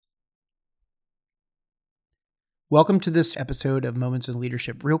Welcome to this episode of Moments in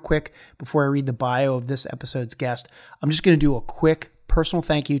Leadership. Real quick, before I read the bio of this episode's guest, I'm just going to do a quick personal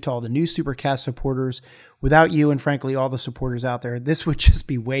thank you to all the new Supercast supporters. Without you and frankly all the supporters out there, this would just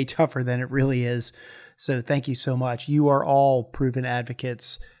be way tougher than it really is. So thank you so much. You are all proven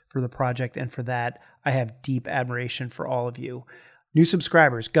advocates for the project, and for that, I have deep admiration for all of you. New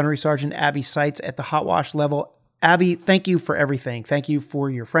subscribers, Gunnery Sergeant Abby Seitz at the hot wash level. Abby, thank you for everything. Thank you for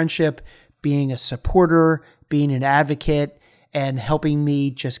your friendship, being a supporter, being an advocate, and helping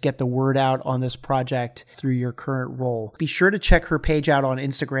me just get the word out on this project through your current role. Be sure to check her page out on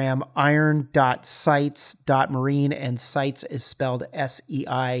Instagram, iron.sites.marine, and Sites is spelled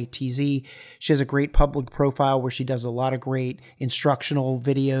S-E-I-T-Z. She has a great public profile where she does a lot of great instructional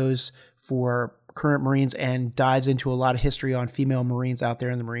videos for current Marines and dives into a lot of history on female Marines out there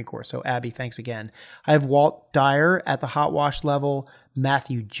in the Marine Corps. So Abby, thanks again. I have Walt Dyer at the hot wash level,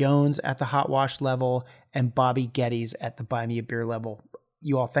 Matthew Jones at the hot wash level, and Bobby Geddes at the Buy Me a Beer level.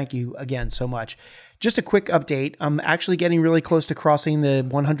 You all, thank you again so much. Just a quick update. I'm actually getting really close to crossing the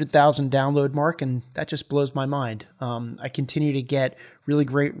 100,000 download mark, and that just blows my mind. I continue to get really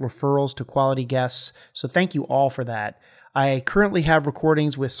great referrals to quality guests, so thank you all for that. I currently have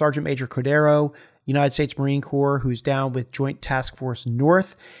recordings with Sergeant Major Cordero, United States Marine Corps, who's down with Joint Task Force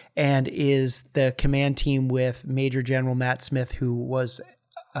North and is the command team with Major General Matt Smith, who was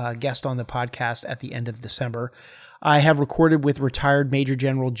a guest on the podcast at the end of December. I have recorded with retired Major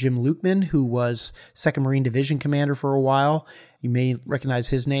General Jim Lukeman, who was 2nd Marine Division Commander for a while. You may recognize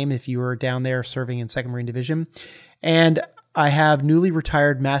his name if you were down there serving in 2nd Marine Division. And I have newly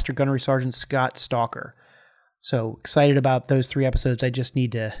retired Master Gunnery Sergeant Scott Stalker. So excited about those 3 episodes. I just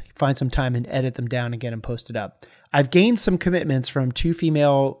need to find some time and edit them down and get them posted up. I've gained some commitments from 2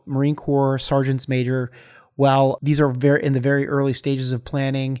 female Marine Corps Sergeants Major. While these are in the very early stages of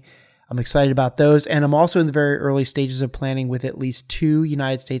planning, I'm excited about those. And I'm also in the very early stages of planning with at least 2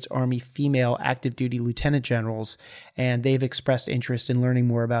 United States Army female active duty lieutenant generals. And they've expressed interest in learning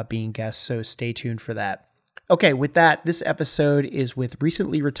more about being guests. So stay tuned for that. Okay, with that, this episode is with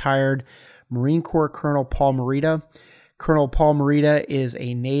recently retired Marine Corps Colonel Paul Merida. Colonel Paul Merida is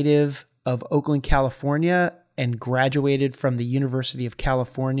a native of Oakland, California, and graduated from the University of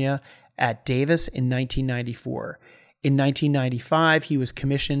California at Davis in 1994. In 1995, he was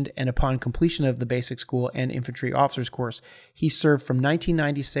commissioned, and upon completion of the basic school and infantry officers course, he served from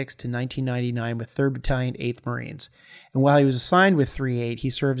 1996 to 1999 with 3rd Battalion, 8th Marines. And while he was assigned with 3-8, he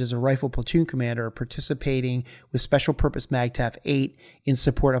served as a rifle platoon commander, participating with Special Purpose MAGTF 8 in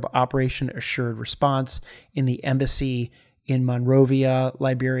support of Operation Assured Response in the embassy in Monrovia,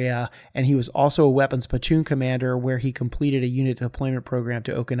 Liberia, and he was also a weapons platoon commander where he completed a unit deployment program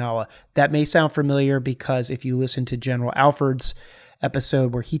to Okinawa. That may sound familiar because if you listen to General Alford's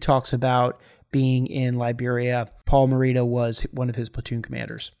episode where he talks about being in Liberia, Paul Merida was one of his platoon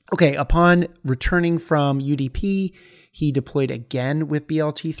commanders. Okay, upon returning from UDP, he deployed again with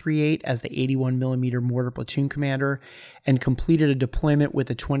BLT 38 as the 81mm mortar platoon commander and completed a deployment with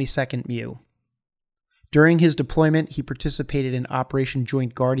the 22nd MEU. During his deployment, he participated in Operation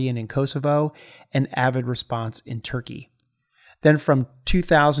Joint Guardian in Kosovo and Avid Response in Turkey. Then from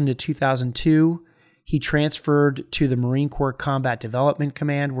 2000 to 2002, he transferred to the Marine Corps Combat Development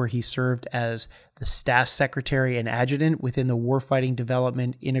Command, where he served as the Staff Secretary and Adjutant within the Warfighting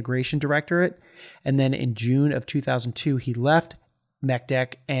Development Integration Directorate. And then in June of 2002, he left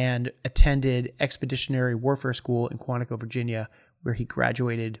MECDEC and attended Expeditionary Warfare School in Quantico, Virginia, where he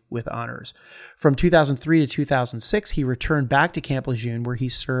graduated with honors. From 2003 to 2006, he returned back to Camp Lejeune, where he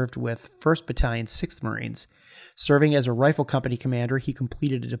served with 1st Battalion, 6th Marines. Serving as a rifle company commander, he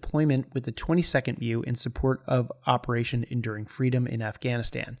completed a deployment with the 22nd MEU in support of Operation Enduring Freedom in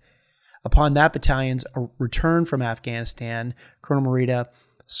Afghanistan. Upon that battalion's return from Afghanistan, Colonel Merida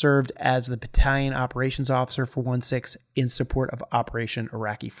served as the Battalion Operations Officer for 1-6 in support of Operation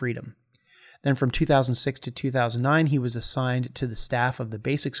Iraqi Freedom. Then from 2006 to 2009, he was assigned to the staff of the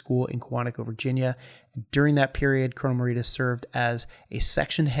basic school in Quantico, Virginia. During that period, Colonel Merida served as a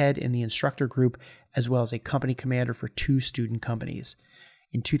section head in the instructor group, as well as a company commander for 2 student companies.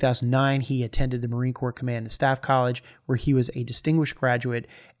 In 2009, he attended the Marine Corps Command and Staff College, where he was a distinguished graduate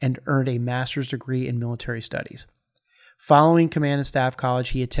and earned a master's degree in military studies. Following Command and Staff College,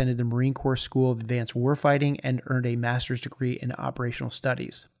 he attended the Marine Corps School of Advanced Warfighting and earned a master's degree in operational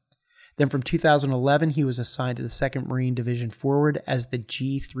studies. Then from 2011, he was assigned to the 2nd Marine Division Forward as the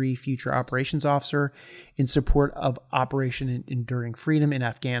G3 Future Operations Officer in support of Operation Enduring Freedom in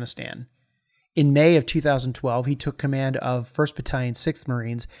Afghanistan. In May of 2012, he took command of 1st Battalion, 6th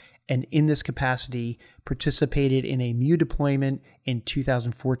Marines, and in this capacity participated in a MEU deployment in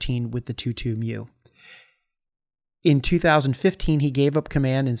 2014 with the 2-2 MEU. In 2015, he gave up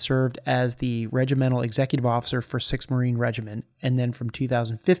command and served as the regimental executive officer for 6th Marine Regiment. And then from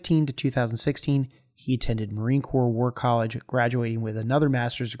 2015 to 2016, he attended Marine Corps War College, graduating with another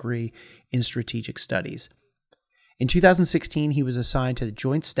master's degree in strategic studies. In 2016, he was assigned to the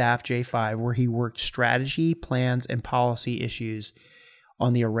Joint Staff J5, where he worked strategy, plans, and policy issues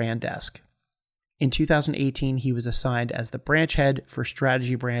on the Iran desk. In 2018, he was assigned as the branch head for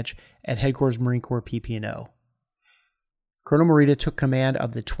Strategy Branch at Headquarters Marine Corps PP&O. Colonel Merida took command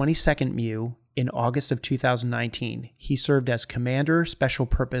of the 22nd MEU in August of 2019. He served as Commander, Special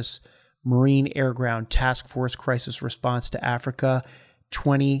Purpose Marine Air Ground Task Force Crisis Response to Africa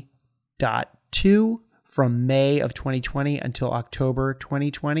 20.2 from May of 2020 until October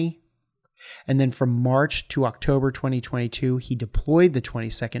 2020. And then from March to October 2022, he deployed the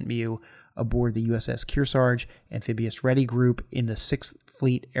 22nd MEU aboard the USS Kearsarge Amphibious Ready Group in the 6th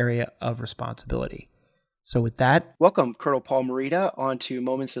Fleet Area of Responsibility. So with that, welcome Colonel Paul Merida onto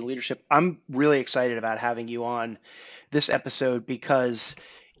Moments in Leadership. I'm really excited about having you on this episode because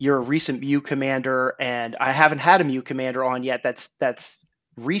you're a recent MEU commander, and I haven't had a MEU commander on yet. That's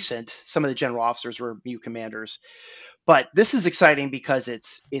recent. Some of the general officers were MEU commanders. But this is exciting because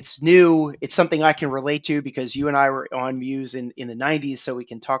it's new. It's something I can relate to because you and I were on MEUs in the 90s, so we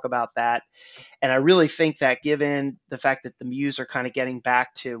can talk about that. And I really think that given the fact that the MEUs are kind of getting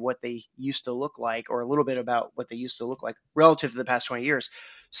back to what they used to look like, or a little bit about what they used to look like relative to the past 20 years,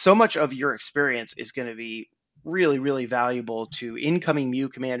 so much of your experience is going to be really, really valuable to incoming MEU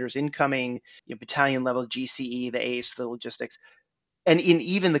commanders, incoming battalion level GCE, the ACE, the logistics, and in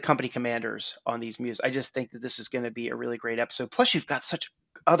even the company commanders on these MEUs. I just think that this is going to be a really great episode. Plus, you've got such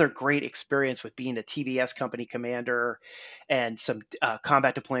other great experience with being a TVS company commander and some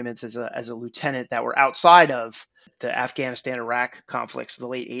combat deployments as a lieutenant that were outside of the Afghanistan-Iraq conflicts, the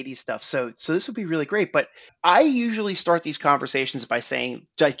late 80s stuff. So this would be really great. But I usually start these conversations by saying,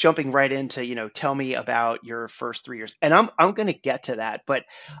 jumping right into, tell me about your first 3 years. And I'm going to get to that. But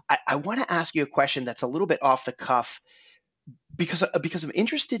I want to ask you a question that's a little bit off the cuff, because I'm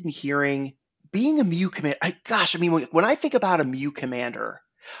interested in hearing, being a MEU commander. When I think about a MEU commander,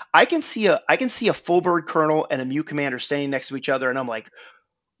 I can see a full bird colonel and a MEU commander standing next to each other, and I'm like,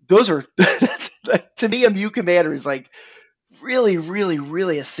 those are to me, a MEU commander is like really, really,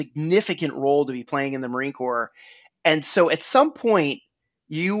 really a significant role to be playing in the Marine Corps. And so at some point,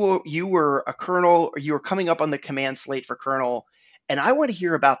 you were a colonel, or you were coming up on the command slate for colonel. And I want to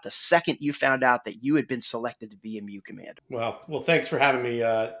hear about the second you found out that you had been selected to be a MEU commander. Well, thanks for having me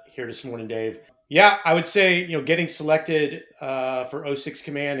here this morning, Dave. Yeah, I would say, getting selected for 06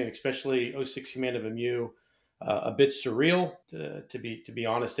 Command, and especially 06 Command of a MEU, a bit surreal. To be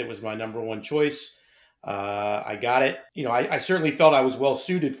honest, it was my number one choice. I got it. I certainly felt I was well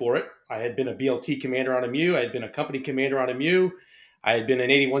suited for it. I had been a BLT commander on a MEU. I had been a company commander on a MEU. I had been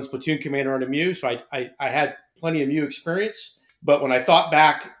an 81 platoon commander on a MEU. So I had plenty of MEU experience. But when I thought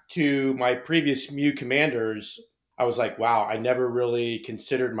back to my previous MEU commanders, I was like, wow, I never really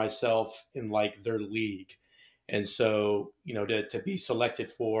considered myself in like their league. And so, to be selected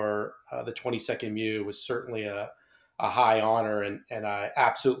for the 22nd MEU was certainly a high honor. And I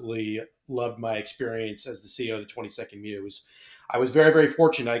absolutely loved my experience as the CEO of the 22nd MEU. I was very, very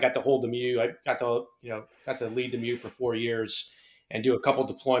fortunate. I got to hold the MEU. I got to lead the MEU for 4 years and do a couple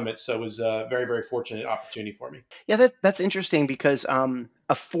deployments. So it was a very, very fortunate opportunity for me. Yeah, that's interesting because a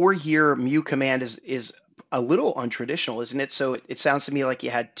 4-year MEU command is a little untraditional, isn't it? So it sounds to me like you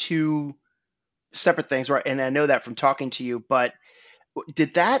had two separate things, right? And I know that from talking to you, but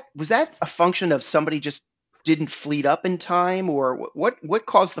was that a function of somebody just didn't fleet up in time, or what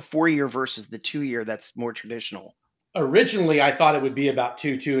caused the 4-year versus the 2-year that's more traditional? Originally, I thought it would be about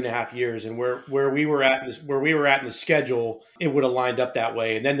 2.5 years, and where we were at in the schedule, it would have lined up that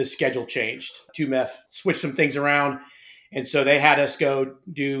way. And then the schedule changed. 2MEF switched some things around, and so they had us go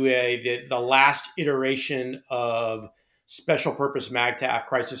do the last iteration of Special Purpose MAGTF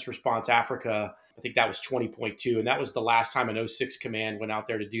Crisis Response Africa. I think that was 20.2, and that was the last time an 06 Command went out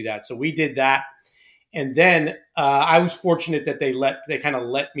there to do that. So we did that, and then I was fortunate that they kind of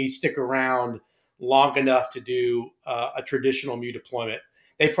let me stick around long enough to do a traditional MEU deployment.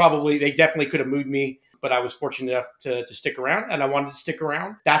 They definitely could have moved me, but I was fortunate enough to stick around, and I wanted to stick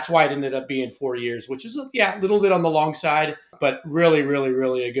around. That's why it ended up being 4 years, which is a little bit on the long side, but really, really,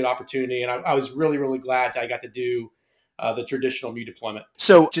 really a good opportunity. And I was really, really glad that I got to do the traditional MEU deployment.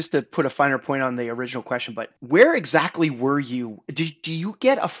 So just to put a finer point on the original question, but where exactly were you? Do you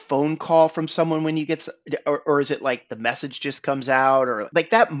get a phone call from someone when you get, or is it like the message just comes out, or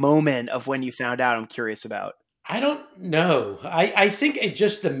like that moment of when you found out? I'm curious about. I don't know. I think it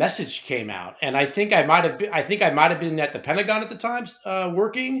just the message came out, and I think I might have been at the Pentagon at the time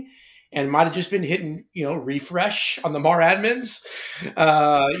working, and might have just been hitting refresh on the MAR admins,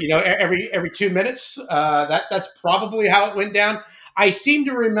 every 2 minutes. That's probably how it went down. I seem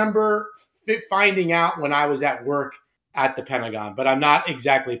to remember finding out when I was at work at the Pentagon, but I'm not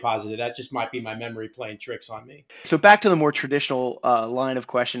exactly positive. That just might be my memory playing tricks on me. So back to the more traditional line of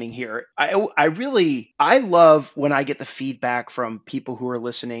questioning here. I love when I get the feedback from people who are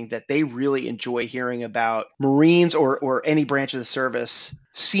listening that they really enjoy hearing about Marines or any branch of the service,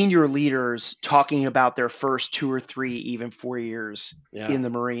 senior leaders talking about their first 2 or 3, even 4 years in the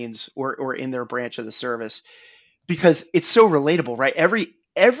Marines or in their branch of the service, because it's so relatable, right?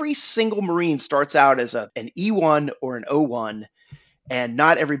 Every single Marine starts out as an E1 or an O1, and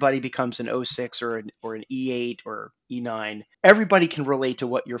not everybody becomes an O6 or an E8 or E9. Everybody can relate to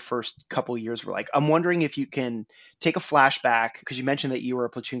what your first couple years were like. I'm wondering if you can take a flashback, because you mentioned that you were a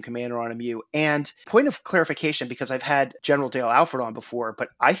platoon commander on a MEU. And point of clarification, because I've had General Dale Alford on before, but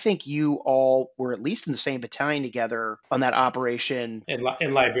I think you all were at least in the same battalion together on that operation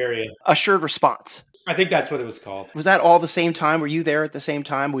in Liberia. Assured Response. I think that's what it was called. Was that all the same time? Were you there at the same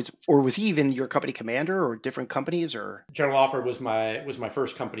time? Was he even your company commander, or different companies? Or General Alford was my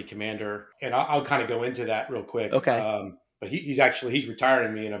first company commander, and I'll kind of go into that real quick. Okay. But he's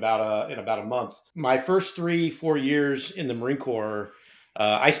retiring me in about a month. My first 3-4 years in the Marine Corps,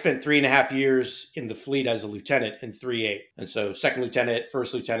 I spent 3.5 years in the fleet as a lieutenant in 3-8. And so second lieutenant,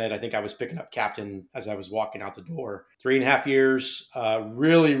 first lieutenant, I think I was picking up captain as I was walking out the door. 3.5 years,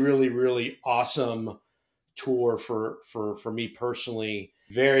 really, really, really awesome tour for me personally.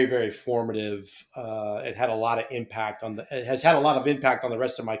 Very, very formative. It had a lot of impact it has had a lot of impact on the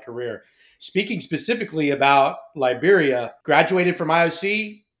rest of my career. Speaking specifically about Liberia, graduated from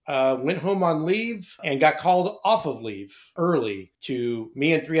IOC, went home on leave and got called off of leave early.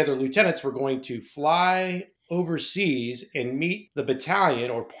 Me and 3 other lieutenants were going to fly overseas and meet the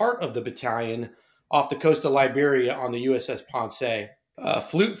battalion or part of the battalion off the coast of Liberia on the USS Ponce.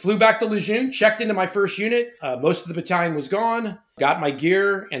 Flew back to Lejeune, checked into my first unit. Most of the battalion was gone. Got my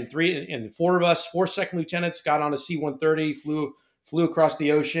gear, and 4 of us, 4 second lieutenants, got on a C-130, flew across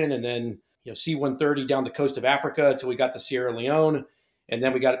the ocean, and then C-130 down the coast of Africa until we got to Sierra Leone, and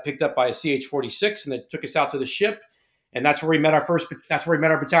then we got it picked up by a CH-46, and it took us out to the ship, and that's where we met our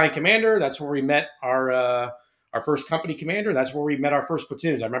battalion commander. That's where we met our first company commander. That's where we met our first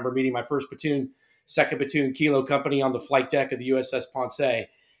platoons. I remember meeting my first platoon, 2nd Platoon Kilo Company on the flight deck of the USS Ponce, and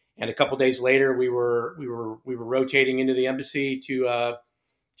a couple days later we were rotating into the embassy to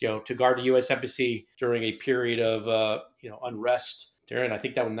guard the U.S. Embassy during a period of unrest. Darren, I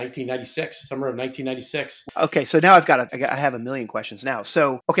think that was 1996, summer of 1996. Okay, so now I have a million questions now.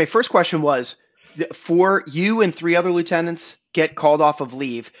 So, okay, first question was, for you and 3 other lieutenants get called off of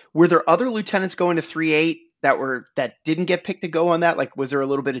leave, were there other lieutenants going to 3-8 that didn't get picked to go on that? Like, was there a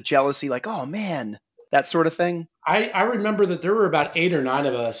little bit of jealousy, like, oh man, that sort of thing? I remember that there were about 8 or 9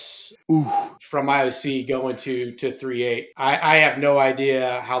 of us from IOC going to 3-8. I have no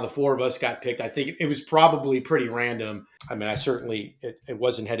idea how the 4 of us got picked. I think it was probably pretty random. I mean,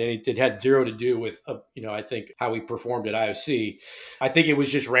 it had zero to do with, I think how we performed at IOC. I think it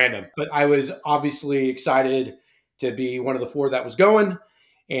was just random, but I was obviously excited to be one of the 4 that was going.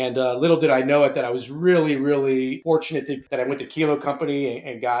 And little did I know it, that I was really, really fortunate that I went to Kilo Company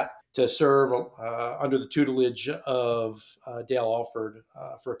and got to serve under the tutelage of Dale Alford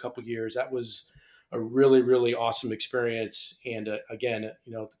for a couple of years. That was a really, really awesome experience. And again,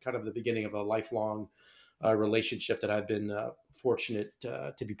 kind of the beginning of a lifelong relationship that I've been fortunate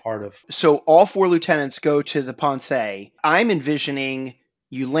to be part of. So all 4 lieutenants go to the Ponce. I'm envisioning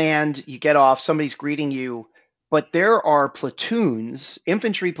you land, you get off, somebody's greeting you, but there are platoons,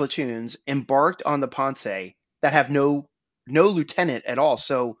 infantry platoons, embarked on the Ponce that have no lieutenant at all.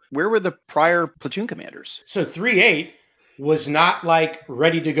 So where were the prior platoon commanders? So 3-8 was not like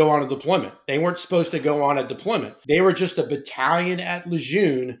ready to go on a deployment. They weren't supposed to go on a deployment. They were just a battalion at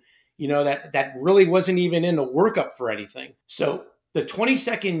Lejeune, that really wasn't even in the workup for anything. So the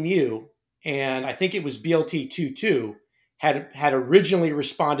 22nd MEU, and I think it was BLT 22, had originally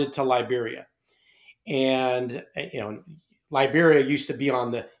responded to Liberia. And, Liberia used to be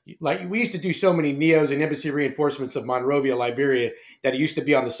we used to do so many MEOs and embassy reinforcements of Monrovia, Liberia, that it used to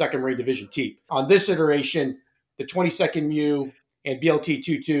be on the 2nd Marine Division TEEP. On this iteration, the 22nd MEU and BLT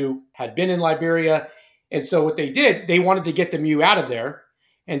 22 had been in Liberia. And so what they did, they wanted to get the MEU out of there.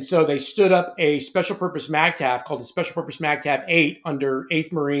 And so they stood up a special purpose MAGTAF called the Special Purpose MAGTAF 8 under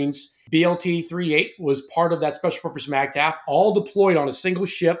 8th Marines. BLT 38 was part of that special purpose MAGTAF, all deployed on a single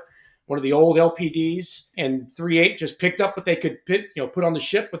ship one of the old LPDs, and 3/8 just picked up what they could put on the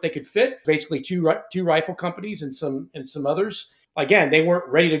ship, what they could fit. Basically, two rifle companies and some others. Again, they weren't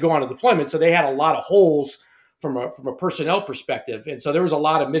ready to go on a deployment, so they had a lot of holes from a personnel perspective. And so there was a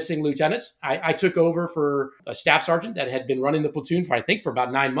lot of missing lieutenants. I took over for a staff sergeant that had been running the platoon for, I think, for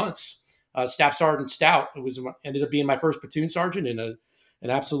about 9 months. Staff Sergeant Stout, ended up being my first platoon sergeant and an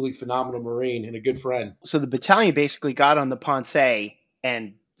absolutely phenomenal Marine and a good friend. So the battalion basically got on the Ponce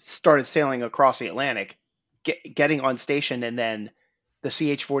and started sailing across the Atlantic, getting on station, and then the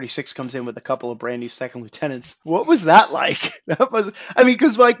CH-46 comes in with a couple of brand new second lieutenants. What was that like?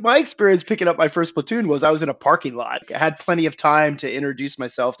 Because like my experience picking up my first platoon was I was in a parking lot. I had plenty of time to introduce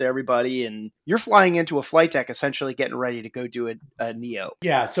myself to everybody, and you're flying into a flight deck, essentially getting ready to go do a NEO.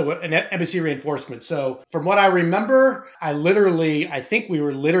 Yeah, so an embassy reinforcement. So from what I remember, I think we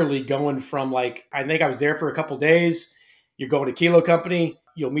were literally going from I think I was there for a couple of days. You're going to Kilo Company.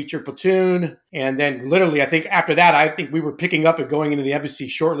 You'll meet your platoon. And then literally, I think after that, I think we were picking up and going into the embassy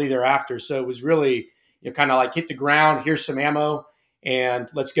shortly thereafter. So it was really, kind of like hit the ground, here's some ammo, and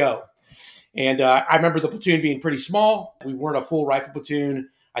let's go. And I remember the platoon being pretty small. We weren't a full rifle platoon.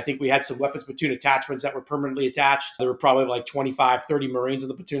 I think we had some weapons platoon attachments that were permanently attached. There were probably like 25, 30 Marines in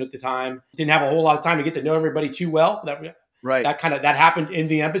the platoon at the time. Didn't have a whole lot of time to get to know everybody too well. Right. That happened in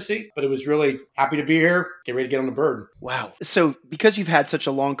the embassy, but it was really happy to be here. Get ready to get on the bird. Wow. So because you've had such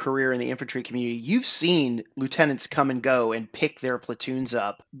a long career in the infantry community, you've seen lieutenants come and go and pick their platoons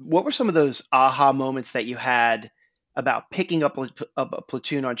up. What were some of those aha moments that you had about picking up a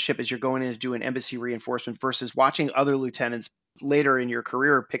platoon on ship as you're going in to do an embassy reinforcement versus watching other lieutenants later in your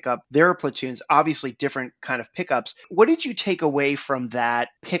career pick up their platoons? Obviously different kind of pickups. What did you take away from that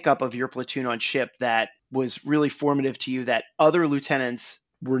pickup of your platoon on ship that was really formative to you that other lieutenants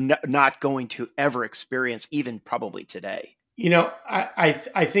were not going to ever experience, even probably today? I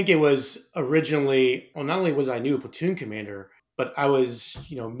think it was originally, well, not only was I new platoon commander, but I was,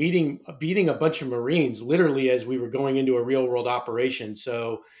 meeting a bunch of Marines literally as we were going into a real world operation.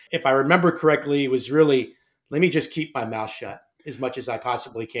 So if I remember correctly, it was really, let me just keep my mouth shut as much as I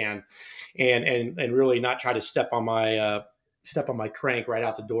possibly can, and really not try to step on my crank right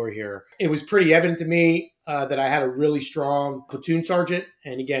out the door here. It was pretty evident to me that I had a really strong platoon sergeant.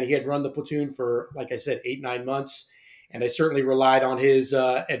 And again, he had run the platoon for, like I said, 8-9 months. And I certainly relied on his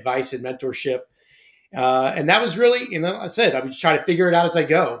advice and mentorship. And that was really, I said, I would try to figure it out as I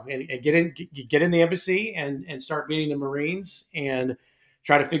go and get in the embassy and start meeting the Marines and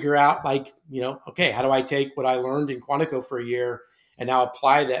try to figure out okay, how do I take what I learned in Quantico for a year and now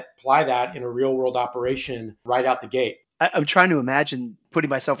apply that in a real world operation right out the gate. I'm trying to imagine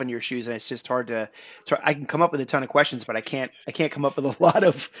putting myself in your shoes, and it's just hard to. So I can come up with a ton of questions, but I can't come up with a lot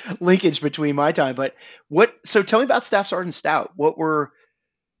of linkage between my time. But so tell me about Staff Sergeant Stout. What were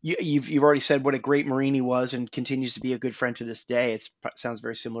you've already said what a great Marine he was and continues to be a good friend to this day. It sounds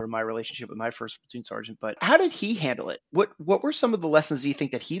very similar to my relationship with my first platoon sergeant. But how did he handle it? What were some of the lessons you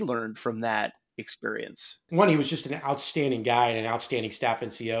think that he learned from that experience? One, he was just an outstanding guy and an outstanding staff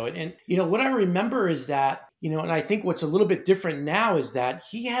NCO. And what I remember is that, and I think what's a little bit different now is that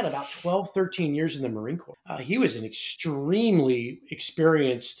he had about 12, 13 years in the Marine Corps. He was an extremely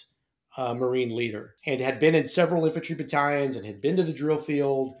experienced Marine leader and had been in several infantry battalions and had been to the drill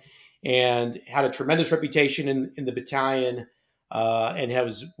field and had a tremendous reputation in the battalion and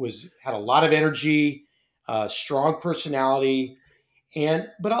had a lot of energy, strong personality.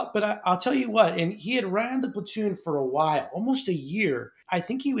 But I'll tell you what, and he had ran the platoon for a while, almost a year. I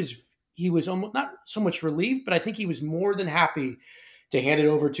think he was almost not so much relieved, but I think he was more than happy to hand it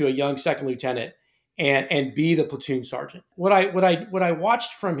over to a young second lieutenant and be the platoon sergeant. What I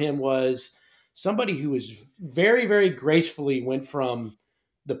watched from him was somebody who was very, very gracefully went from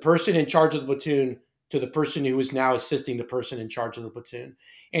the person in charge of the platoon to the person who was now assisting the person in charge of the platoon.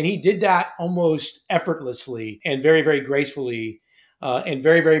 And he did that almost effortlessly and very, very gracefully and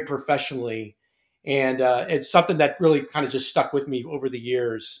very, very professionally. And it's something that really kind of just stuck with me over the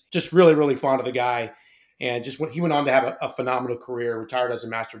years. Just really, really fond of the guy. And he went on to have a phenomenal career, retired as a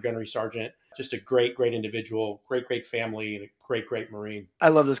master gunnery sergeant. Just a great, great individual, great family, and a great Marine. I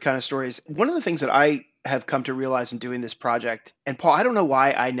love those kind of stories. One of the things that I have come to realize in doing this project, and Paul, I don't know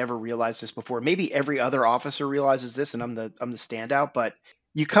why I never realized this before. Maybe every other officer realizes this, and I'm the standout. But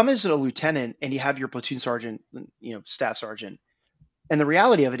you come as a lieutenant, and you have your platoon sergeant, staff sergeant. And the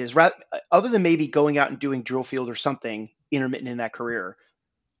reality of it is, other than maybe going out and doing drill field or something intermittent in that career,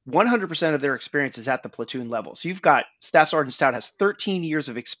 100% of their experience is at the platoon level. So you've got Staff Sergeant Stout has 13 years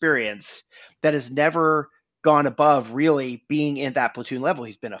of experience that has never gone above really being in that platoon level.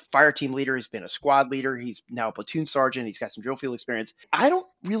 He's been a fire team leader. He's been a squad leader. He's now a platoon sergeant. He's got some drill field experience. I don't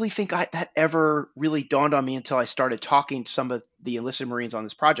really think that ever really dawned on me until I started talking to some of the enlisted Marines on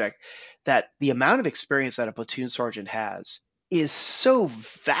this project, that the amount of experience that a platoon sergeant has is so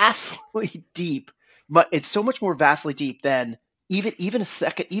vastly deep, but it's so much more vastly deep than even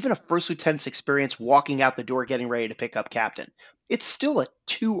a first lieutenant's experience walking out the door getting ready to pick up captain. It's still a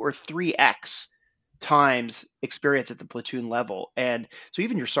 2 or 3x times experience at the platoon level. And so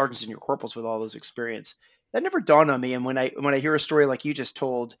even your sergeants and your corporals with all those experience, that never dawned on me. And when I hear a story like you just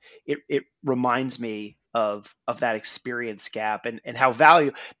told, it reminds me of that experience gap and how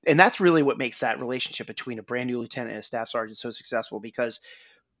value, and that's really what makes that relationship between a brand new lieutenant and a staff sergeant so successful, because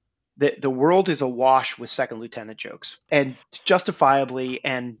the world is awash with second lieutenant jokes, and justifiably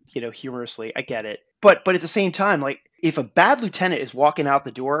and humorously, I get it. But at the same time, like, if a bad lieutenant is walking out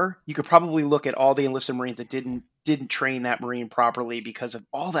the door, you could probably look at all the enlisted Marines that didn't train that Marine properly because of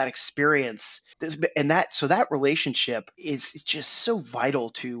all that experience. So that relationship is just so vital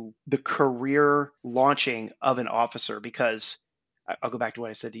to the career launching of an officer, because I'll go back to what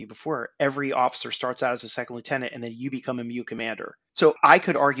I said to you before. Every officer starts out as a second lieutenant, and then you become a MEU commander. So I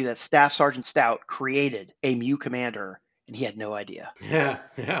could argue that Staff Sergeant Stout created a MEU commander, and he had no idea. Yeah.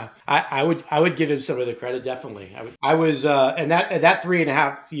 I would give him some of the credit, definitely. I was, and that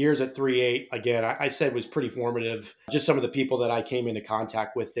 3.5 years at 3.8, again, I said was pretty formative. Just some of the people that I came into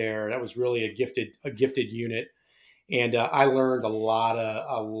contact with there, that was really a gifted unit, and I learned a lot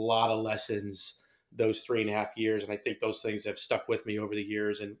of lessons those 3.5 years. And I think those things have stuck with me over the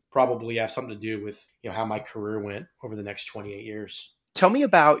years and probably have something to do with, how my career went over the next 28 years. Tell me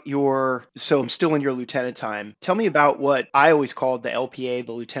about so I'm still in your lieutenant time. Tell me about what I always called the LPA,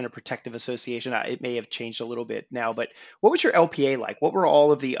 the Lieutenant Protective Association. It may have changed a little bit now, but what was your LPA like? What were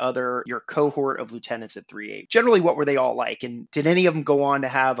all of your cohort of lieutenants at 3.8? Generally, what were they all like? And did any of them go on to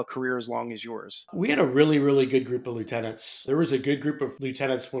have a career as long as yours? We had a really, really good group of lieutenants. There was a good group of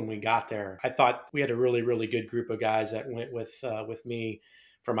lieutenants when we got there. I thought we had a really, really good group of guys that went with me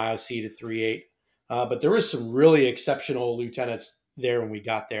from IOC to 3.8. But there was some really exceptional lieutenants there when we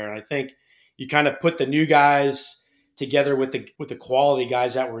got there, and I think you kind of put the new guys together with the quality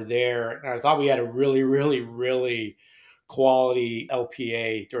guys that were there, and I thought we had a really, really, really quality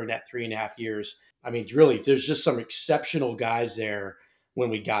LPA during that 3.5 years. I mean, really, there's just some exceptional guys there when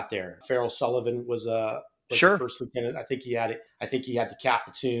we got there. Farrell Sullivan was Sure. the first lieutenant. I think he had the cap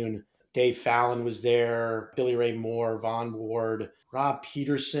platoon. Dave Fallon was there, Billy Ray Moore, Von Ward, Rob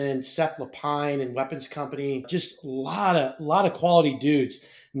Peterson, Seth Lapine and Weapons Company. Just a lot of quality dudes.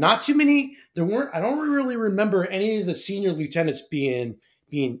 Not too many. There weren't. I don't really remember any of the senior lieutenants being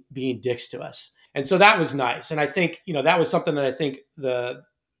dicks to us, and so that was nice. And I think that was something that I think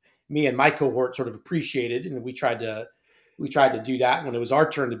me and my cohort sort of appreciated, and we tried to do that when it was our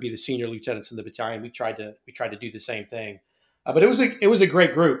turn to be the senior lieutenants in the battalion. We tried to do the same thing. But it was a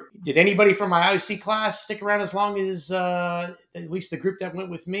great group. Did anybody from my IOC class stick around as long as at least the group that went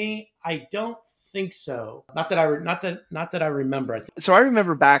with me? I don't think so. Not that I remember. So I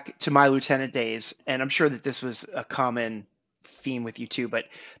remember back to my lieutenant days, and I'm sure that this was a common theme with you too. But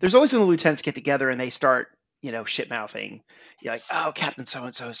there's always when the lieutenants get together and they start, shit mouthing. You're like, oh, Captain so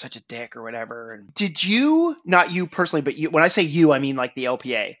and so is such a dick or whatever. And did you, not you personally, but you? When I say you, I mean like the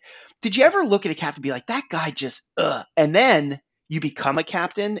LPA. Did you ever look at a captain and be like, that guy just, and then you become a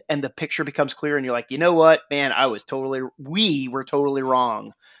captain and the picture becomes clear and you're like, you know what, man, we were totally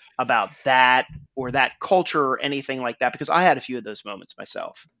wrong about that or that culture or anything like that? Because I had a few of those moments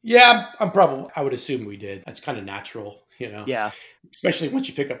myself. Yeah, I would assume we did. That's kind of natural, Yeah. Especially once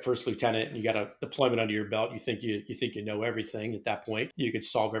you pick up first lieutenant and you got a deployment under your belt, you think you know everything at that point. You could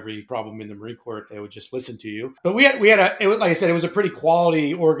solve every problem in the Marine Corps if they would just listen to you. But like I said, it was a pretty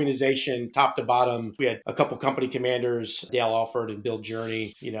quality organization, top to bottom. We had a couple company commanders, Dale Alford and Bill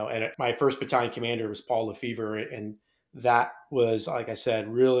Journey, and my first battalion commander was Paul Lefevre, and that was, like I said,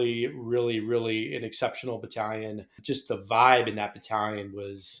 really, really, really an exceptional battalion. Just the vibe in that battalion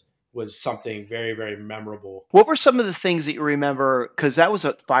was something very, very memorable. What were some of the things that you remember? Because that was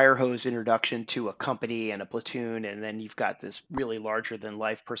a fire hose introduction to a company and a platoon, and then you've got this really larger than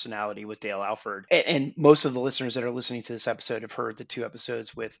life personality with Dale Alford. And most of the listeners that are listening to this episode have heard the 2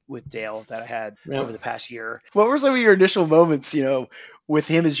 episodes with Dale that I had over the past year. What were some of your initial moments, with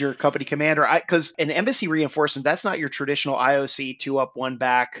him as your company commander? Because an embassy reinforcement, that's not your traditional IOC 2 up, 1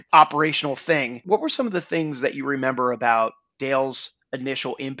 back operational thing. What were some of the things that you remember about Dale's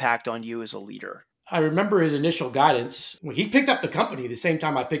initial impact on you as a leader? I remember his initial guidance when he picked up the company the same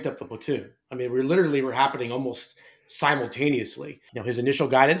time I picked up the platoon. I mean, we literally were happening almost simultaneously. His initial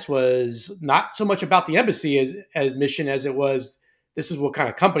guidance was not so much about the embassy as mission as it was, this is what kind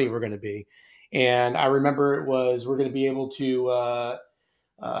of company we're going to be. And I remember it was, we're going to be able to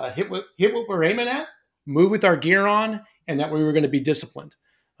hit what we're aiming at, move with our gear on, and that we were going to be disciplined.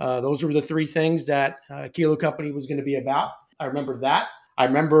 Those were the three things that Kilo Company was going to be about. I remember that. I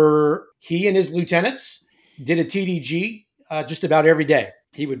remember he and his lieutenants did a TDG just about every day.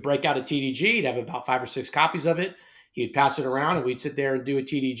 He would break out a TDG. He'd have about 5 or 6 copies of it. He'd pass it around, and we'd sit there and do a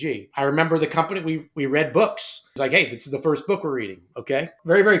TDG. I remember the company, we read books. It's like, hey, this is the first book we're reading. Okay.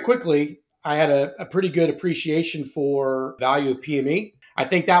 Very, very quickly, I had a pretty good appreciation for value of PME. I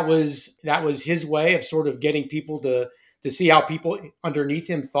think that was his way of sort of getting people to see how people underneath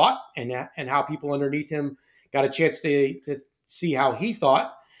him thought, and how people underneath him got a chance to see how he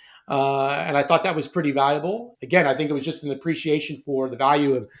thought. And I thought that was pretty valuable. Again, I think it was just an appreciation for the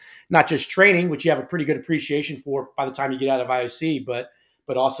value of not just training, which you have a pretty good appreciation for by the time you get out of IOC, but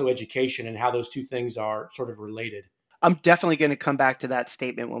also education, and how those two things are sort of related. I'm definitely going to come back to that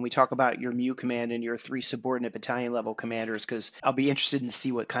statement when we talk about your MEU command and your 3 subordinate battalion level commanders, because I'll be interested in to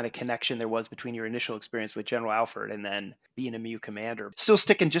see what kind of connection there was between your initial experience with General Alford and then being a MEU commander. Still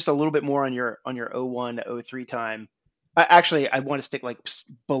sticking just a little bit more on your 01 to 03 time. Actually, I want to stick like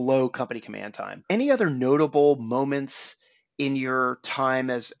below company command time. Any other notable moments in your time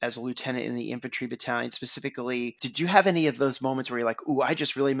as a lieutenant in the infantry battalion specifically? Did you have any of those moments where you're like, ooh, I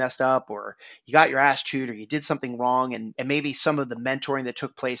just really messed up, or you got your ass chewed, or you did something wrong, and maybe some of the mentoring that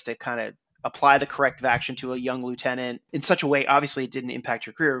took place to kind of apply the corrective action to a young lieutenant in such a way? Obviously, it didn't impact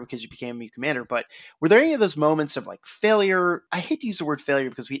your career because you became a MEU commander, but were there any of those moments of like failure? I hate to use the word failure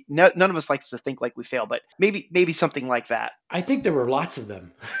because none of us likes to think like we fail, but maybe something like that. I think there were lots of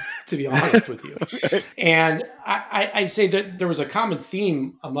them, to be honest with you. And I say that there was a common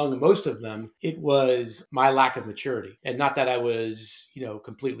theme among most of them. It was my lack of maturity. And not that I was,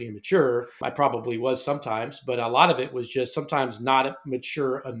 completely immature. I probably was sometimes, but a lot of it was just sometimes not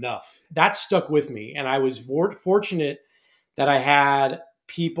mature enough. That stuck with me. And I was fortunate that I had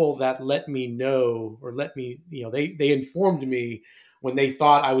people that let me know, or they informed me when they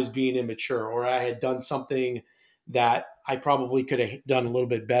thought I was being immature, or I had done something that I probably could have done a little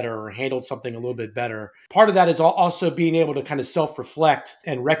bit better, or handled something a little bit better. Part of that is also being able to kind of self-reflect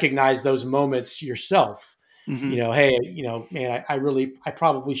and recognize those moments yourself. Mm-hmm. Hey, man, I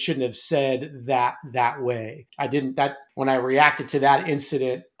probably shouldn't have said that way. I didn't, that when I reacted to that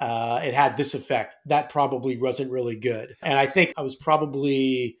incident, it had this effect. That probably wasn't really good. And I think I was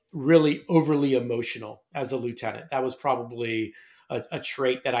probably really overly emotional as a lieutenant. That was probably a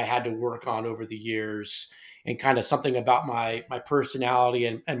trait that I had to work on over the years, and kind of something about my personality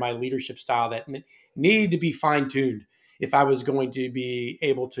and my leadership style that needed to be fine-tuned if I was going to be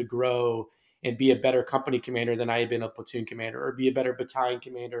able to grow and be a better company commander than I had been a platoon commander, or be a better battalion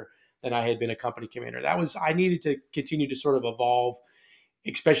commander than I had been a company commander. I needed to continue to sort of evolve,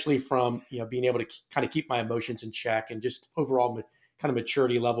 especially from, being able to kind of keep my emotions in check, and just overall kind of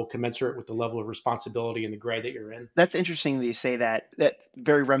maturity level commensurate with the level of responsibility and the grade that you're in. That's interesting that you say that. That's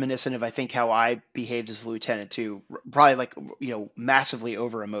very reminiscent of, I think, how I behaved as a lieutenant too. Probably like, massively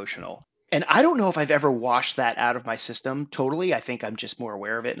over emotional. And I don't know if I've ever washed that out of my system totally. I think I'm just more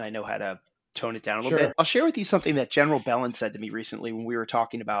aware of it, and I know how to tone it down a little bit. I'll share with you something that General Bellin said to me recently when we were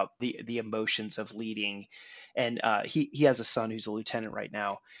talking about the emotions of leading. And he has a son who's a lieutenant right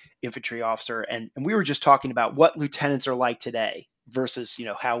now, infantry officer. And we were just talking about what lieutenants are like today versus,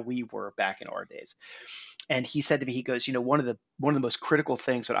 how we were back in our days. And he said to me, he goes, one of the most critical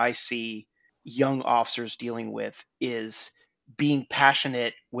things that I see young officers dealing with is being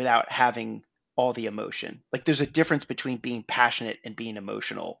passionate without having all the emotion. Like, there's a difference between being passionate and being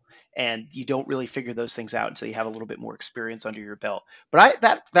emotional, and you don't really figure those things out until you have a little bit more experience under your belt. But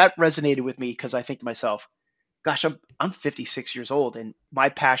that resonated with me, because I think to myself, gosh, I'm 56 years old, and my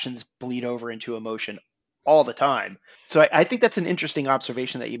passions bleed over into emotion all the time. So I think that's an interesting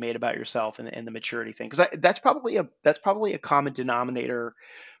observation that you made about yourself and the maturity thing, because that's probably a common denominator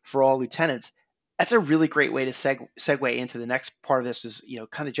for all lieutenants. That's a really great way to segue into the next part of this, is,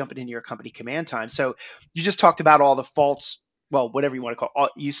 kind of jumping into your company command time. So you just talked about all the faults, well, whatever you want to call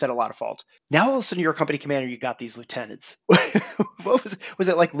it. You said a lot of faults. Now all of a sudden you're a company commander, you got these lieutenants. What was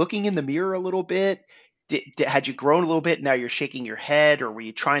it like looking in the mirror a little bit? Had you grown a little bit? Now you're shaking your head, or were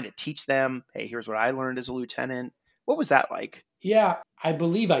you trying to teach them, hey, here's what I learned as a lieutenant? What was that like? Yeah, I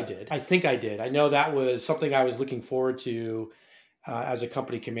believe I did. I think I did. I know that was something I was looking forward to as a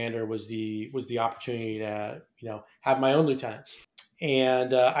company commander, was the opportunity to have my own lieutenants.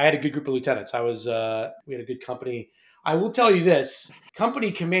 And I had a good group of lieutenants. We had a good company. I will tell you this: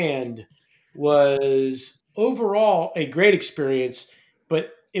 company command was overall a great experience,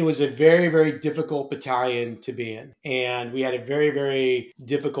 but it was a very, very difficult battalion to be in. And we had a very, very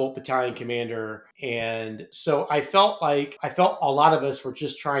difficult battalion commander. And so I felt a lot of us were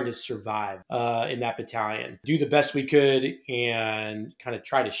just trying to survive in that battalion, do the best we could and kind of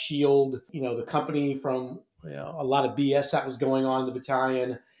try to shield, the company from a lot of BS that was going on in the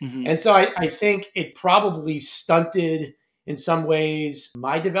battalion. Mm-hmm. And so I think it probably stunted in some ways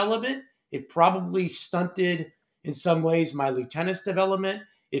my development. It probably stunted in some ways my lieutenant's development.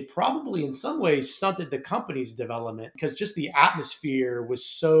 It probably in some ways stunted the company's development because just the atmosphere was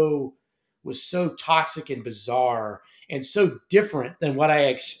so toxic and bizarre and so different than what I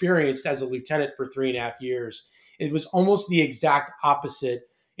experienced as a lieutenant for 3.5 years. It was almost the exact opposite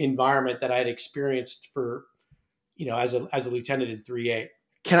environment that I had experienced for, as a lieutenant in 3.8.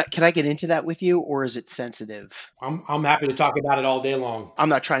 Can I get into that with you, or is it sensitive? I'm happy to talk about it all day long. I'm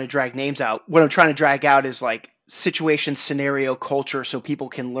not trying to drag names out. What I'm trying to drag out is like situation, scenario, culture, so people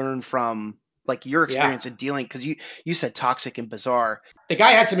can learn from like your experience in dealing. Because you said toxic and bizarre. The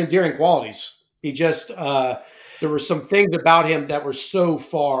guy had some endearing qualities. He just there were some things about him that were so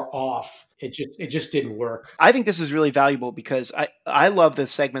far off. It just didn't work. I think this is really valuable because I love the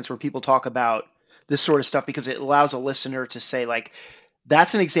segments where people talk about this sort of stuff because it allows a listener to say like,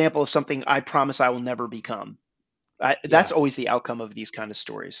 that's an example of something I promise I will never become. That's always the outcome of these kind of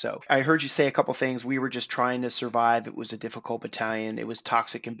stories. So I heard you say a couple things. We were just trying to survive. It was a difficult battalion. It was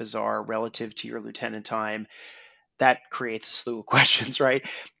toxic and bizarre relative to your lieutenant time. That creates a slew of questions, right?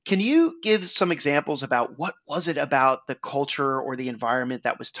 Can you give some examples about what was it about the culture or the environment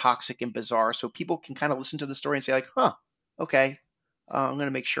that was toxic and bizarre so people can kind of listen to the story and say like, okay, I'm going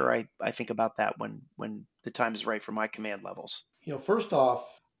to make sure I think about that when the time is right for my command levels. First off,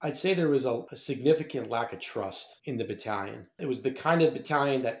 I'd say there was a significant lack of trust in the battalion. It was the kind of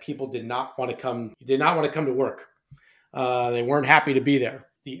battalion that people did not want to come to work. They weren't happy to be there.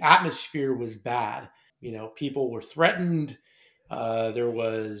 The atmosphere was bad. People were threatened. There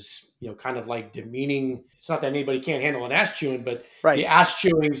was, kind of like demeaning. It's not that anybody can't handle an ass chewing, but right. the ass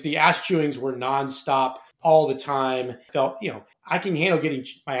chewings were nonstop all the time. Felt, I can handle getting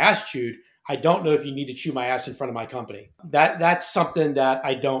my ass chewed. I don't know if you need to chew my ass in front of my company. That's something that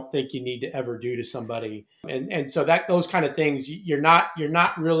I don't think you need to ever do to somebody. And so that those kind of things, you're not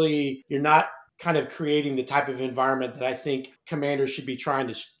kind of creating the type of environment that I think commanders should be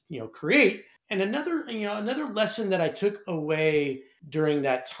trying to, create. And another lesson that I took away during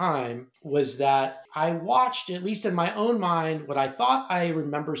that time was that I watched, at least in my own mind, what I thought I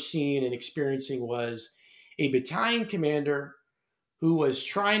remember seeing and experiencing was a battalion commander who was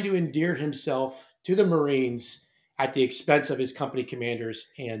trying to endear himself to the Marines at the expense of his company commanders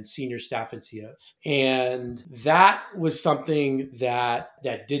and senior staff NCOs. And that was something that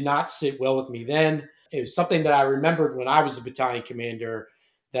did not sit well with me then. It was something that I remembered when I was a battalion commander,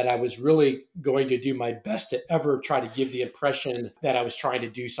 that I was really going to do my best to ever try to give the impression that I was trying to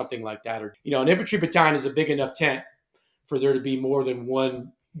do something like that. Or, an infantry battalion is a big enough tent for there to be more than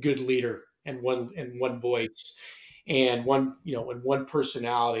one good leader and one voice and one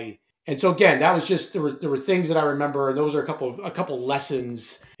personality. And so again, that was just there were things that I remember, and those are a couple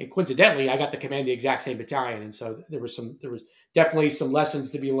lessons. And coincidentally, I got to command the exact same battalion, and so there was definitely some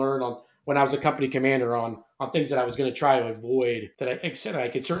lessons to be learned on when I was a company commander on things that I was going to try to avoid. That I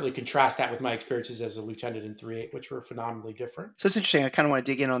could certainly contrast that with my experiences as a lieutenant in 3.8, which were phenomenally different. So it's interesting. I kind of want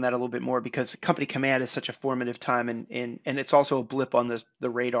to dig in on that a little bit more because company command is such a formative time, and it's also a blip on the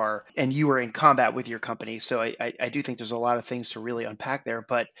radar. And you were in combat with your company, so I do think there's a lot of things to really unpack there.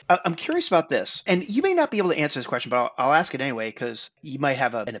 But I'm curious about this, and you may not be able to answer this question, but I'll ask it anyway because you might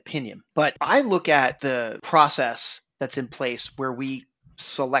have an opinion. But I look at the process that's in place where we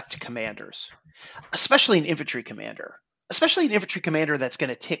select commanders, especially an infantry commander that's going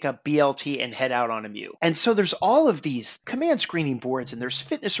to tick up BLT and head out on a MEU. And so there's all of these command screening boards and there's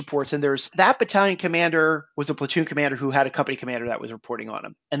fitness reports, and there's that battalion commander was a platoon commander who had a company commander that was reporting on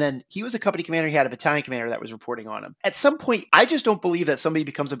him. And then he was a company commander, he had a battalion commander that was reporting on him. At some point, I just don't believe that somebody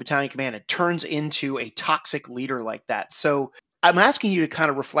becomes a battalion commander and turns into a toxic leader like that. So I'm asking you to kind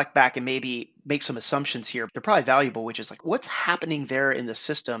of reflect back and maybe make some assumptions here. They're probably valuable, which is like, what's happening there in the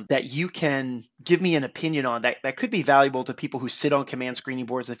system that you can give me an opinion on that could be valuable to people who sit on command screening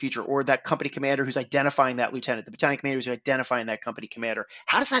boards in the future, or that company commander who's identifying that lieutenant, the battalion commander who's identifying that company commander.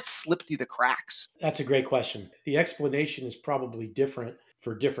 How does that slip through the cracks? That's a great question. The explanation is probably different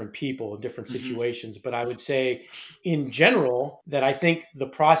for different people in different situations. But I would say in general that I think the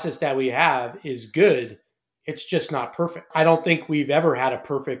process that we have is good. It's just not perfect. I don't think we've ever had a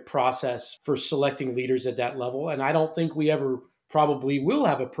perfect process for selecting leaders at that level. And I don't think we ever probably will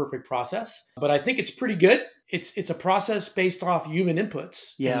have a perfect process, but I think it's pretty good. It's a process based off human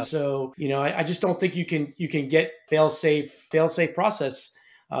inputs. And Yeah. so, I just don't think you can get fail safe process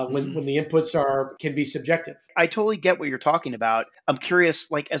when the inputs can be subjective. I totally get what you're talking about. I'm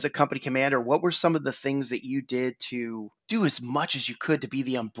curious, like as a company commander, what were some of the things that you did to do as much as you could to be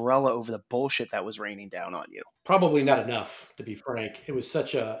the umbrella over the bullshit that was raining down on you? Probably not enough, to be frank. It was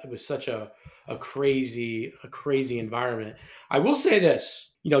such a crazy environment. I will say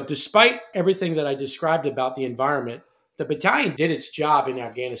this, despite everything that I described about the environment, the battalion did its job in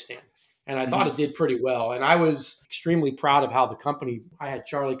Afghanistan. And I thought it did pretty well. And I was extremely proud of how the company, I had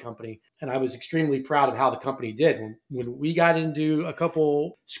Charlie Company, and I was extremely proud of how the company did. When we got into a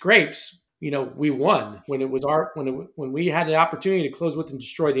couple scrapes, we won. When we had the opportunity to close with and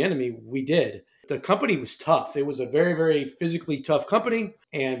destroy the enemy, we did. The company was tough. It was a very, very physically tough company,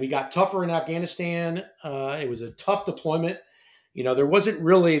 and we got tougher in Afghanistan. It was a tough deployment.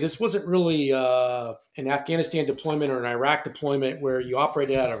 This wasn't really an Afghanistan deployment or an Iraq deployment where you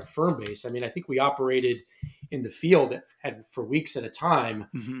operated out of a firm base. I mean, I think we operated in the field for weeks at a time,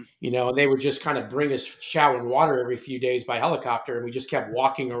 and they would just kind of bring us shower and water every few days by helicopter. And we just kept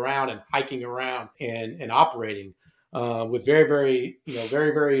walking around and hiking around and operating with very, very,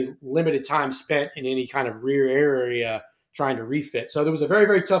 very, very limited time spent in any kind of rear area trying to refit. So there was a very,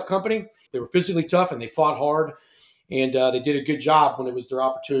 very tough company. They were physically tough and they fought hard. And they did a good job when it was their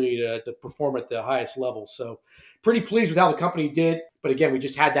opportunity to perform at the highest level. So pretty pleased with how the company did. But again, we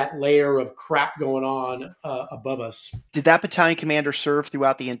just had that layer of crap going on above us. Did that battalion commander serve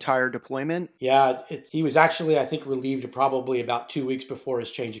throughout the entire deployment? Yeah, he was actually, I think, relieved probably about 2 weeks before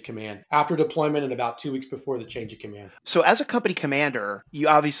his change of command. After deployment and about 2 weeks before the change of command. So as a company commander, you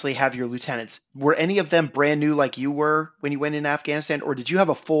obviously have your lieutenants. Were any of them brand new like you were when you went in Afghanistan? Or did you have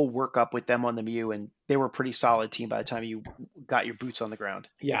a full workup with them on the MEU and they were a pretty solid team by the time you got your boots on the ground?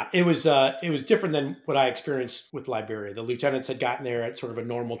 Yeah, it was different than what I experienced with Liberia. The lieutenants had gotten there at sort of a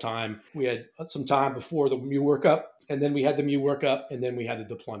normal time. We had some time before the MEU workup, and then we had the MEU workup, and then we had the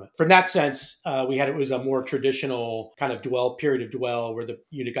deployment. From that sense, it was a more traditional kind of period of dwell where the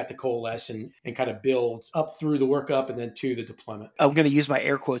unit got to coalesce and kind of build up through the workup and then to the deployment. I'm going to use my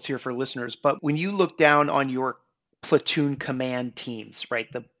air quotes here for listeners, but when you look down on your platoon command teams, right,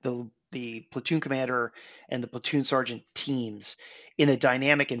 the platoon commander and the platoon sergeant teams in a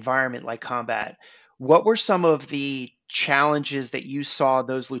dynamic environment like combat, what were some of the challenges that you saw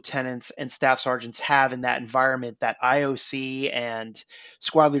those lieutenants and staff sergeants have in that environment that IOC and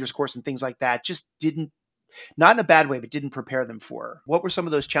squad leaders course and things like that just didn't, not in a bad way, but didn't prepare them for? What were some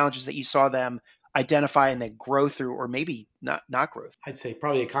of those challenges that you saw them identify and then grow through, or maybe not grow through? I'd say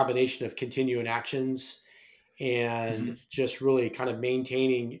probably a combination of continuing actions and just really kind of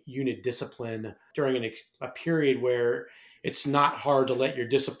maintaining unit discipline during a period where it's not hard to let your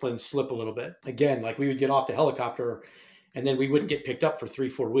discipline slip a little bit. Again, like we would get off the helicopter and then we wouldn't get picked up for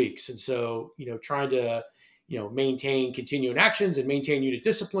 3-4 weeks. And so, trying to, maintain continuing actions and maintain unit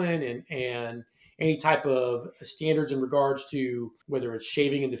discipline and any type of standards in regards to whether it's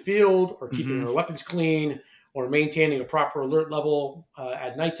shaving in the field or keeping our weapons clean or maintaining a proper alert level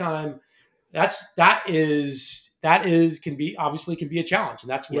at nighttime. That can be a challenge. And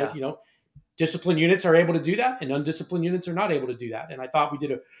that's where, disciplined units are able to do that and undisciplined units are not able to do that. And I thought we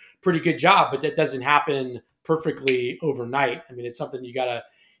did a pretty good job, but that doesn't happen perfectly overnight. I mean, it's something you gotta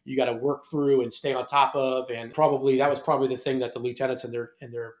work through and stay on top of. And that was probably the thing that the lieutenants and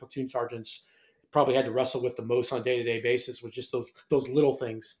their platoon sergeants probably had to wrestle with the most on a day-to-day basis, was just those little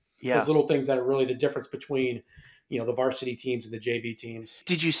things. Yeah. Those little things that are really the difference between the varsity teams and the JV teams.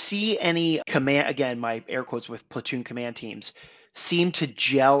 Did you see any command, again, my air quotes with platoon command teams, seem to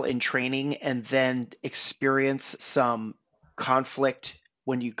gel in training and then experience some conflict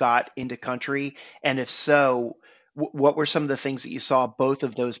when you got into country? And if so, what were some of the things that you saw both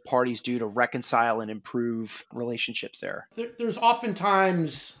of those parties do to reconcile and improve relationships there? There's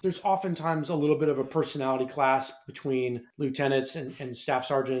oftentimes a little bit of a personality clash between lieutenants and staff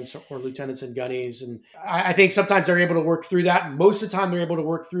sergeants or lieutenants and gunnies. And I think sometimes they're able to work through that. Most of the time they're able to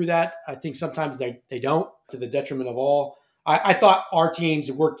work through that. I think sometimes they don't, to the detriment of all. I thought our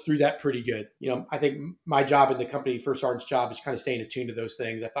teams worked through that pretty good. I think my job in the company, first sergeant's job, is kind of staying attuned to those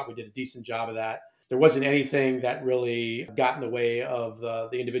things. I thought we did a decent job of that. There wasn't anything that really got in the way of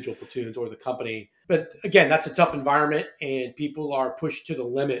the individual platoons or the company. But again, that's a tough environment and people are pushed to the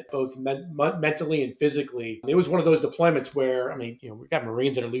limit, both mentally and physically. It was one of those deployments where, we've got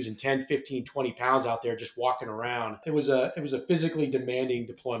Marines that are losing 10, 15, 20 pounds out there just walking around. It was a physically demanding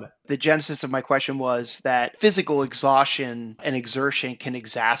deployment. The genesis of my question was that physical exhaustion and exertion can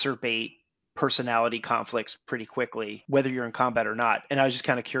exacerbate personality conflicts pretty quickly, whether you're in combat or not. And I was just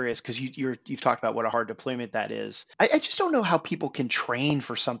kind of curious because you've talked about what a hard deployment that is. I just don't know how people can train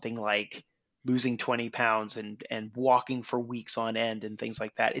for something like losing 20 pounds and walking for weeks on end and things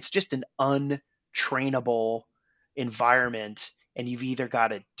like that. It's just an untrainable environment, and you've either got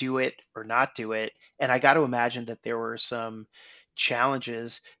to do it or not do it. And I got to imagine that there were some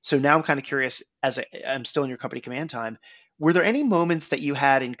challenges. So now I'm kind of curious, I'm still in your company command time, were there any moments that you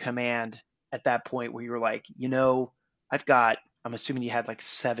had in command at that point where you were like, I'm assuming you had like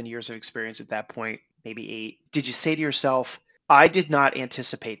 7 years of experience at that point, maybe 8. Did you say to yourself, I did not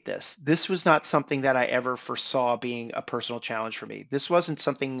anticipate this. This was not something that I ever foresaw being a personal challenge for me. This wasn't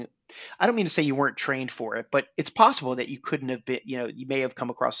something, I don't mean to say you weren't trained for it, but it's possible that you couldn't have been, you may have come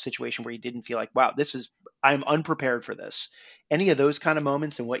across a situation where you didn't feel like, wow, I'm unprepared for this. Any of those kind of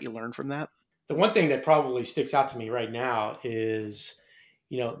moments and what you learned from that? The one thing that probably sticks out to me right now is,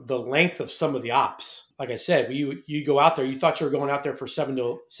 the length of some of the ops. Like I said, you go out there, you thought you were going out there for 7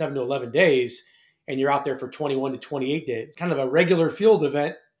 to 11 days, and you're out there for 21 to 28 days. Kind of a regular field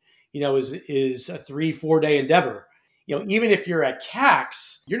event, is a 3-4 day endeavor. Even if you're at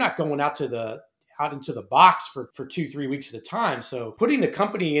CAX, you're not going out into the box for 2-3 weeks at a time. So putting the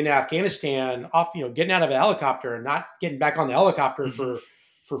company in Afghanistan off, getting out of a helicopter and not getting back on the helicopter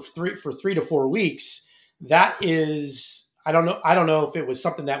for 3 to 4 weeks, that is, I don't know if it was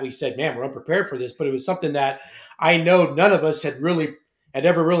something that we said, man, we're unprepared for this, but it was something that I know none of us had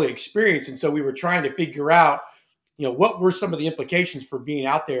ever really experienced. And so we were trying to figure out, what were some of the implications for being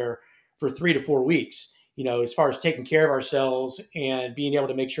out there for 3 to 4 weeks, as far as taking care of ourselves and being able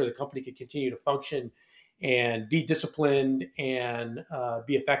to make sure the company could continue to function and be disciplined and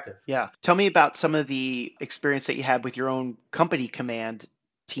be effective. Yeah. Tell me about some of the experience that you had with your own company command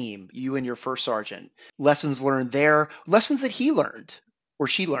team, you and your first sergeant. Lessons learned there, lessons that he learned or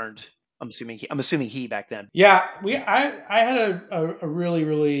she learned. I'm assuming he back then. Yeah, I had a really,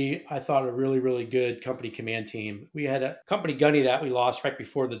 really, I thought a really, really good company command team. We had a company gunny that we lost right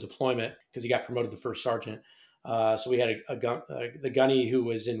before the deployment because he got promoted to first sergeant. So we had the gunny who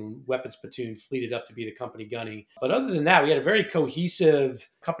was in weapons platoon fleeted up to be the company gunny. But other than that, we had a very cohesive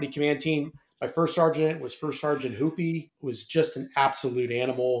company command team. My first sergeant was First Sergeant Hoopy, was just an absolute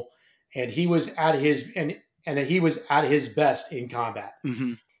animal, and he was at his best in combat.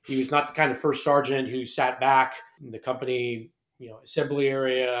 Mm-hmm. He was not the kind of first sergeant who sat back in the company, assembly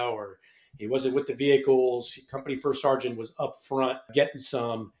area, or he wasn't with the vehicles. Company first sergeant was up front, getting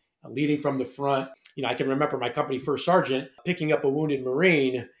some, leading from the front. I can remember my company first sergeant picking up a wounded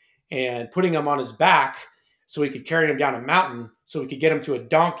Marine and putting him on his back so he could carry him down a mountain, so we could get him to a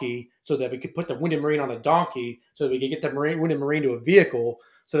donkey, so that we could put the wounded Marine on a donkey, so that we could get the wounded Marine to a vehicle,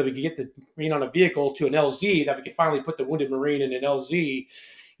 so that we could get the Marine on a vehicle to an LZ, that we could finally put the wounded Marine in an LZ,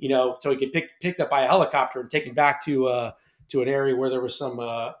 so he could picked up by a helicopter and taken back to an area where there was some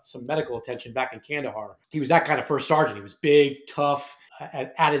medical attention back in Kandahar. He was that kind of first sergeant. He was big, tough,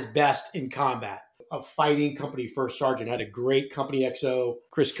 at his best in combat. A fighting company first sergeant. Had a great company XO,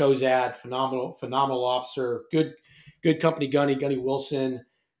 Chris Kozad, phenomenal officer, good company gunny Wilson,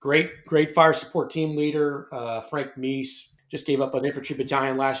 great fire support team leader, Frank Meese, just gave up an infantry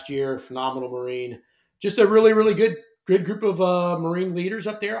battalion last year, phenomenal Marine. Just a really, really good group of Marine leaders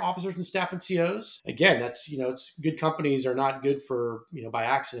up there, officers and staff and COs. Again, that's, it's good companies are not good for, by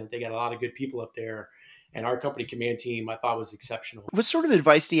accident. They got a lot of good people up there. And our company command team, I thought, was exceptional. What sort of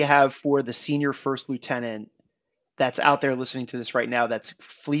advice do you have for the senior first lieutenant that's out there listening to this right now that's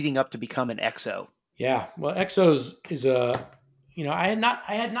fleeting up to become an XO? Yeah, well, XO is a, I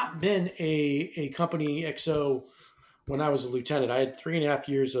had not been a company XO when I was a lieutenant. I had 3.5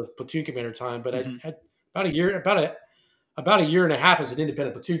 years of platoon commander time, but I had about a year and a half as an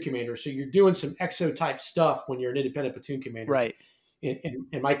independent platoon commander. So you're doing some XO type stuff when you're an independent platoon commander, right?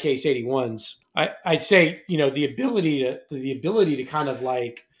 In my case, 81s. I'd say, the ability to kind of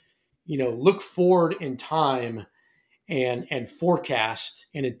like, look forward in time and forecast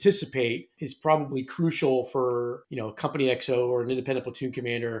and anticipate is probably crucial for, a company XO or an independent platoon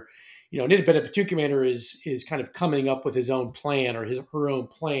commander. An independent platoon commander is kind of coming up with his own plan or her own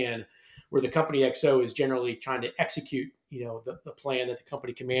plan, where the company XO is generally trying to execute, the plan that the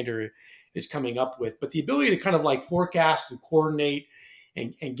company commander is coming up with. But the ability to kind of like forecast and coordinate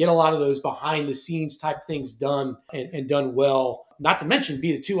and get a lot of those behind the scenes type things done and done well, not to mention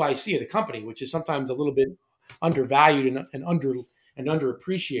be the 2IC of the company, which is sometimes a little bit undervalued and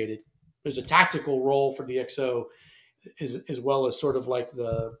underappreciated. There's a tactical role for the XO as well as sort of like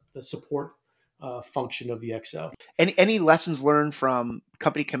the support function of the XO. Any lessons learned from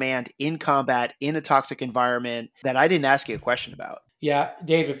company command in combat in a toxic environment that I didn't ask you a question about? Yeah,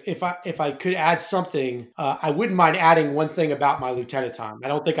 Dave, if I could add something, I wouldn't mind adding one thing about my lieutenant time. I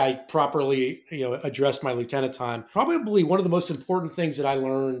don't think I properly, addressed my lieutenant time. Probably one of the most important things that I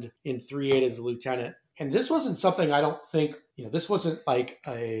learned in 3.8 as a lieutenant. And this wasn't something I don't think, this wasn't like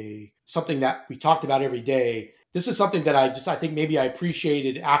a something that we talked about every day. This is something that I think maybe I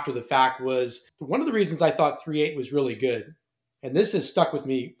appreciated after the fact. Was one of the reasons I thought 3.8 was really good. And this has stuck with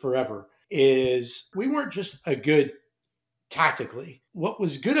me forever, is we weren't just a good tactically. What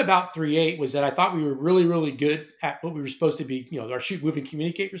was good about 3.8 was that I thought we were really, really good at what we were supposed to be, our shoot, move, and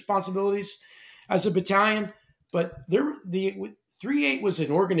communicate responsibilities as a battalion. But the 3.8 was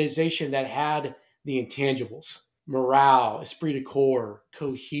an organization that had the intangibles: morale, esprit de corps,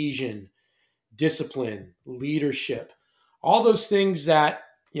 cohesion, discipline, leadership, all those things that,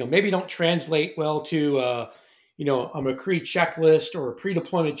 maybe don't translate well to, a McCree checklist or a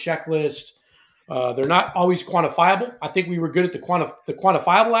pre-deployment checklist. They're not always quantifiable. I think we were good at the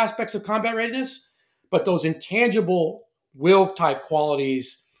quantifiable aspects of combat readiness, but those intangible will type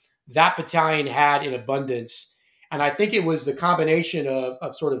qualities that battalion had in abundance. And I think it was the combination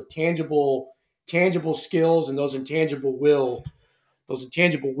of sort of tangible skills and those intangible will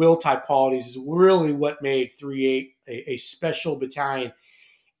type qualities is really what made 3.8 a special battalion.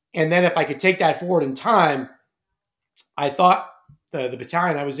 And then if I could take that forward in time, I thought the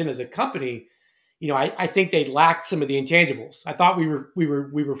battalion I was in as a company, I think they lacked some of the intangibles. I thought we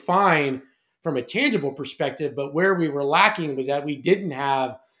were fine from a tangible perspective, but where we were lacking was that we didn't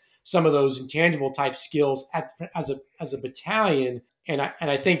have some of those intangible type skills as a battalion, and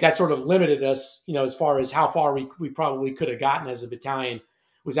I think that sort of limited us, as far as how far we probably could have gotten as a battalion,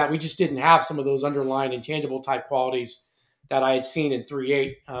 was that we just didn't have some of those underlying intangible type qualities that I had seen in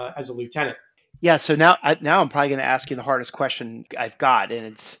 3.8 as a lieutenant. Yeah, so now I'm probably going to ask you the hardest question I've got, and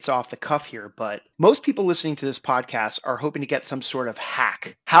it's off the cuff here, but most people listening to this podcast are hoping to get some sort of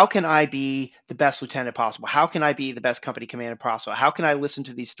hack. How can I be the best lieutenant possible? How can I be the best company commander possible? How can I listen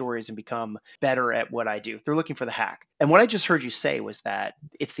to these stories and become better at what I do? They're looking for the hack. And what I just heard you say was that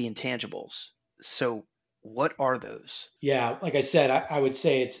it's the intangibles. So what are those? Yeah, like I said, I would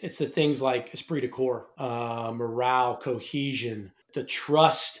say it's the things like esprit de corps, morale, cohesion, the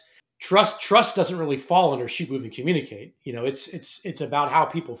trust. Trust doesn't really fall under shoot, move, and communicate. It's about how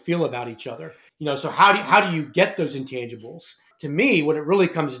people feel about each other. So how do you get those intangibles? To me, what it really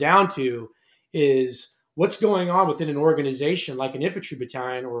comes down to is what's going on within an organization like an infantry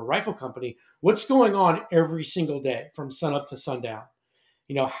battalion or a rifle company. What's going on every single day from sunup to sundown?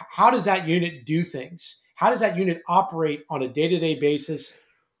 How does that unit do things? How does that unit operate on a day-to-day basis,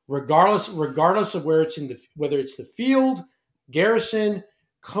 regardless of whether it's the field, garrison,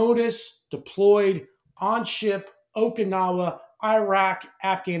 CODIS, deployed, on ship, Okinawa, Iraq,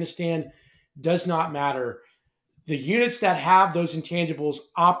 Afghanistan, does not matter. The units that have those intangibles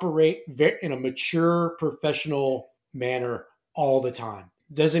operate in a mature, professional manner all the time.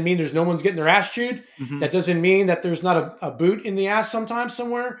 Doesn't mean there's no one's getting their ass chewed. Mm-hmm. That doesn't mean that there's not a boot in the ass sometimes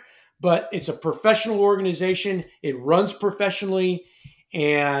somewhere, but it's a professional organization. It runs professionally.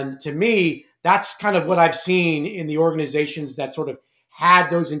 And to me, that's kind of what I've seen in the organizations that sort of had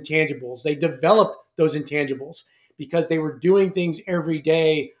those intangibles. They developed those intangibles because they were doing things every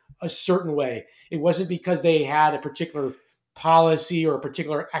day a certain way. It wasn't because they had a particular policy or a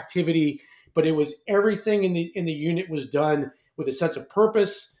particular activity, but it was everything in the unit was done with a sense of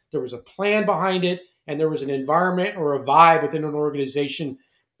purpose. There was a plan behind it, and there was an environment or a vibe within an organization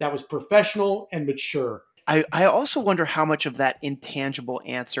that was professional and mature. I also wonder how much of that intangible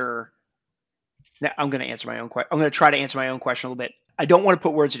answer. Now, I'm going to answer my own question. I'm going to try to answer my own question a little bit. I don't want to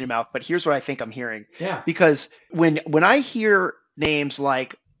put words in your mouth, but here's what I think I'm hearing. Yeah. Because when I hear names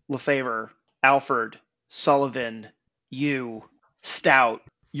like Lefevre, Alford, Sullivan, you, Stout,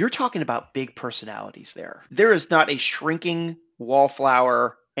 you're talking about big personalities there. There is not a shrinking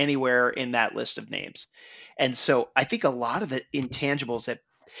wallflower anywhere in that list of names. And so I think a lot of the intangibles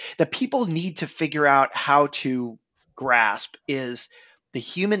that people need to figure out how to grasp is the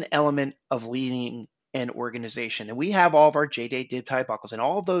human element of leading an organization. And we have all of our JDA div type buckles and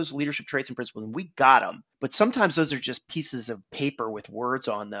all of those leadership traits and principles, and we got them. But sometimes those are just pieces of paper with words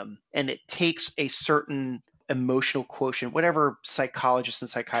on them. And it takes a certain emotional quotient, whatever psychologists and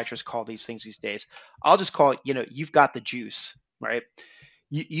psychiatrists call these things these days. I'll just call it, you've got the juice, right?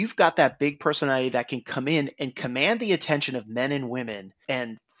 You've got that big personality that can come in and command the attention of men and women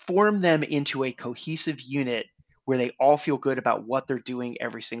and form them into a cohesive unit where they all feel good about what they're doing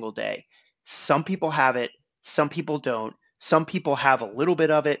every single day. Some people have it, some people don't. Some people have a little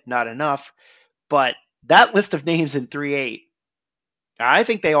bit of it, not enough. But that list of names in 3.8, I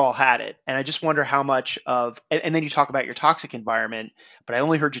think they all had it. And I just wonder how much of, and then you talk about your toxic environment, but I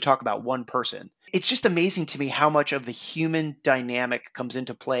only heard you talk about one person. It's just amazing to me how much of the human dynamic comes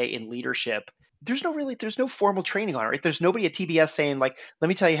into play in leadership. There's no formal training on it, right? There's nobody at TBS saying, like, let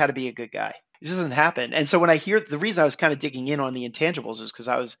me tell you how to be a good guy. It just doesn't happen. And so when I hear, the reason I was kind of digging in on the intangibles is because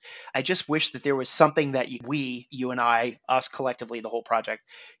I just wish that there was something that you and I, us collectively, the whole project,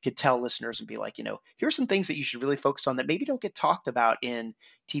 could tell listeners and be like, here's some things that you should really focus on that maybe don't get talked about in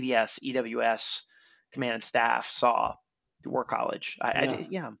TBS, EWS, Command and Staff, SAW, War College. I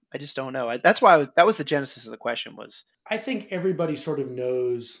just don't know. That's why that was the genesis of the question was. I think everybody sort of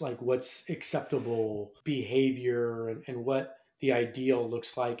knows like what's acceptable behavior and what the ideal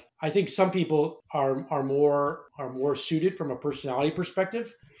looks like. I think some people are more suited from a personality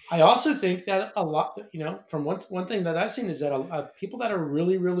perspective. I also think that a lot, from one thing that I've seen is that people that are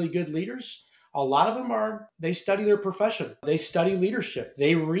really, really good leaders, a lot of them they study their profession. They study leadership.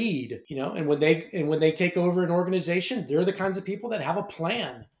 They read, and when they take over an organization, they're the kinds of people that have a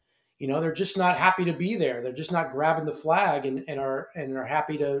plan. They're just not happy to be there. They're just not grabbing the flag and are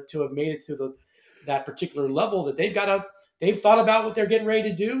happy to have made it to that particular level that they've thought about what they're getting ready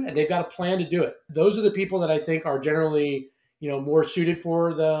to do and they've got a plan to do it. Those are the people that I think are generally, more suited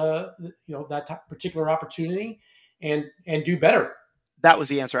for that particular opportunity and do better. That was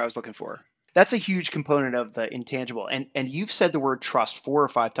the answer I was looking for. That's a huge component of the intangible. And you've said the word trust 4 or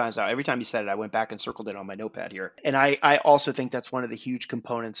 5 times now. Every time you said it, I went back and circled it on my notepad here. And I also think that's one of the huge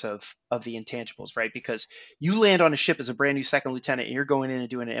components of the intangibles, right? Because you land on a ship as a brand new second lieutenant and you're going in and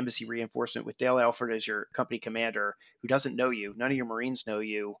doing an embassy reinforcement with Dale Alford as your company commander who doesn't know you. None of your Marines know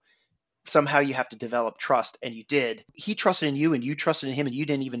you. Somehow you have to develop trust, and you did. He trusted in you and you trusted in him, and you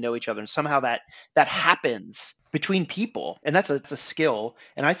didn't even know each other. And somehow that happens between people, and it's a skill.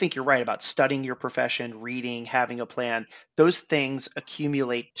 And I think you're right about studying your profession, reading, having a plan. Those things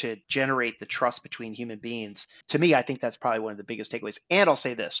accumulate to generate the trust between human beings. To me, I think that's probably one of the biggest takeaways. And I'll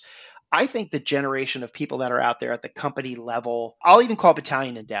say this. I think the generation of people that are out there at the company level, I'll even call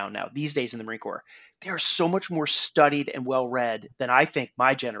battalion and down now, these days in the Marine Corps, they are so much more studied and well-read than I think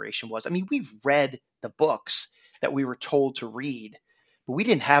my generation was. I mean, we've read the books that we were told to read, but we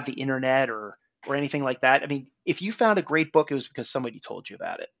didn't have the internet or anything like that. I mean, if you found a great book, it was because somebody told you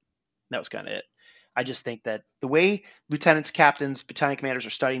about it. That was kind of it. I just think that the way lieutenants, captains, battalion commanders are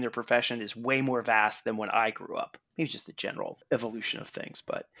studying their profession is way more vast than when I grew up. Maybe just the general evolution of things.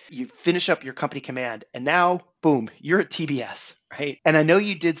 But you finish up your company command and now, boom, you're at TBS, right? And I know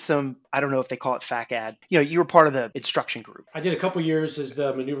you did some, I don't know if they call it FACAD. You were part of the instruction group. I did a couple years as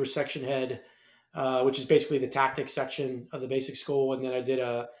the maneuver section head, which is basically the tactics section of the basic school. And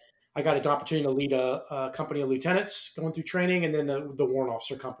then I got an opportunity to lead a company of lieutenants going through training, and then the warrant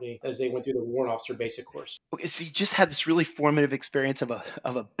officer company as they went through the warrant officer basic course. Okay, so you just had this really formative experience of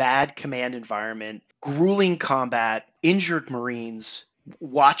a bad command environment, grueling combat, injured Marines,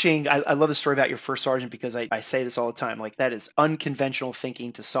 watching. I love the story about your first sergeant because I say this all the time. Like, that is unconventional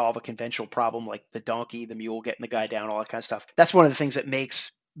thinking to solve a conventional problem, like the donkey, the mule, getting the guy down, all that kind of stuff. That's one of the things that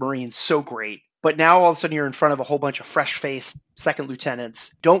makes Marines so great. But now all of a sudden you're in front of a whole bunch of fresh-faced second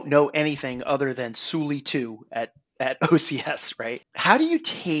lieutenants, don't know anything other than Suli 2 at OCS, right? How do you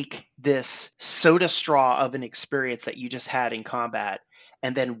take this soda straw of an experience that you just had in combat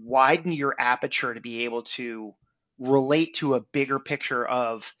and then widen your aperture to be able to relate to a bigger picture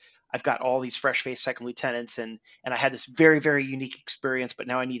of, I've got all these fresh-faced second lieutenants and I had this very, very unique experience, but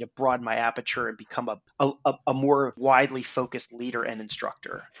now I need to broaden my aperture and become a more widely focused leader and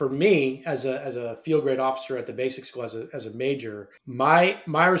instructor? For me, as a field grade officer at the basic school, as a major, my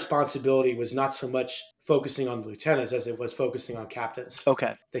responsibility was not so much focusing on the lieutenants as it was focusing on captains.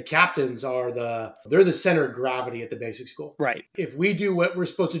 Okay. The captains they're the center of gravity at the basic school. Right. If we do what we're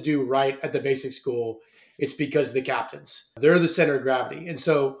supposed to do right at the basic school, it's because of the captains. They're the center of gravity. And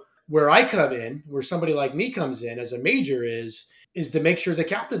so where I come in, where somebody like me comes in as a major is to make sure the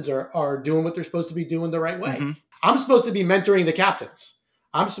captains are doing what they're supposed to be doing the right way. Mm-hmm. I'm supposed to be mentoring the captains.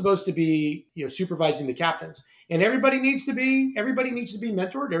 I'm supposed to be, supervising the captains. And everybody needs to be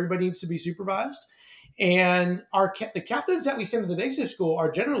mentored. Everybody needs to be supervised. And the captains that we send to the basic school are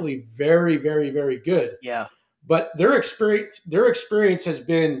generally very, very, very good. Yeah. But their experience has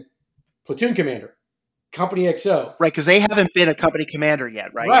been platoon commander, company XO. Right, because they haven't been a company commander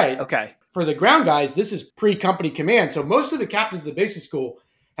yet, right? Right. Okay. For the ground guys, this is pre-company command. So most of the captains of the basic school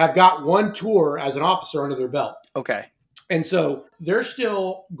have got one tour as an officer under their belt. Okay. And so they're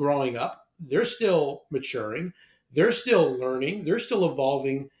still growing up. They're still maturing. They're still learning. They're still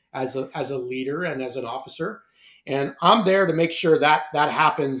evolving as a leader and as an officer. And I'm there to make sure that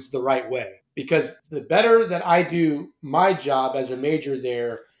happens the right way. because the better that I do my job as a major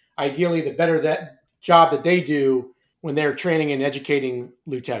there, ideally the better that job that they do when they're training and educating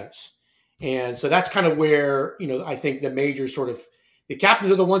lieutenants. And so that's kind of where, I think the majors the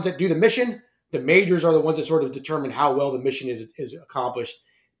captains are the ones that do the mission. The majors are the ones that sort of determine how well the mission is accomplished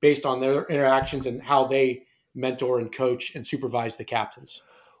based on their interactions and how they mentor and coach and supervise the captains.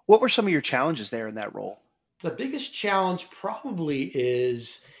 What were some of your challenges there in that role? The biggest challenge probably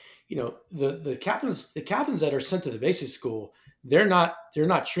is, the captains that are sent to the basic school, they're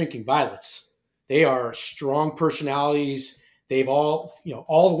not shrinking violets. They are strong personalities. They've all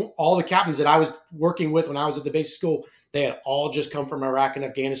the captains that I was working with when I was at the basic school, they had all just come from Iraq and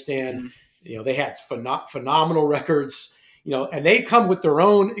Afghanistan. Mm-hmm. They had phenomenal records, and they come with their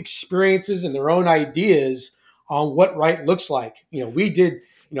own experiences and their own ideas on what right looks like. We did,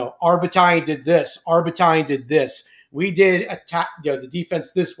 our battalion did this, our battalion did this. We did attack, the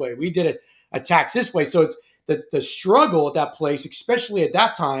defense this way. We did attacks this way. So it's the struggle at that place, especially at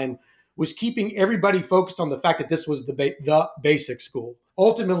that time, was keeping everybody focused on the fact that this was the basic school.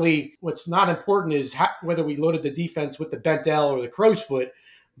 Ultimately, what's not important is whether we loaded the defense with the bent L or the crow's foot,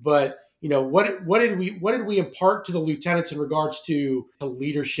 but what did we impart to the lieutenants in regards to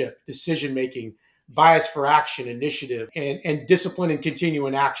leadership, decision making, bias for action, initiative, and discipline and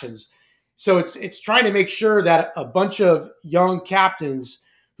continuing actions. So it's trying to make sure that a bunch of young captains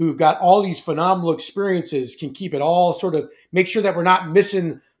who've got all these phenomenal experiences can keep it all, sort of make sure that we're not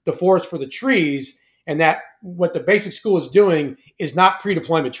missing the forest for the trees, and that what the basic school is doing is not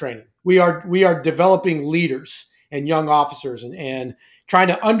pre-deployment training. We are developing leaders and young officers and trying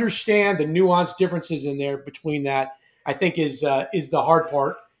to understand the nuanced differences in there between that, I think is the hard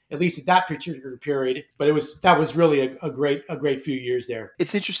part, at least at that particular period. But that was really a great few years there.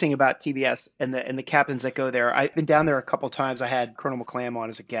 It's interesting about TBS and the captains that go there. I've been down there a couple of times. I had Colonel McClam on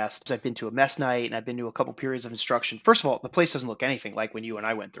as a guest. I've been to a mess night and I've been to a couple periods of instruction. First of all, the place doesn't look anything like when you and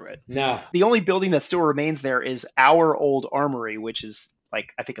I went through it. No. The only building that still remains there is our old armory, which is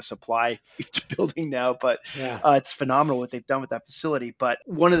I think a supply building now, but yeah. It's phenomenal what they've done with that facility. But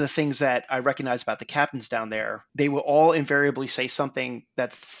one of the things that I recognize about the captains down there, they will all invariably say something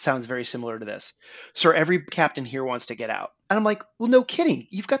that sounds very similar to this. Sir, every captain here wants to get out. And I'm like, well, no kidding.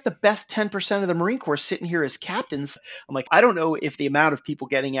 You've got the best 10% of the Marine Corps sitting here as captains. I'm like, I don't know if the amount of people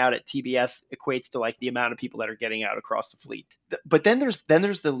getting out at TBS equates to the amount of people that are getting out across the fleet. But then there's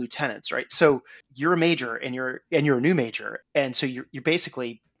the lieutenants, right? So you're a major and you're a new major. And so you're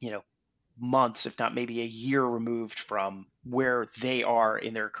basically, months, if not maybe a year removed from where they are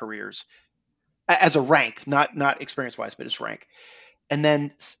in their careers as a rank, not experience wise, but as rank. And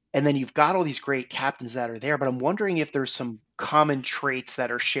then you've got all these great captains that are there, but I'm wondering if there's some common traits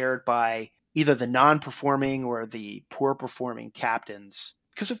that are shared by either the non-performing or the poor performing captains.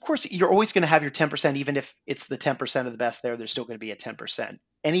 Because of course you're always going to have your 10%, even if it's the 10% of the best there's still going to be a 10%.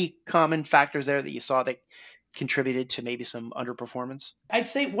 Any common factors there that you saw that contributed to maybe some underperformance? I'd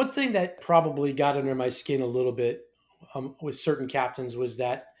say one thing that probably got under my skin a little bit with certain captains was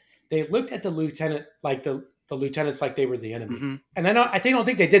that they looked at the lieutenant the lieutenants like they were the enemy. Mm-hmm. And I don't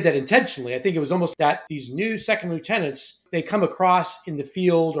think they did that intentionally. I think it was almost that these new second lieutenants, they come across in the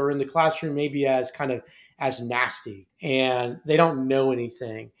field or in the classroom maybe as nasty, and they don't know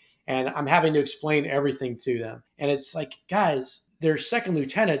anything. And I'm having to explain everything to them. And it's like, guys, they're second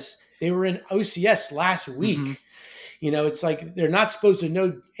lieutenants. They were in OCS last week. Mm-hmm. It's like they're not supposed to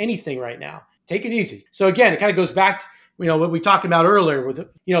know anything right now. Take it easy. So again, it kind of goes back to what we talked about earlier with,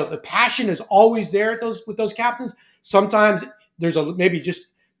 the passion is always there with those captains. Sometimes there's maybe just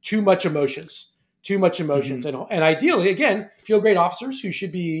too much emotions. Mm-hmm. And ideally, again, feel great officers who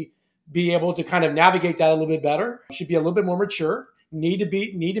should be able to kind of navigate that a little bit better, should be a little bit more mature, need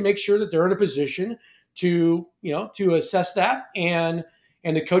to make sure that they're in a position to assess that and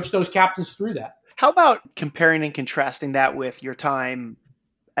to coach those captains through that. How about comparing and contrasting that with your time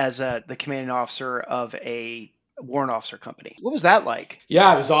as the commanding officer of a warrant officer company? What was that like?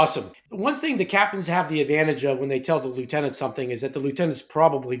 Yeah, it was awesome. One thing the captains have the advantage of when they tell the lieutenants something is that the lieutenants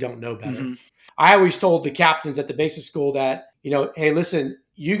probably don't know better. Mm-hmm. I always told the captains at the basic school that, hey, listen,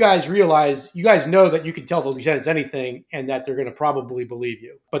 you guys know that you can tell the lieutenants anything and that they're going to probably believe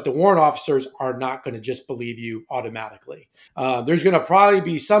you. But the warrant officers are not going to just believe you automatically. There's going to probably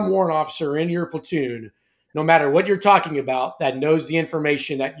be some warrant officer in your platoon, no matter what you're talking about, that knows the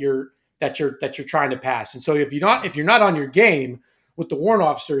information that you're trying to pass. And so if you're not on your game with the warrant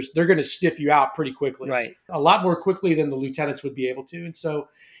officers, they're going to stiff you out pretty quickly, Right. a lot more quickly than the lieutenants would be able to. And so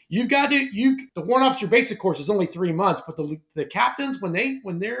the warrant officer basic course is only 3 months, but the captains,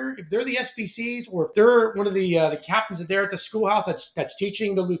 if they're the SPCs, or if they're one of the captains that they're at the schoolhouse that's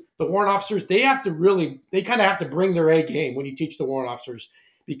teaching the warrant officers, they kind of have to bring their A game when you teach the warrant officers,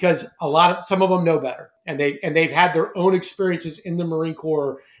 because some of them know better, and they've had their own experiences in the Marine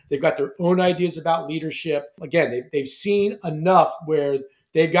Corps. They've got their own ideas about leadership. Again, they've seen enough where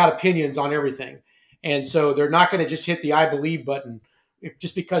they've got opinions on everything, and so they're not going to just hit the "I believe" button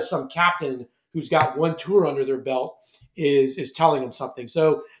just because some captain who's got one tour under their belt is telling them something.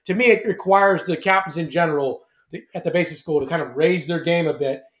 So to me, it requires the captains in general at the basic school to kind of raise their game a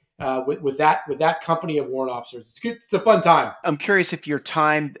bit with that company of warrant officers. It's good. It's a fun time. I'm curious if your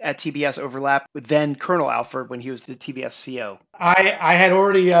time at TBS overlapped with then Colonel Alford when he was the TBS CO. I had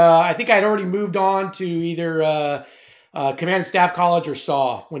already, I think I had already moved on to either Command and Staff College or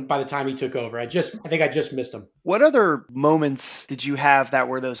SAW by the time he took over. I think I just missed him. What other moments did you have that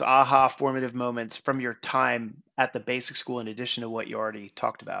were those aha formative moments from your time at the basic school, in addition to what you already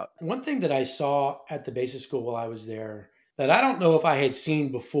talked about? One thing that I saw at the basic school while I was there that I don't know if I had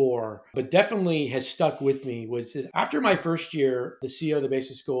seen before, but definitely has stuck with me, was that after my first year, the CEO of the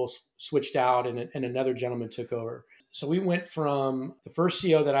basic school switched out and another gentleman took over. So we went from the first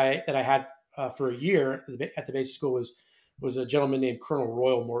CEO that I had for a year at the basic school was a gentleman named Colonel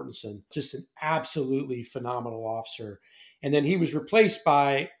Royal Mortensen, just an absolutely phenomenal officer. And then he was replaced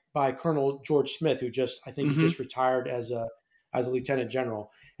by Colonel George Smith, who I think he just retired as a lieutenant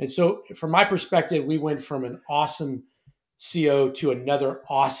general. And so from my perspective, we went from an awesome CO to another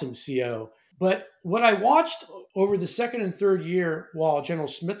awesome CO. But what I watched over the second and third year while General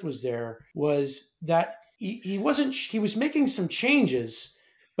Smith was there was that he was making some changes,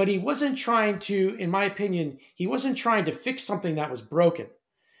 but he wasn't trying to, in my opinion, he wasn't trying to fix something that was broken.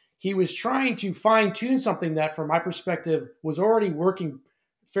 He was trying to fine tune something that, from my perspective, was already working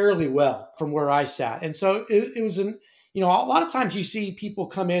fairly well from where I sat. And so it was a lot of times you see people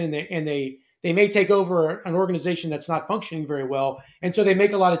come in and they may take over an organization that's not functioning very well. And so they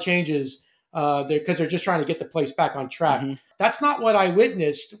make a lot of changes because they're just trying to get the place back on track. Mm-hmm. That's not what I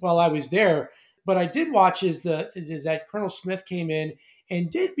witnessed while I was there. But I did watch is that Colonel Smith came in and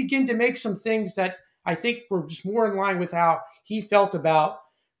did begin to make some things that I think were just more in line with how he felt about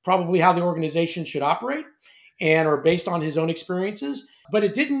probably how the organization should operate and are based on his own experiences. But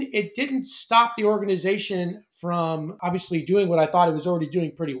it didn't stop the organization from obviously doing what I thought it was already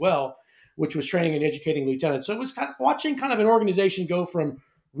doing pretty well, which was training and educating lieutenants. So it was kind of watching kind of an organization go from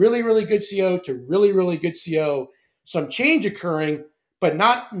really, really good CO to really, really good CO, some change occurring, but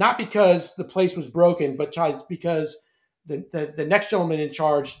not because the place was broken, but because the next gentleman in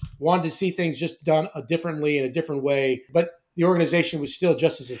charge wanted to see things just done differently in a different way, but the organization was still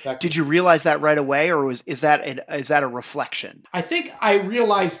just as effective. Did you realize that right away, or is that a reflection? I think I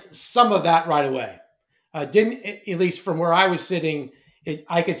realized some of that right away. Didn't, at least from where I was sitting,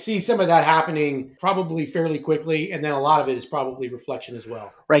 I could see some of that happening probably fairly quickly, and then a lot of it is probably reflection as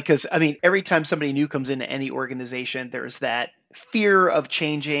well. Right, because every time somebody new comes into any organization, there's that fear of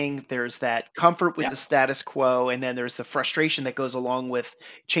changing, there's that comfort with the status quo, and then there's the frustration that goes along with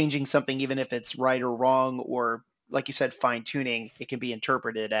changing something, even if it's right or wrong, or like you said, fine tuning. It can be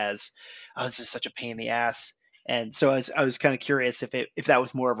interpreted as, "Oh, this is such a pain in the ass." And so I was kind of curious if that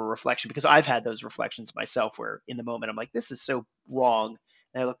was more of a reflection, because I've had those reflections myself where in the moment I'm like, this is so wrong.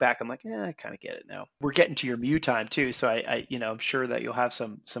 And I look back, I'm like, I kind of get it now. We're getting to your MEU time too. So I'm sure that you'll have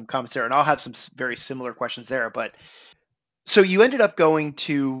some comments there, and I'll have some very similar questions there. But so you ended up going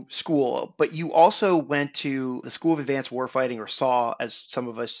to school, but you also went to the School of Advanced Warfighting, or SAW, as some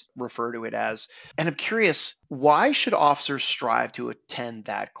of us refer to it as. And I'm curious, why should officers strive to attend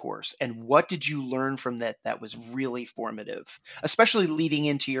that course? And what did you learn from that was really formative, especially leading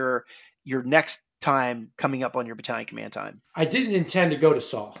into your next time coming up on your battalion command time? I didn't intend to go to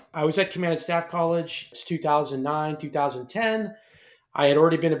SAW. I was at Command and Staff College. It's 2009, 2010. I had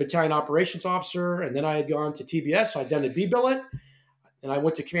already been a battalion operations officer, and then I had gone to TBS. So I'd done a B-billet, and I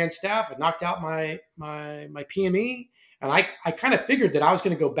went to command staff. I knocked out my PME, and I kind of figured that I was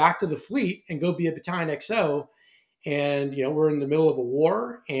going to go back to the fleet and go be a battalion XO. And we're in the middle of a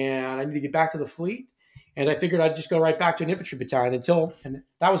war, and I need to get back to the fleet. And I figured I'd just go right back to an infantry battalion and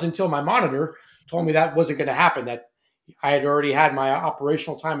that was until my monitor told me that wasn't going to happen. That I had already had my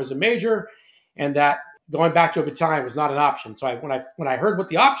operational time as a major, and that going back to a battalion was not an option. So when I heard what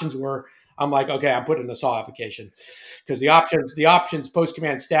the options were, I'm like, okay, I'm putting in a SAW application, because the options post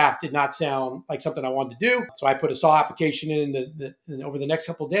command staff did not sound like something I wanted to do. So I put a SAW application in over the next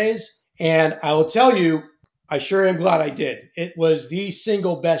couple of days, and I will tell you, I sure am glad I did. It was the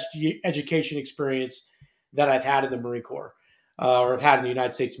single best education experience that I've had in the Marine Corps, or I've had in the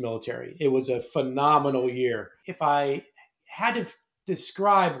United States military. It was a phenomenal year. If I had to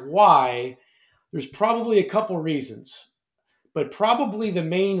describe why, there's probably a couple reasons, but probably the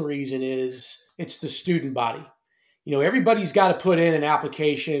main reason is it's the student body. Everybody's got to put in an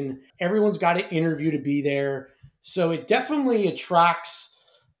application. Everyone's got to interview to be there. So it definitely attracts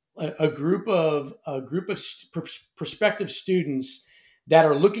a group of prospective students that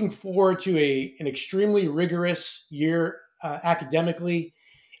are looking forward to an extremely rigorous year academically,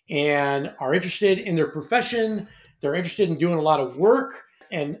 and are interested in their profession. They're interested in doing a lot of work,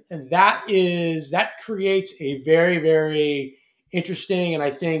 and that creates a very, very interesting and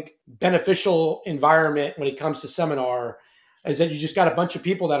I think beneficial environment when it comes to seminar. Is that you just got a bunch of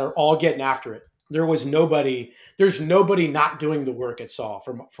people that are all getting after it. There's nobody not doing the work at SAW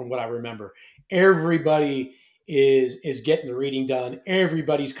from what I remember. Everybody is getting the reading done.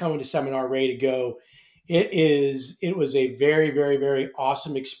 Everybody's coming to seminar ready to go. It was a very, very, very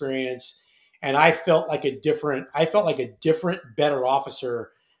awesome experience. And I felt like a different, better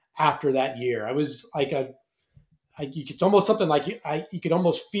officer after that year. I was like it's almost something like you could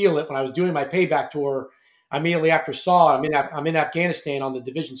almost feel it when I was doing my payback tour immediately after SAW. I'm in Afghanistan on the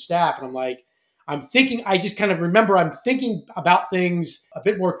division staff, and I just kind of remember I'm thinking about things a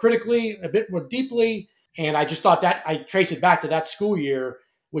bit more critically, a bit more deeply. And I just thought that I trace it back to that school year,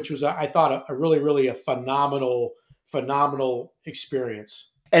 which was, I thought, a really, really a phenomenal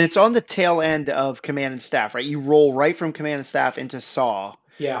experience. And it's on the tail end of command and staff, right? You roll right from command and staff into SAW.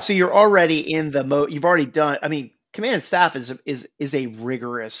 Yeah. So you're already in the you've already done, command and staff is a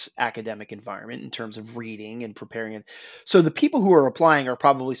rigorous academic environment in terms of reading and preparing it. So the people who are applying are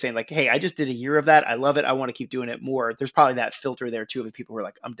probably saying like, hey, I just did a year of that. I love it. I want to keep doing it more. There's probably that filter there too of the people who are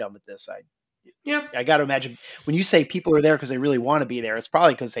like, I'm done with this. I got to imagine when you say people are there because they really want to be there, it's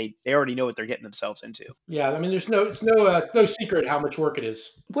probably because they already know what they're getting themselves into. Yeah. It's no secret how much work it is.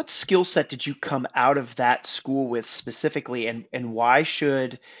 What skill set did you come out of that school with specifically? And why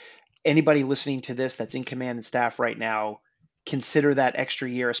should anybody listening to this that's in command and staff right now consider that extra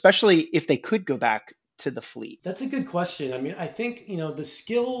year, especially if they could go back to the fleet? That's a good question. I think, the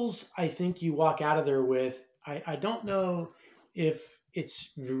skills I think you walk out of there with, I don't know if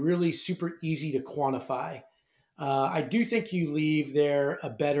it's really super easy to quantify. I do think you leave there a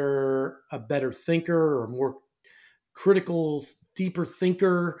better thinker, or more critical, deeper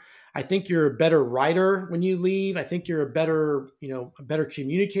thinker. I think you're a better writer when you leave. I think you're a better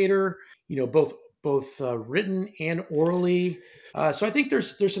communicator, both written and orally. So I think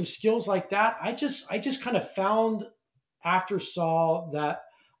there's some skills like that. I just kind of found after SAW that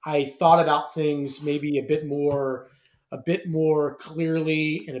I thought about things maybe a bit more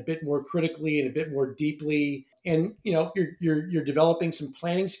clearly, and a bit more critically, and a bit more deeply. And you're developing some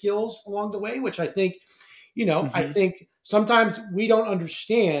planning skills along the way, which I think, I think sometimes we don't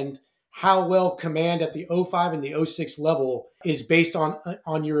understand how well command at the 05 and the 06 level is based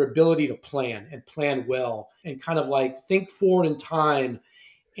on your ability to plan, and plan well, and kind of like think forward in time,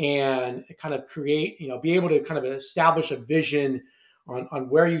 and kind of create, be able to kind of establish a vision on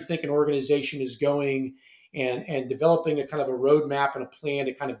where you think an organization is going, and developing a kind of a roadmap and a plan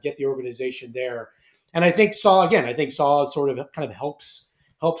to kind of get the organization there. And I think SAW sort of kind of helps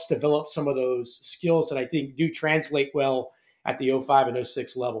develop some of those skills that I think do translate well at the 05 and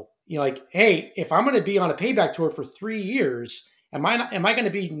 06 level. Like, hey, if I'm going to be on a payback tour for 3 years, am I going to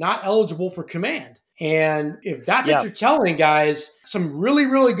be not eligible for command? And if that's what you're telling guys, some really,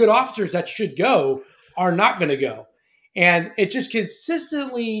 really good officers that should go are not going to go. And it just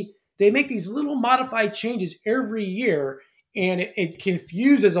consistently, they make these little modified changes every year, and it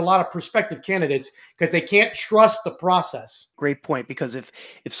confuses a lot of prospective candidates because they can't trust the process. Great point. Because if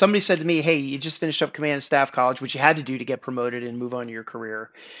somebody said to me, hey, you just finished up command and staff college, which you had to do to get promoted and move on to your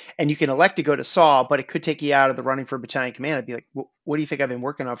career, and you can elect to go to SAW, but it could take you out of the running for battalion command, I'd be like, what do you think I've been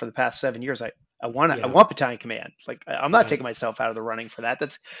working on for the past 7 years? I want battalion command. Like, I'm not taking myself out of the running for that.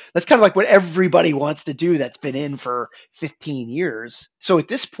 That's kind of like what everybody wants to do that's been in for 15 years. So at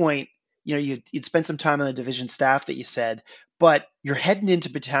this point, you'd spent some time on the division staff that you said, but you're heading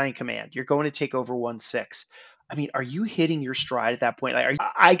into battalion command. You're going to take over 1-6. Are you hitting your stride at that point?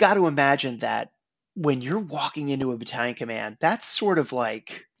 I got to imagine that when you're walking into a battalion command, that's sort of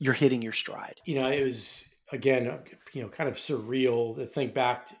like you're hitting your stride. It was, again, kind of surreal to think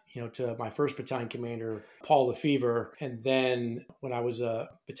back, to my first battalion commander, Paul Lefevre. And then when I was a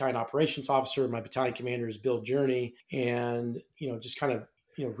battalion operations officer, my battalion commander is Bill Journey. And, just kind of,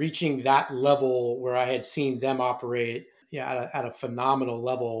 reaching that level where I had seen them operate, at a phenomenal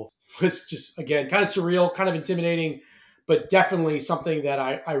level. It was just, again, kind of surreal, kind of intimidating, but definitely something that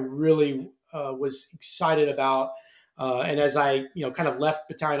I really was excited about. And as I, kind of left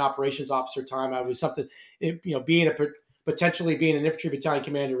battalion operations officer time, I was something, potentially being an infantry battalion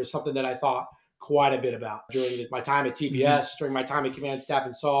commander was something that I thought quite a bit about during my time at TBS, during my time at Command Staff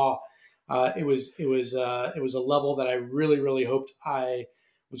and SAW. It was a level that I really, really hoped I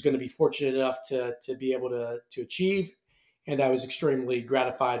was going to be fortunate enough to be able to achieve, and I was extremely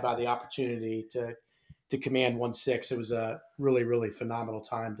gratified by the opportunity to command 1/6. It was a really, really phenomenal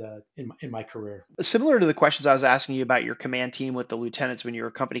time in my career. Similar to the questions I was asking you about your command team with the lieutenants when you were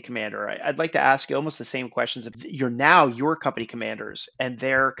a company commander, I'd like to ask you almost the same questions. You're now your company commanders and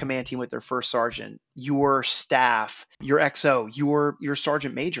their command team with their first sergeant, your staff, your XO, your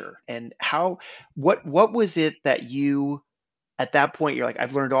sergeant major, and what was it that you at that point you're like,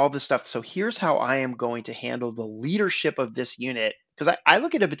 I've learned all this stuff, so here's how I am going to handle the leadership of this unit. Because I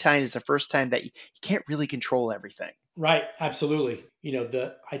look at a battalion as the first time that you can't really control everything. Right, absolutely.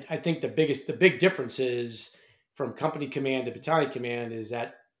 I think the big difference is from company command to battalion command is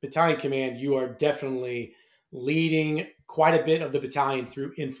that battalion command, you are definitely leading quite a bit of the battalion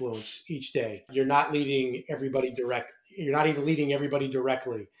through influence each day. You're not leading everybody direct. You're not even leading everybody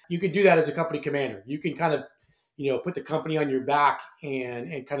directly. You can do that as a company commander. You can kind of, put the company on your back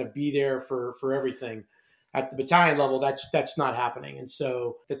and kind of be there for everything. At the battalion level, that's not happening. And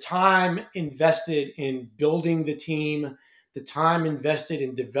so the time invested in building the team, the time invested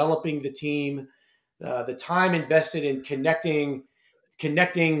in developing the team, the time invested in connecting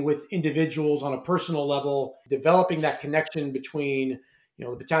with individuals on a personal level, developing that connection between,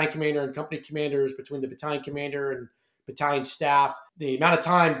 the battalion commander and company commanders, between the battalion commander and battalion staff, the amount of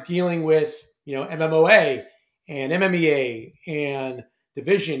time dealing with, MMOA and MMEA and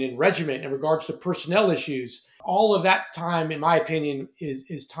division and regiment in regards to personnel issues. All of that time, in my opinion,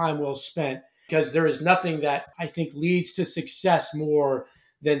 is time well spent, because there is nothing that I think leads to success more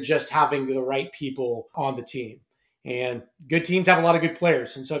than just having the right people on the team. And good teams have a lot of good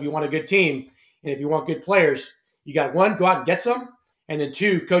players. And so if you want a good team and if you want good players, you got one, go out and get some, and then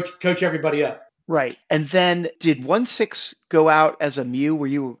two, coach everybody up. Right. And then did 1/6 go out as a MEU? Were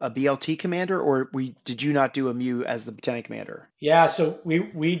you a BLT commander, or did you not do a MEU as the battalion commander? Yeah, so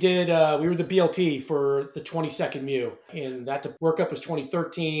we did. We were the BLT for the 22nd MEU, and that workup was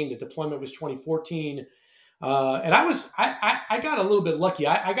 2013. The deployment was 2014. And I got a little bit lucky.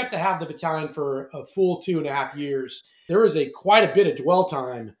 I got to have the battalion for a full 2.5 years. There was quite a bit of dwell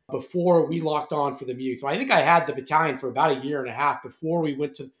time before we locked on for the MEU. So I think I had the battalion for about 1.5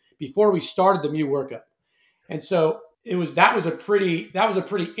 years before we started the MEU workup. And so that was a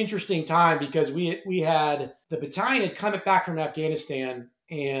pretty interesting time, because we had the battalion had come back from Afghanistan,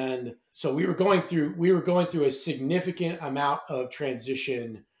 and so we were going through a significant amount of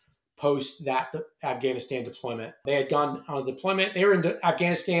transition post that Afghanistan deployment. They had gone on a deployment. They were in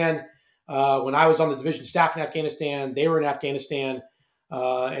Afghanistan when I was on the division staff in Afghanistan. They were in Afghanistan,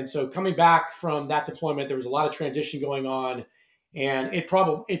 and so coming back from that deployment, there was a lot of transition going on. And it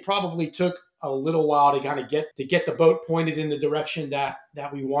probably took a little while to kind of get the boat pointed in the direction that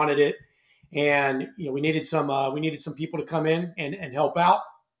we wanted it. And we needed some people to come in and help out,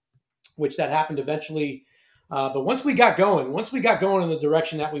 which that happened eventually. But once we got going in the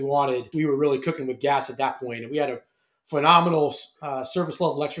direction that we wanted, we were really cooking with gas at that point. And we had a phenomenal service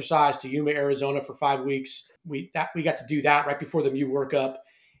level exercise to Yuma, Arizona for 5 weeks. We got to do that right before the MEU workup.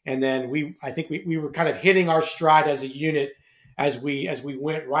 And then I think we were kind of hitting our stride as a unit as we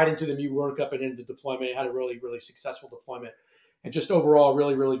went right into the MEU workup and into deployment. It had a really, really successful deployment, and just overall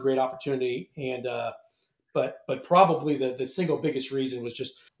really, really great opportunity. And but probably the single biggest reason was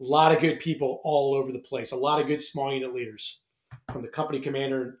just a lot of good people all over the place, a lot of good small unit leaders from the company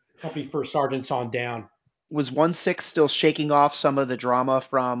commander, company first sergeants on down. Was 1/6 still shaking off some of the drama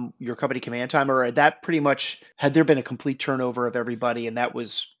from your company command time, or had there been a complete turnover of everybody and that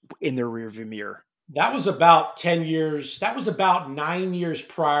was in their rearview mirror? That was about 10 years. That was about 9 years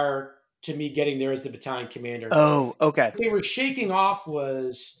prior to me getting there as the battalion commander. Oh, okay. What they were shaking off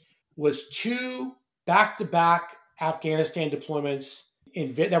was 2 back-to-back Afghanistan deployments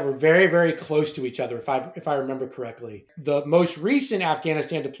that were very, very close to each other, if I remember correctly. The most recent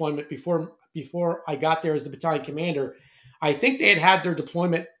Afghanistan deployment before I got there as the battalion commander, I think they had their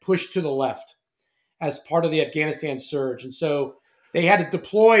deployment pushed to the left as part of the Afghanistan surge. And so they had to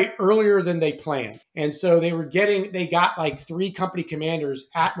deploy earlier than they planned. And so they got like 3 company commanders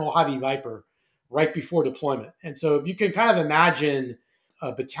at Mojave Viper right before deployment. And so if you can kind of imagine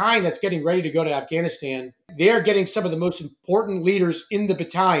a battalion that's getting ready to go to Afghanistan, they are getting some of the most important leaders in the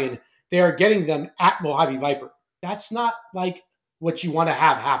battalion. They are getting them at Mojave Viper. That's not like what you want to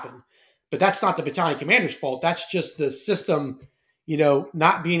have happen. But that's not the battalion commander's fault. That's just the system,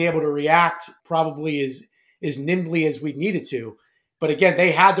 not being able to react probably as nimbly as we needed to. But again,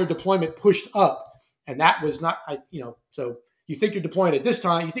 they had their deployment pushed up, and that was not, so you think you're deploying at this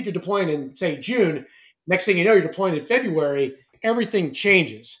time, you think you're deploying in, say, June. Next thing you know, you're deploying in February. Everything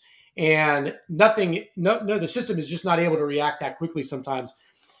changes, and the system is just not able to react that quickly sometimes.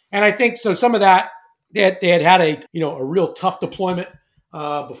 And I think so. Some of that they had a real tough deployment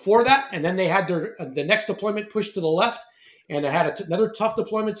before that, and then they had the next deployment pushed to the left, and they had another tough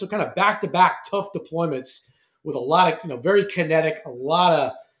deployment. So kind of back to back tough deployments with a lot of very kinetic, a lot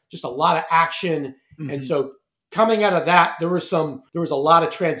of action, and so coming out of that, there was a lot of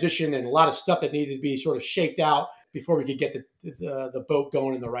transition and a lot of stuff that needed to be sort of shaped out before we could get the boat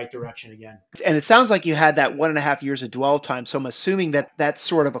going in the right direction again. And it sounds like you had that 1.5 years of dwell time. So I'm assuming that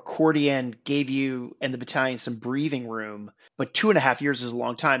sort of accordion gave you and the battalion some breathing room, but 2.5 years is a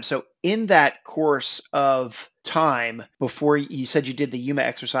long time. So in that course of time before you said you did the UMA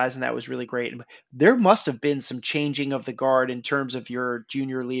exercise, and that was really great, there must have been some changing of the guard in terms of your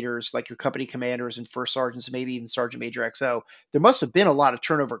junior leaders, like your company commanders and first sergeants, maybe even Sergeant Major XO. There must have been a lot of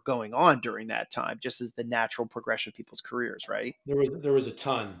turnover going on during that time, just as the natural progression of people's careers, right? There was a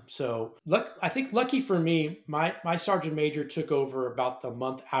ton. So I think lucky for me, my Sergeant Major took over about the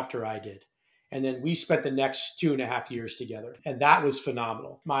month after I did. And then we spent the next 2.5 years together. And that was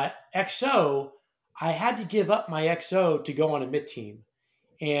phenomenal. My XO, I had to give up my XO to go on a MIT team.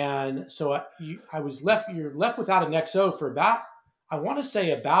 And so you're left without an XO for I want to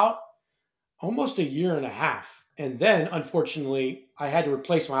say about almost a year and a half. And then, unfortunately, I had to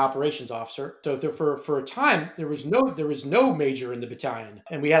replace my operations officer. So for a time, there was no major in the battalion.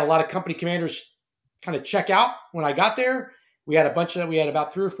 And we had a lot of company commanders kind of check out when I got there. We had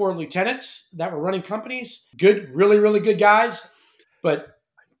about 3 or 4 lieutenants that were running companies. Good, really, really good guys. But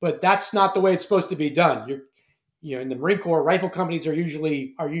that's not the way it's supposed to be done. In the Marine Corps, rifle companies are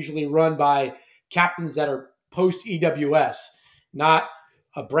usually run by captains that are post EWS, not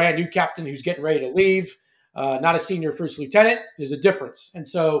a brand new captain who's getting ready to leave, not a senior first lieutenant. There's a difference. And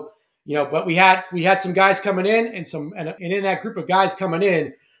so, but we had some guys coming in and in that group of guys coming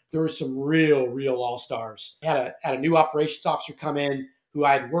in, there were some real all-stars. I had a new operations officer come in who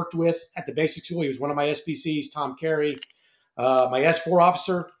I had worked with at the basic school. He was one of my SBCs, Tom Carey. My S4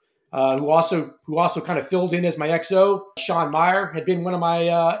 officer, who also kind of filled in as my XO, Sean Meyer, had been one of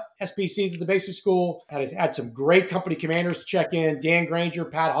my SBCs at the basic school. Had some great company commanders to check in, Dan Granger,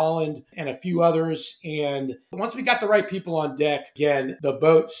 Pat Holland, and a few others. And once we got the right people on deck, again, the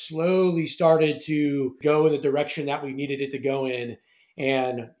boat slowly started to go in the direction that we needed it to go in.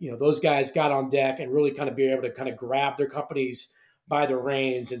 And, those guys got on deck and really kind of be able to kind of grab their companies by the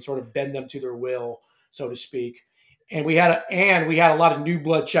reins and sort of bend them to their will, so to speak. And we had a lot of new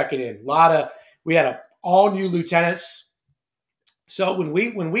blood checking in. We had all new lieutenants. So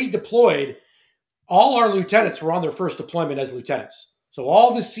when we deployed, all our lieutenants were on their first deployment as lieutenants. So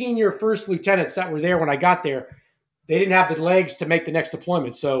all the senior first lieutenants that were there when I got there, they didn't have the legs to make the next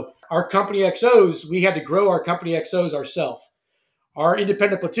deployment. So our company XOs, we had to grow our company XOs ourselves. Our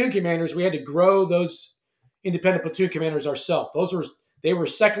independent platoon commanders, we had to grow those independent platoon commanders ourselves. They were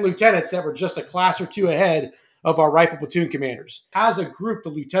second lieutenants that were just a class or two ahead of our rifle platoon commanders. As a group, the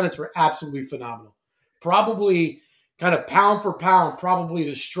lieutenants were absolutely phenomenal. Probably kind of pound for pound, probably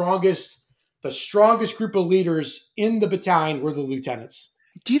the strongest group of leaders in the battalion were the lieutenants.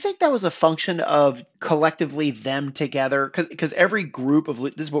 Do you think that was a function of collectively them together? Because every group of,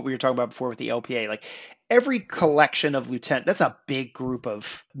 this is what we were talking about before with the LPA, like every collection of lieutenants, that's a big group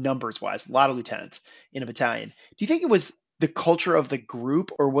of numbers wise, a lot of lieutenants in a battalion. Do you think it was the culture of the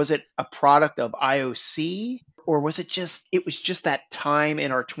group, or was it a product of IOC, or was it just that time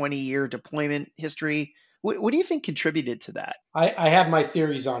in our 20-year deployment history? What do you think contributed to that? I have my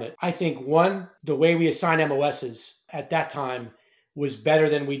theories on it. I think one, the way we assigned MOSs at that time was better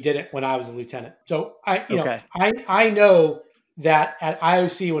than we did it when I was a lieutenant. So I know that at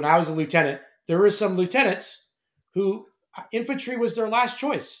IOC when I was a lieutenant, there were some lieutenants who infantry was their last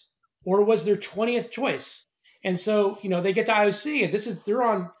choice or was their 20th choice. And so, they get to IOC and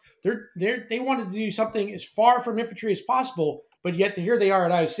they wanted to do something as far from infantry as possible, but yet here they are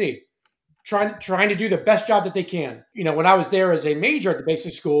at IOC trying to do the best job that they can. When I was there as a major at the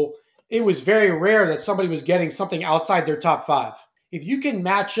basic school, it was very rare that somebody was getting something outside their top 5. If you can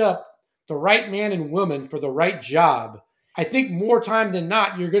match up the right man and woman for the right job, I think more time than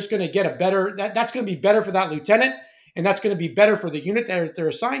not, you're just going to get that's going to be better for that lieutenant, and that's going to be better for the unit that they're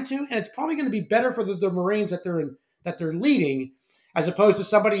assigned to, and it's probably going to be better for the Marines that they're leading. as opposed to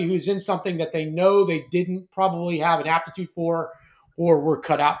somebody who's in something that they know they didn't probably have an aptitude for or were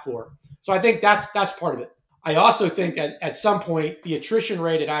cut out for. So I think that's part of it. I also think that at some point the attrition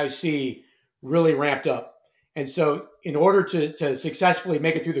rate at IOC really ramped up. And so in order to successfully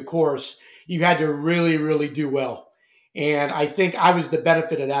make it through the course, you had to really, really do well. And I think I was the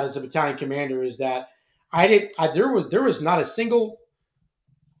benefit of that as a battalion commander, is that there was not a single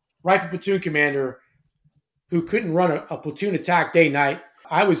rifle platoon commander who couldn't run a platoon attack day night.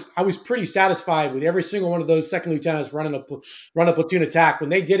 I was pretty satisfied with every single one of those second lieutenants run a platoon attack. When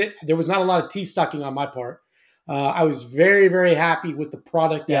they did it, there was not a lot of teeth sucking on my part. I was very, very happy with the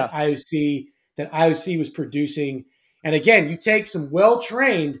product that IOC was producing. And again, you take some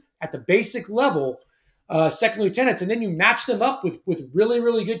well-trained at the basic level second lieutenants, and then you match them up with really,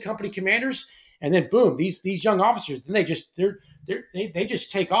 really good company commanders, and then boom, these young officers, then they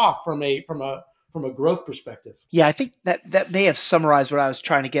just take off from a growth perspective. Yeah, I think that may have summarized what I was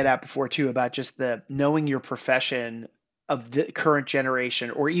trying to get at before too, about just the knowing your profession of the current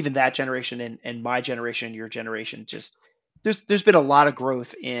generation, or even that generation and my generation, your generation. Just there's been a lot of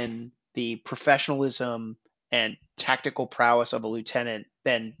growth in the professionalism and tactical prowess of a lieutenant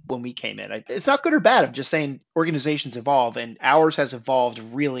than when we came in. It's not good or bad. I'm just saying organizations evolve, and ours has evolved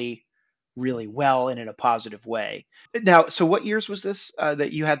really, really well and in a positive way. Now, so what years was this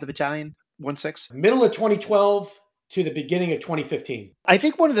that you had the battalion? 1-6? Middle of 2012 to the beginning of 2015. I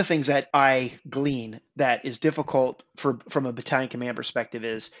think one of the things that I glean that is difficult from a battalion command perspective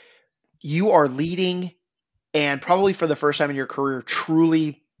is you are leading, and probably for the first time in your career,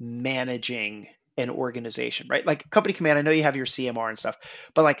 truly managing an organization, right? Like company command, I know you have your CMR and stuff,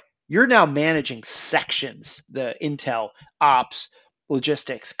 but like you're now managing sections, the intel, ops,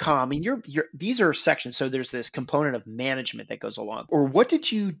 logistics, comm. I mean, these are sections. So there's this component of management that goes along. Or what did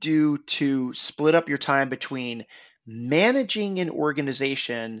you do to split up your time between managing an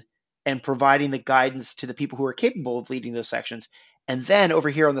organization and providing the guidance to the people who are capable of leading those sections, and then over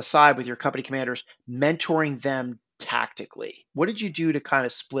here on the side with your company commanders, mentoring them tactically? What did you do to kind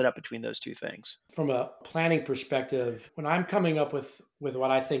of split up between those two things? From a planning perspective, when I'm coming up with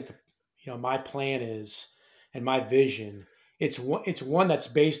what I think my plan is and my vision, it's one that's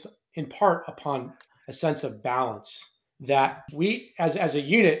based in part upon a sense of balance, that we as a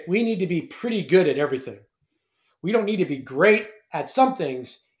unit, we need to be pretty good at everything. We don't need to be great at some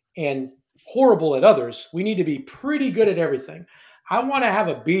things and horrible at others. We need to be pretty good at everything. I want to have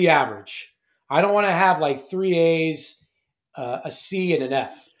a B average. I don't want to have like 3 A's, a C, and an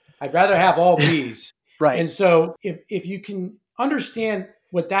F. I'd rather have all B's. Right. And so if you can understand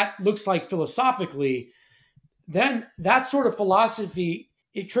what that looks like philosophically, then that sort of philosophy,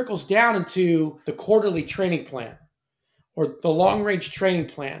 it trickles down into the quarterly training plan or the long range training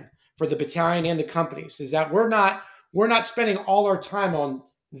plan for the battalion and the companies. Is that we're not spending all our time on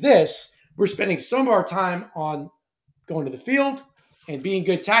this. We're spending some of our time on going to the field and being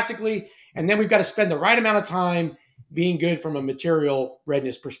good tactically. And then we've got to spend the right amount of time being good from a material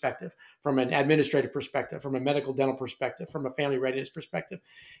readiness perspective, from an administrative perspective, from a medical dental perspective, from a family readiness perspective.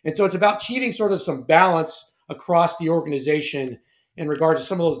 And so it's about achieving sort of some balance across the organization in regards to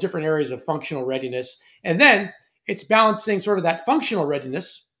some of those different areas of functional readiness. And then it's balancing sort of that functional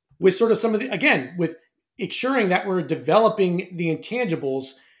readiness with sort of some of the, again, with ensuring that we're developing the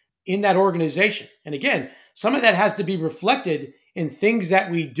intangibles in that organization. And again, some of that has to be reflected in things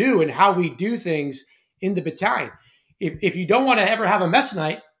that we do and how we do things in the battalion. If you don't want to ever have a mess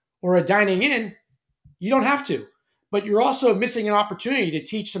night or a dining in, you don't have to. But you're also missing an opportunity to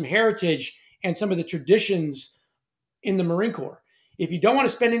teach some heritage and some of the traditions in the Marine Corps. If you don't want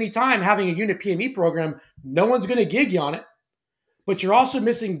to spend any time having a unit PME program, no one's going to gig you on it. But you're also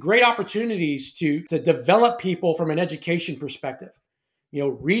missing great opportunities to develop people from an education perspective.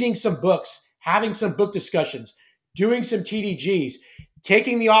 Reading some books, having some book discussions, doing some TDGs,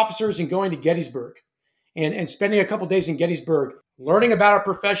 taking the officers and going to Gettysburg and spending a couple days in Gettysburg, learning about our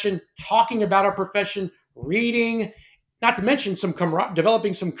profession, talking about our profession, reading, not to mention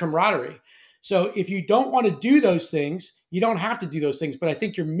developing some camaraderie. So if you don't want to do those things, you don't have to do those things, but I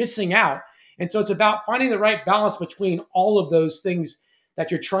think you're missing out. And so it's about finding the right balance between all of those things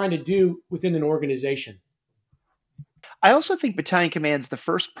that you're trying to do within an organization. I also think battalion command's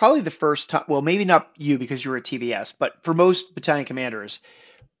probably the first time, well, maybe not you because you were a TBS, but for most battalion commanders,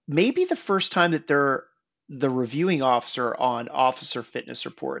 maybe the first time that they're the reviewing officer on officer fitness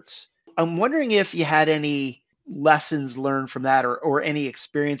reports. I'm wondering if you had any lessons learned from that or any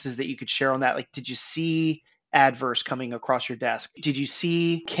experiences that you could share on that. Like, did you see adverse coming across your desk, did you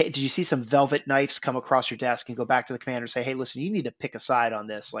see some velvet knives come across your desk and go back to the commander and say, hey, listen, you need to pick a side on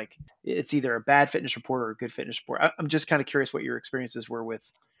this? Like, it's either a bad fitness report or a good fitness report. I'm just kind of curious what your experiences were with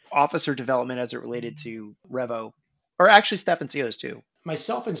officer development as it related to Revo, or actually staff NCOs too.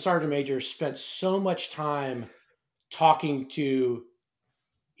 Myself and Sergeant Major spent so much time talking to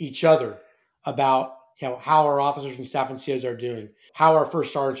each other about how our officers and staff NCOs are doing, how our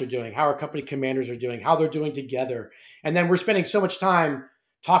first sergeants are doing, how our company commanders are doing, how they're doing together. And then we're spending so much time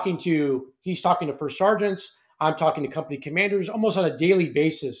he's talking to first sergeants, I'm talking to company commanders almost on a daily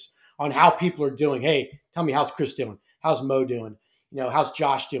basis on how people are doing. Hey, tell me, how's Chris doing? How's Mo doing? How's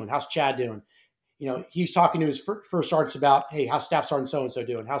Josh doing? How's Chad doing? He's talking to his first sergeants about, hey, how's Staff Sergeant so-and-so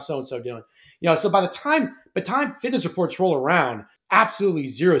doing? How's so-and-so doing? So by the time fitness reports roll around, absolutely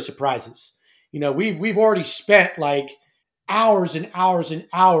zero surprises. We've already spent like hours and hours and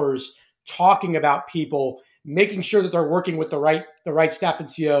hours talking about people, making sure that they're working with the right staff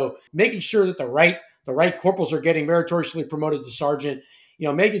NCO, making sure that the right corporals are getting meritoriously promoted to sergeant,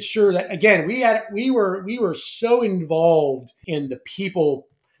 making sure that, again, we were so involved in the people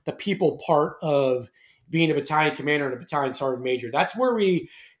part of being a battalion commander and a battalion sergeant major.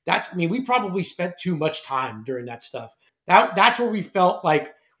 We probably spent too much time during that stuff. That's where we felt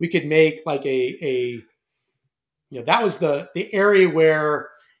like we could make like that was the area where it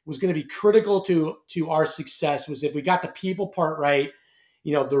was going to be critical to our success, was if we got the people part right,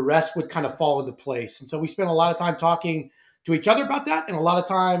 the rest would kind of fall into place. And so we spent a lot of time talking to each other about that, and a lot of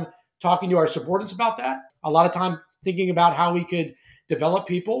time talking to our subordinates about that, a lot of time thinking about how we could develop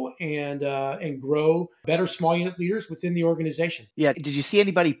people and grow better small unit leaders within the organization. Yeah. Did you see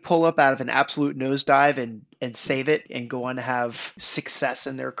anybody pull up out of an absolute nosedive and save it and go on to have success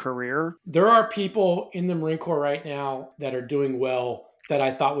in their career? There are people in the Marine Corps right now that are doing well that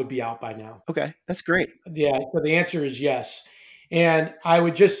I thought would be out by now. Okay. That's great. Yeah. So the answer is yes. And I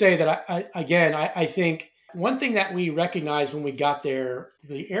would just say that I think one thing that we recognized when we got there,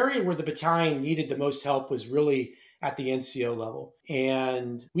 the area where the battalion needed the most help was really at the NCO level.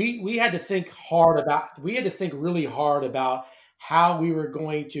 And we had to think really hard about how we were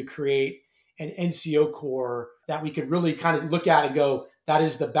going to create an NCO corps that we could really kind of look at and go, that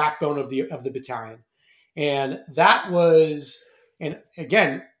is the backbone of the battalion. And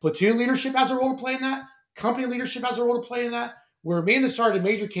again, platoon leadership has a role to play in that. Company leadership has a role to play in that. Where me and the sergeant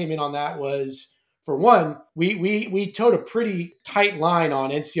major came in on that was, for one, we towed a pretty tight line on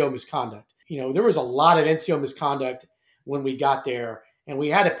NCO misconduct. There was a lot of NCO misconduct when we got there, and we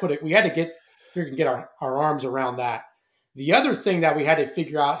had to get our arms around that. The other thing that we had to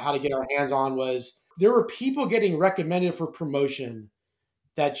figure out how to get our hands on was there were people getting recommended for promotion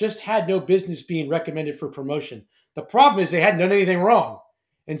that just had no business being recommended for promotion. The problem is they hadn't done anything wrong.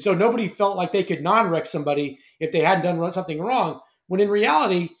 And so nobody felt like they could non-rec somebody if they hadn't done something wrong. When in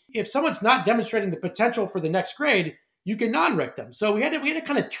reality, if someone's not demonstrating the potential for the next grade, you can non-rec them. So we had to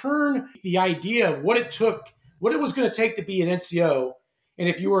kind of turn the idea of what it was going to take to be an NCO, and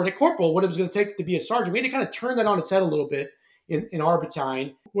if you were a corporal, what it was going to take to be a sergeant. We had to kind of turn that on its head a little bit in our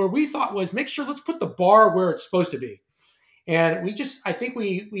battalion, where we thought was, make sure, let's put the bar where it's supposed to be. And I think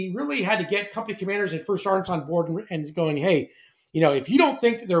we really had to get company commanders and first sergeants on board and going, hey, if you don't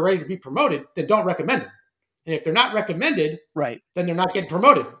think they're ready to be promoted, then don't recommend them. And if they're not recommended, right, then they're not getting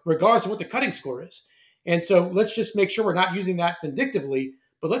promoted, regardless of what the cutting score is. And so let's just make sure we're not using that vindictively,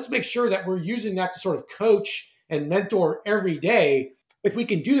 but let's make sure that we're using that to sort of coach and mentor every day. If we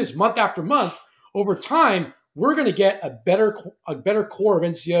can do this month after month, over time, we're going to get a better core of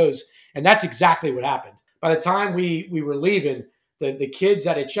NCOs. And that's exactly what happened. By the time we were leaving, the kids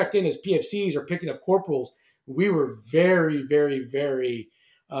that had checked in as PFCs or picking up corporals, we were very, very, very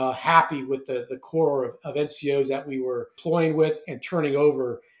happy with the core of NCOs that we were employing with and turning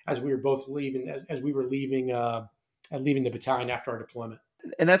over as we were both leaving the battalion after our deployment.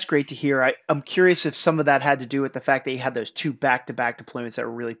 And that's great to hear. I'm curious if some of that had to do with the fact that you had those two back-to-back deployments that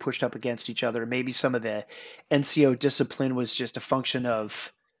were really pushed up against each other. Maybe some of the NCO discipline was just a function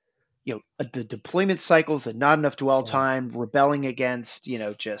of, the deployment cycles, the not enough dwell time, rebelling against,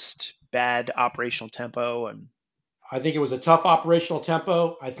 just bad operational tempo. And I think it was a tough operational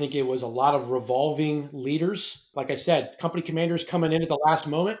tempo. I think it was a lot of revolving leaders. Like I said, company commanders coming in at the last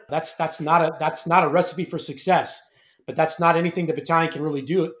moment. That's not a recipe for success. But that's not anything the battalion can really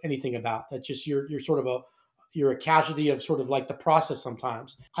do anything about. That's just you're a casualty of sort of like the process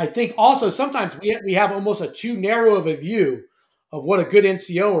sometimes. I think also sometimes we have almost a too narrow of a view of what a good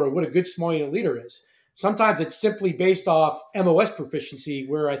NCO or what a good small unit leader is. Sometimes it's simply based off MOS proficiency,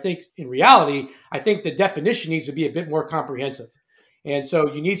 where I think in reality, the definition needs to be a bit more comprehensive. And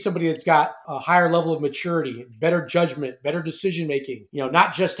so you need somebody that's got a higher level of maturity, better judgment, better decision making.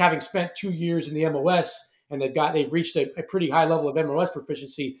 Not just having spent 2 years in the MOS and they've reached a pretty high level of MOS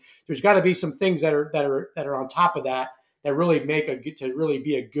proficiency. There's got to be some things that are on top of that really to really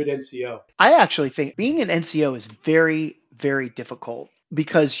be a good NCO. I actually think being an NCO is very, very difficult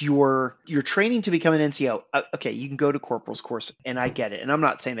because you're training to become an NCO. Okay, you can go to corporal's course, and I get it. And I'm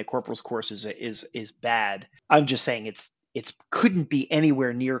not saying that corporal's course is bad. I'm just saying it couldn't be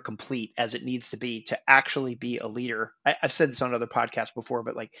anywhere near complete as it needs to be to actually be a leader. I've said this on other podcasts before,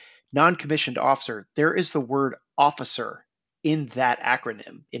 but like non-commissioned officer, there is the word officer in that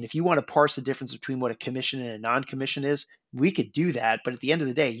acronym. And if you want to parse the difference between what a commission and a non-commission is, we could do that. But at the end of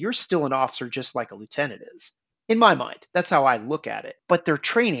the day, you're still an officer just like a lieutenant is. In my mind, that's how I look at it. But their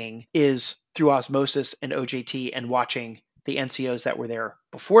training is through osmosis and OJT and watching the NCOs that were there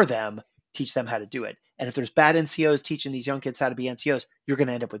before them teach them how to do it. And if there's bad NCOs teaching these young kids how to be NCOs, you're going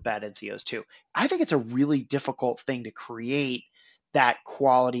to end up with bad NCOs too. I think it's a really difficult thing to create that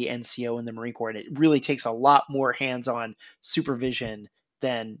quality NCO in the Marine Corps. And it really takes a lot more hands-on supervision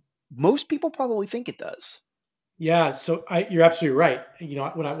than most people probably think it does. Yeah, so you're absolutely right.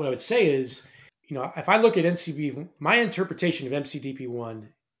 What I would say is, if I look at NCB, my interpretation of MCDP1,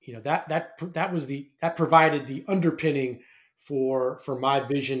 that provided the underpinning for my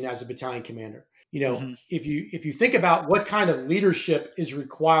vision as a battalion commander. If you think about what kind of leadership is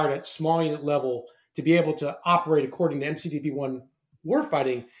required at small unit level to be able to operate according to MCDP1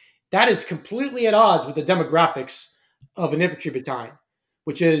 warfighting, that is completely at odds with the demographics of an infantry battalion,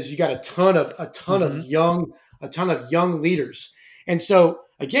 which is you got a ton of young leaders. And so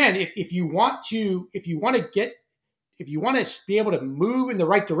again, if you want to be able to move in the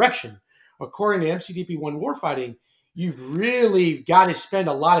right direction according to MCDP1 warfighting, you've really got to spend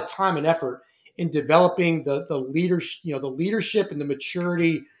a lot of time and effort in developing the leadership and the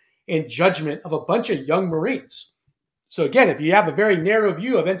maturity and judgment of a bunch of young Marines. So again, if you have a very narrow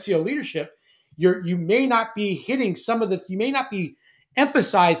view of NCO leadership, you may not be hitting you may not be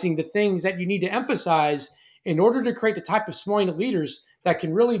emphasizing the things that you need to emphasize in order to create the type of small unit leaders that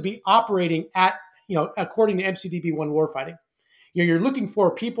can really be operating at, according to MCDP1 warfighting. You're looking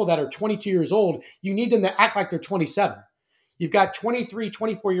for people that are 22 years old. You need them to act like they're 27. You've got 23,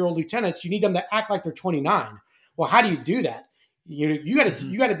 24-year-old lieutenants. You need them to act like they're 29. Well, how do you do that? You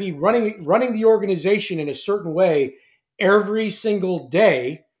got to be running the organization in a certain way every single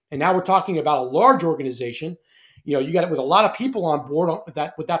day. And now we're talking about a large organization. You got it with a lot of people on board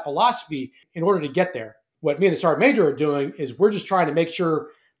with that philosophy in order to get there. What me and the Sergeant Major are doing is we're just trying to make sure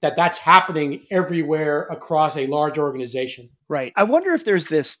that that's happening everywhere across a large organization. Right. I wonder if there's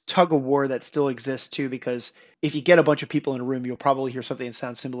this tug of war that still exists too, because if you get a bunch of people in a room, you'll probably hear something that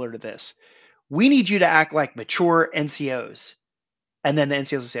sounds similar to this. We need you to act like mature NCOs. And then the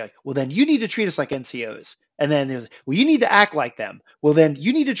NCOs will say, well, then you need to treat us like NCOs. And then there's, well, you need to act like them. Well, then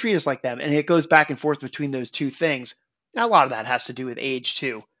you need to treat us like them. And it goes back and forth between those two things. Now, a lot of that has to do with age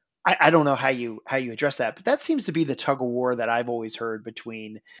too. I don't know how you address that, but that seems to be the tug of war that I've always heard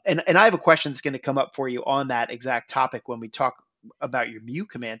between. And I have a question that's going to come up for you on that exact topic when we talk about your MEU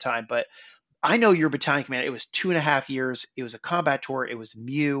command time. But I know your battalion command, it was 2.5 years. It was a combat tour. It was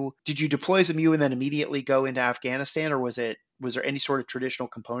MEU. Did you deploy as a MEU and then immediately go into Afghanistan, or was there any sort of traditional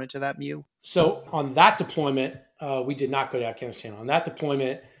component to that MEU? So on that deployment, we did not go to Afghanistan. On that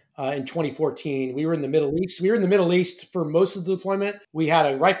deployment in 2014, we were in the Middle East. We were in the Middle East for most of the deployment. We had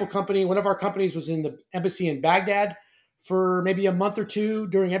a rifle company. One of our companies was in the embassy in Baghdad for maybe a month or two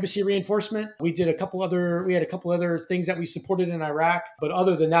during embassy reinforcement. We had a couple other things that we supported in Iraq. But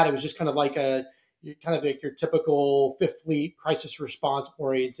other than that, it was just kind of like your typical Fifth Fleet crisis response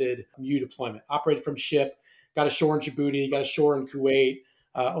oriented MEU deployment. Operated from ship, got ashore in Djibouti, got ashore in Kuwait,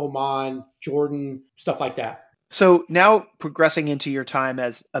 Oman, Jordan, stuff like that. So now progressing into your time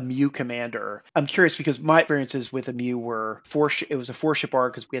as a MEU commander, I'm curious because my experiences with a MEU were it was a 4-ship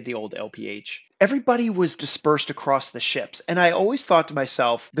ARG because we had the old LPH. Everybody was dispersed across the ships. And I always thought to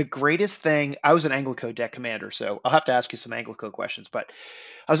myself, the greatest thing, I was an Anglo deck commander, so I'll have to ask you some Anglo questions, but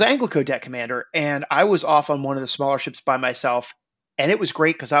I was an Anglo deck commander and I was off on one of the smaller ships by myself. And it was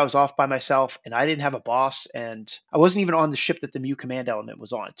great because I was off by myself and I didn't have a boss and I wasn't even on the ship that the MEU command element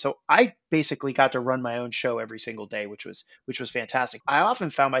was on. So I basically got to run my own show every single day, which was fantastic. I often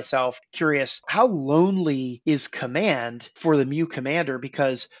found myself curious, how lonely is command for the MEU commander?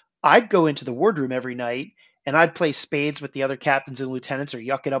 Because I'd go into the wardroom every night and I'd play spades with the other captains and lieutenants, or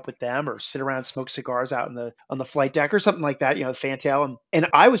yuck it up with them, or sit around and smoke cigars out on the flight deck or something like that, the fantail. And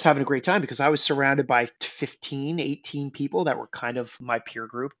I was having a great time because I was surrounded by 15, 18 people that were kind of my peer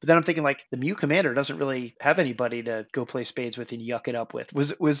group. But then I'm thinking, like, the MEU commander doesn't really have anybody to go play spades with and yuck it up with.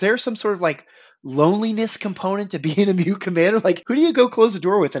 Was there some sort of like loneliness component to being a MEU commander? Like, who do you go close the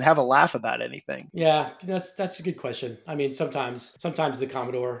door with and have a laugh about anything? Yeah, that's a good question. I mean, sometimes the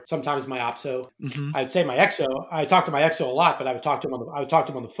Commodore, sometimes my OPSO. Mm-hmm. I'd say my XO. I talk to my XO a lot, but I would talk to him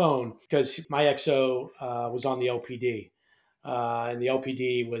on the phone because my XO was on the LPD. And the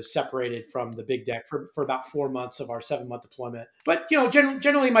LPD was separated from the big deck for about 4 months of our 7-month deployment. But,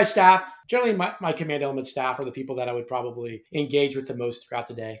 generally my staff, my command element staff are the people that I would probably engage with the most throughout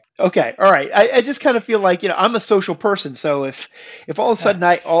the day. Okay. All right. I just kind of feel like, I'm a social person. So if all of a sudden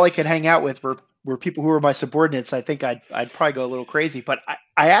all I could hang out with were people who were my subordinates, I think I'd probably go a little crazy. But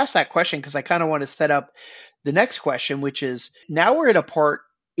I asked that question because I kind of want to set up the next question, which is, now we're at a part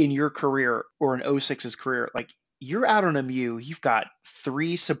in your career or in 06's career, like, you're out on a MEU, you've got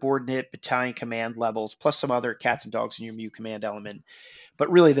 3 subordinate battalion command levels, plus some other cats and dogs in your MEU command element.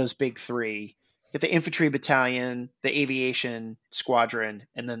 But really those big 3, you get the infantry battalion, the aviation squadron,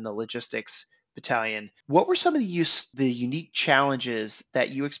 and then the logistics battalion. What were some of the unique challenges that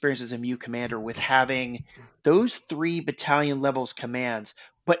you experienced as a MEU commander with having those 3 battalion levels commands,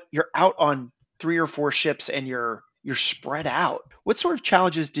 but you're out on 3 or 4 ships and you're spread out? What sort of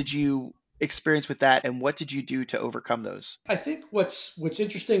challenges did you experience with that, and what did you do to overcome those? I think what's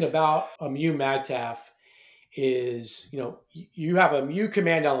interesting about a MEU MAGTAF is, you have a MEU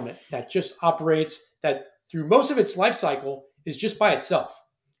command element that just operates, that through most of its life cycle is just by itself.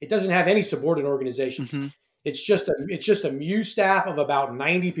 It doesn't have any subordinate organizations. Mm-hmm. It's just a MEU staff of about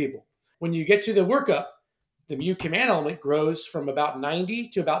 90 people. When you get to the workup, the MEU command element grows from about 90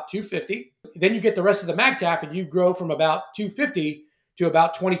 to about 250. Then you get the rest of the MAGTAF, and you grow from about 250 to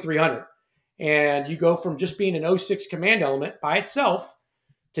about 2,300. And you go from just being an 06 command element by itself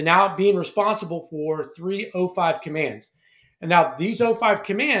to now being responsible for 3 05 commands. And now these 05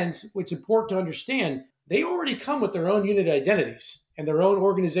 commands, which is important to understand, they already come with their own unit identities and their own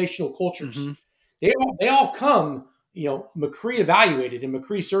organizational cultures. Mm-hmm. They all come, McCree evaluated and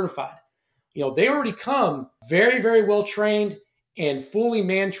McCree certified. They already come very, very well trained and fully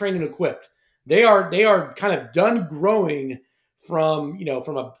man trained and equipped. They are kind of done growing from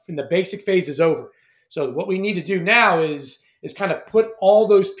the basic phase is over. So what we need to do now is kind of put all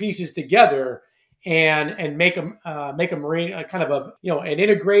those pieces together and make a Marine kind of an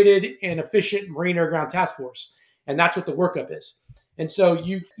integrated and efficient Marine Air Ground Task Force. And that's what the workup is. And so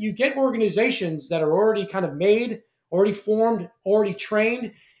you get organizations that are already kind of made, already formed, already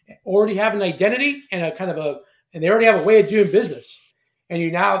trained, already have an identity and and they already have a way of doing business. And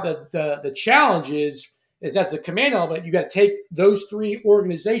the challenge is as a command element, you got to take those 3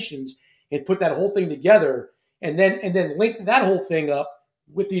 organizations and put that whole thing together, and then link that whole thing up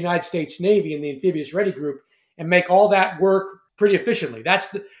with the United States Navy and the Amphibious Ready Group, and make all that work pretty efficiently.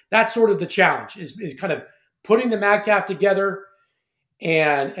 That's sort of the challenge is kind of putting the MAGTAF together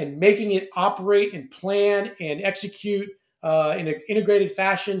and making it operate and plan and execute in an integrated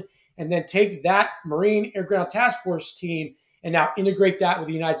fashion, and then take that Marine Air Ground Task Force team and now integrate that with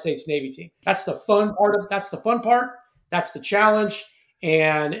the United States Navy team. That's the fun part. That's the challenge.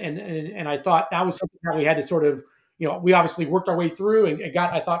 And I thought that was something that we had to sort of, we obviously worked our way through and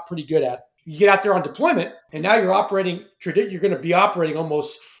got, I thought, pretty good at. You get out there on deployment, and now you're going to be operating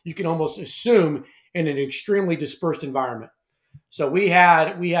you can almost assume, in an extremely dispersed environment. So we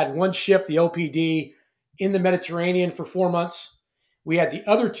had 1 ship, the LPD, in the Mediterranean for 4 months. We had the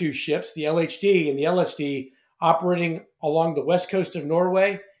other 2 ships, the LHD and the LSD, operating along the west coast of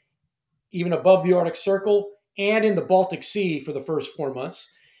Norway, even above the Arctic Circle, and in the Baltic Sea for the first 4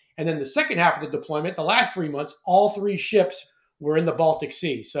 months. And then the second half of the deployment, the last 3 months, all 3 ships were in the Baltic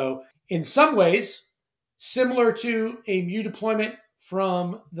Sea. So in some ways, similar to a MEU deployment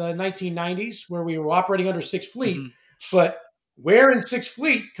from the 1990s, where we were operating under 6th Fleet, mm-hmm. But where in 6th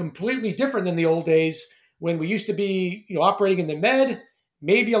Fleet, completely different than the old days when we used to be operating in the Med,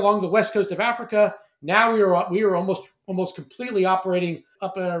 maybe along the west coast of Africa. Now we are almost completely operating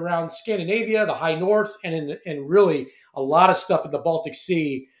up and around Scandinavia, the high north, and really a lot of stuff in the Baltic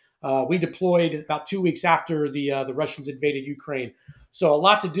Sea. We deployed about 2 weeks after the Russians invaded Ukraine, so a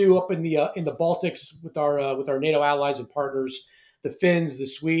lot to do up in the Baltics with our NATO allies and partners, the Finns, the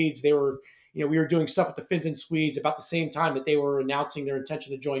Swedes. They were we were doing stuff with the Finns and Swedes about the same time that they were announcing their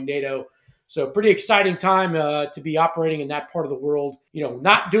intention to join NATO. So pretty exciting time to be operating in that part of the world.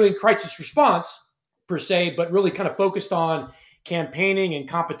 Not doing crisis response per se, but really kind of focused on campaigning and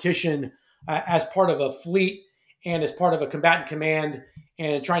competition as part of a fleet and as part of a combatant command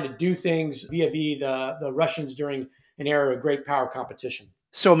and trying to do things via the Russians during an era of great power competition.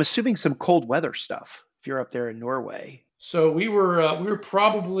 So I'm assuming some cold weather stuff if you're up there in Norway. So we were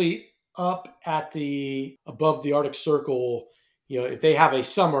probably up at the above the Arctic Circle. If they have a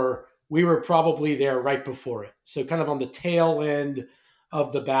summer, we were probably there right before it. So kind of on the tail end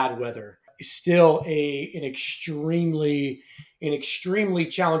of the bad weather. Still an extremely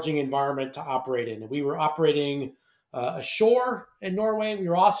challenging environment to operate in. We were operating ashore in Norway. We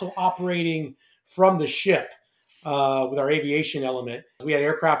were also operating from the ship with our aviation element. We had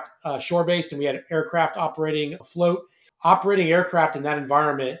aircraft shore-based, and we had aircraft operating afloat. Operating aircraft in that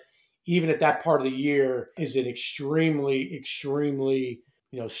environment, even at that part of the year, is an extremely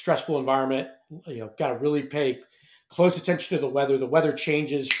stressful environment. Got to really pay close attention to the weather. The weather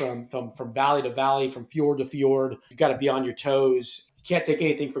changes from valley to valley, from fjord to fjord. You've got to be on your toes. You can't take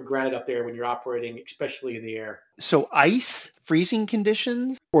anything for granted up there when you're operating, especially in the air. So ice, freezing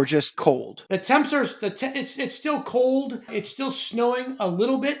conditions, or just cold? The temps are it's still cold. It's still snowing a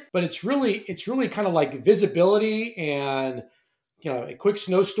little bit, but it's really kind of like visibility and a quick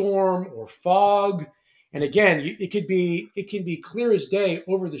snowstorm or fog. And again, it can be clear as day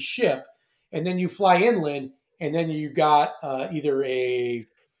over the ship, and then you fly inland, and then you've got either a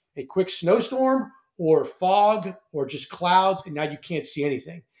quick snowstorm or fog or just clouds, and now you can't see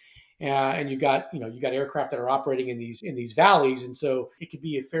anything. And you got aircraft that are operating in these valleys, and so it could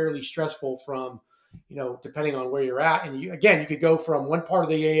be fairly stressful from depending on where you're at. And you could go from one part of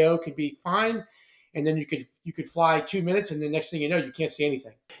the AO could be fine, and then you could fly 2 minutes, and the next thing you know, you can't see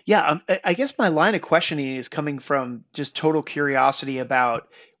anything. Yeah, I guess my line of questioning is coming from just total curiosity about,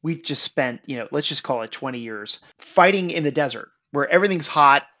 we've just spent, let's just call it 20 years fighting in the desert where everything's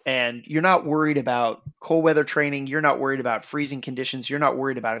hot and you're not worried about cold weather training. You're not worried about freezing conditions. You're not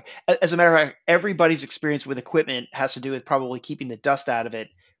worried about it. As a matter of fact, everybody's experience with equipment has to do with probably keeping the dust out of it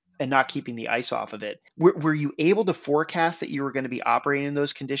and not keeping the ice off of it. Were you able to forecast that you were going to be operating in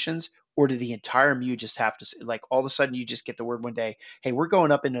those conditions? Or did the entire MEU just have to, like, all of a sudden you just get the word one day, hey, we're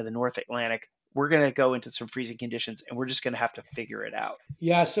going up into the North Atlantic. We're going to go into some freezing conditions and we're just going to have to figure it out?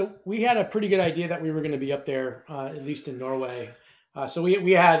 Yeah, so we had a pretty good idea that we were going to be up there, at least in Norway. So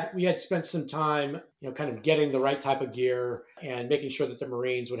we had spent some time, kind of getting the right type of gear and making sure that the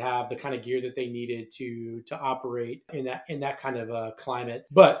Marines would have the kind of gear that they needed to operate in that kind of climate.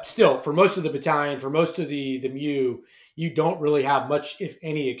 But still, for most of the battalion, for most of the MEU, you don't really have much, if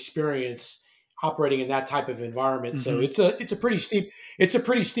any, experience operating in that type of environment. Mm-hmm. So it's a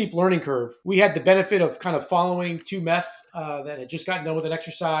pretty steep learning curve. We had the benefit of kind of following 2MEF that had just gotten done with an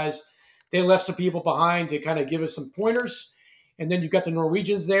exercise. They left some people behind to kind of give us some pointers. And then you've got the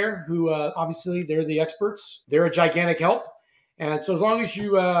Norwegians there who obviously they're the experts. They're a gigantic help. And so as long as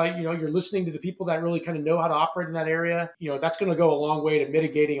you're listening to the people that really kind of know how to operate in that area, that's going to go a long way to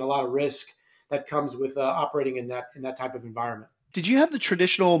mitigating a lot of risk that comes with operating in that type of environment. Did you have the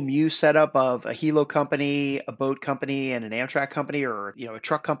traditional MEU setup of a helo company, a boat company, and an Amtrak company, or a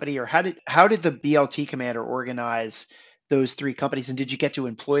truck company? Or how did the BLT commander organize those three companies, and did you get to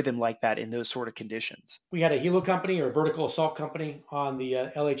employ them like that in those sort of conditions? We had a helo company or vertical assault company on the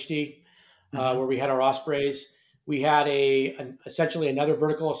LHD, where we had our Ospreys. We had essentially another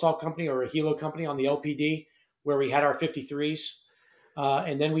vertical assault company or a helo company on the LPD, where we had our 53s.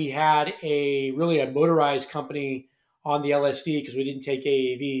 And then we had a motorized company on the LSD because we didn't take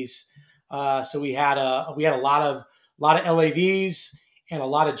AAVs. So we had a lot of LAVs and a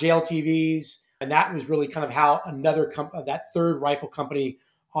lot of JLTVs. And that was really kind of how that third rifle company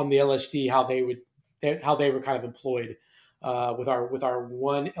on the LSD, how they were kind of employed with our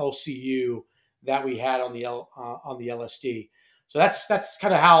one LCU that we had on the LSD. So that's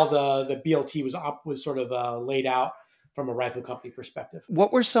kind of how the BLT was sort of laid out from a rifle company perspective.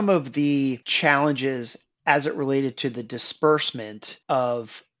 What were some of the challenges as it related to the disbursement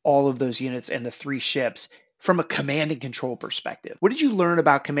of all of those units and the three ships from a command and control perspective? What did you learn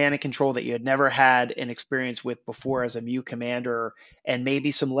about command and control that you had never had an experience with before as a MEU commander, and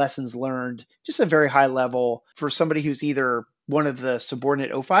maybe some lessons learned, just a very high level, for somebody who's either one of the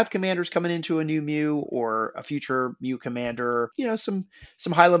subordinate 05 commanders coming into a new MEU or a future MEU commander, some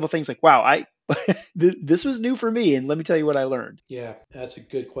high level things like, wow, this was new for me, and let me tell you what I learned. Yeah, that's a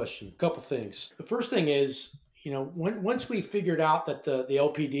good question. A couple things. The first thing is, once we figured out that the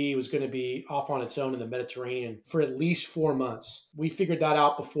LPD was going to be off on its own in the Mediterranean for at least 4 months, we figured that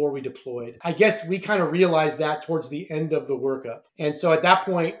out before we deployed. I guess we kind of realized that towards the end of the workup. And so at that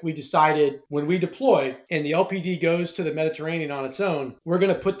point, we decided when we deploy and the LPD goes to the Mediterranean on its own, we're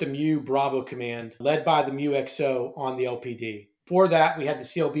going to put the MEU Bravo Command, led by the MEU XO, on the LPD. For that, we had the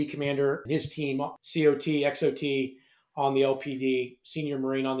CLB commander and his team, COT, XOT on the LPD, senior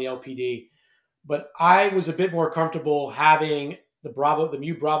Marine on the LPD. But I was a bit more comfortable having the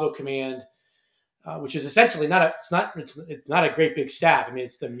MEU Bravo command, which is essentially it's not a great big staff. I mean,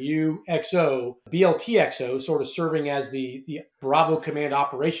 it's the MEU XO, BLT XO, sort of serving as the Bravo command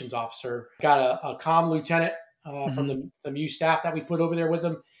operations officer. Got a comm lieutenant from the MEU staff that we put over there with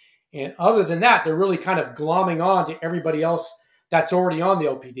them. And other than that, they're really kind of glomming on to everybody else that's already on the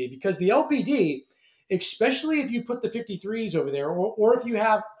LPD, because the LPD, especially if you put the 53s over there, or if you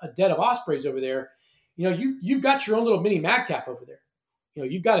have a dead of Ospreys over there, you've got your own little mini MAGTF over there.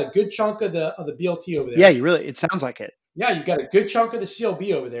 You've got a good chunk of the BLT over there. Yeah, it sounds like it. Yeah, you've got a good chunk of the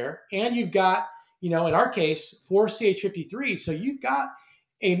CLB over there, and you've got, in our case, 4 CH-53s. So you've got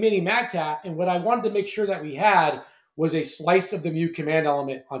a mini MAGTF, and what I wanted to make sure that we had was a slice of the MEU command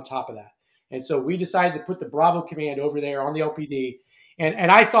element on top of that. And so we decided to put the Bravo command over there on the LPD.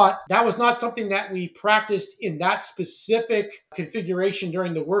 And I thought that was not something that we practiced in that specific configuration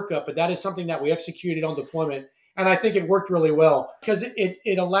during the workup, but that is something that we executed on deployment. And I think it worked really well, because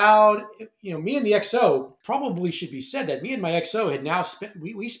it allowed, me and the XO, probably should be said that me and my XO had now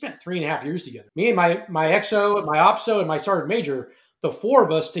we spent 3.5 years together. Me and my XO, my OPSO, and my Sergeant Major, the four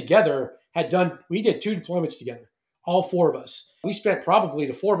of us together we did 2 deployments together. All 4 of us. We spent probably,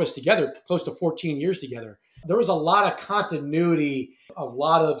 the 4 of us together, close to 14 years together. There was a lot of continuity, a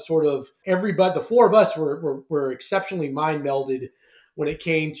lot of sort of everybody. The 4 of us were exceptionally mind melded when it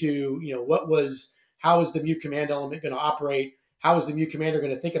came to, how was the MEU command element going to operate? How was the MEU commander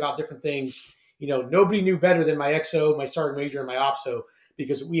going to think about different things? Nobody knew better than my XO, my Sergeant Major, and my OPSO,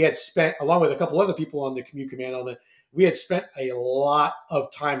 because we had spent, along with a couple other people on the MEU command element, we had spent a lot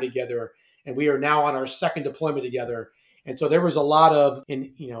of time together. And we are now on our 2nd deployment together. And so there was a lot of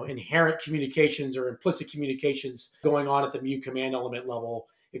inherent communications or implicit communications going on at the MEU command element level,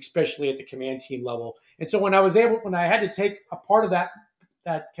 especially at the command team level. And so when I had to take a part of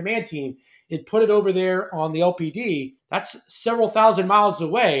that command team and put it over there on the LPD, that's several thousand miles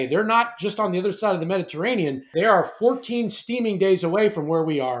away. They're not just on the other side of the Mediterranean. They are 14 steaming days away from where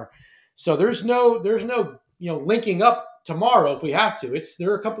we are. So there's no linking up tomorrow if we have to.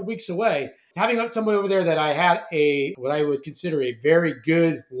 They're a couple weeks away. Having somebody over there that I had what I would consider a very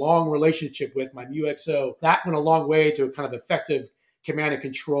good, long relationship with, my MEU XO, that went a long way to a kind of effective command and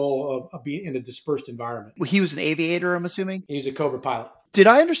control of being in a dispersed environment. Well, he was an aviator, I'm assuming? He's a Cobra pilot. Did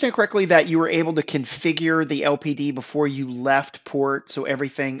I understand correctly that you were able to configure the LPD before you left port, so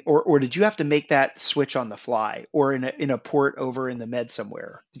everything, or did you have to make that switch on the fly, or in a port over in the Med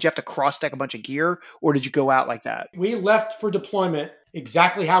somewhere? Did you have to cross-deck a bunch of gear, or did you go out like that? We left for deployment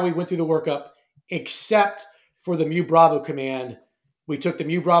exactly how we went through the workup, except for the MEU Bravo command. We took the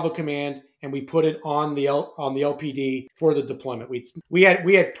MEU Bravo command and we put it on the LPD for the deployment. We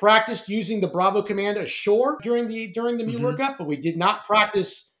had practiced using the Bravo command ashore during the MEU workup, but we did not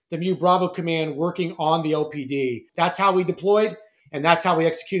practice the MEU Bravo command working on the LPD. That's how we deployed, and that's how we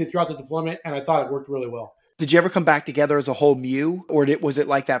executed throughout the deployment, and I thought it worked really well. Did you ever come back together as a whole MEU, or was it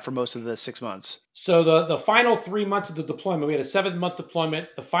like that for most of the 6 months? So the final 3 months of the deployment, we had a 7-month deployment.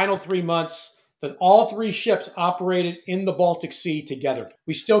 The final 3 months, that all 3 ships operated in the Baltic Sea together.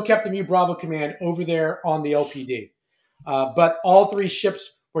 We still kept the MEU Bravo command over there on the LPD, but all 3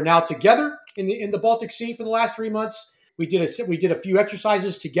 ships were now together in the Baltic Sea for the last 3 months. We did a few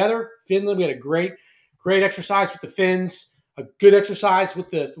exercises together. Finland, we had a great exercise with the Finns, a good exercise with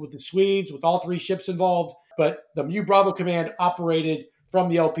the Swedes, with all 3 ships involved. But the MEU Bravo command operated from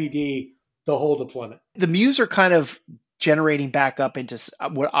the LPD the whole deployment. The MEUs are kind of generating back up into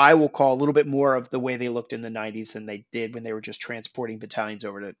what I will call a little bit more of the way they looked in the 90s than they did when they were just transporting battalions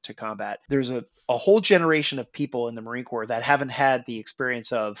over to combat. There's a whole generation of people in the Marine Corps that haven't had the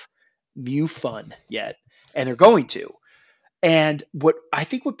experience of MEU fun yet, and they're going to. And what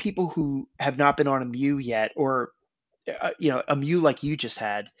people who have not been on a MEU yet, or a MEU like you just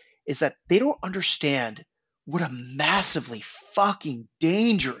had, is that they don't understand what a massively fucking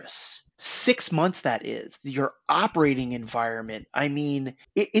dangerous 6 months that is. Your operating environment. I mean,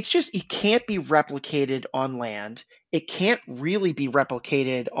 it can't be replicated on land. It can't really be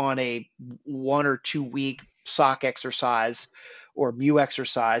replicated on a 1 or 2 week SOC exercise or MEU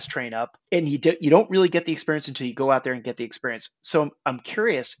exercise train up. And you don't really get the experience until you go out there and get the experience. So I'm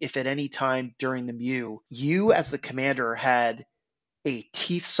curious if at any time during the MEU, you as the commander had a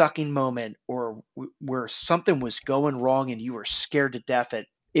teeth-sucking moment or where something was going wrong and you were scared to death it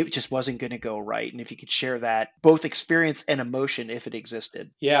just wasn't going to go right. And if you could share that, both experience and emotion, if it existed.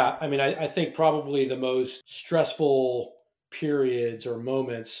 Yeah. I mean, I think probably the most stressful periods or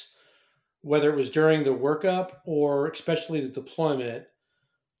moments whether it was during the workup or especially the deployment,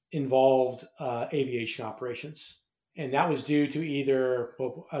 involved aviation operations. And that was due to either,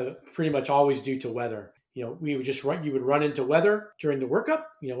 well, pretty much always due to weather. We would just run, you would run into weather during the workup.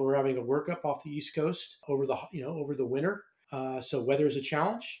 We're having a workup off the East Coast over the winter. So weather is a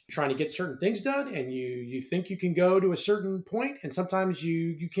challenge. You're trying to get certain things done, and you think you can go to a certain point, and sometimes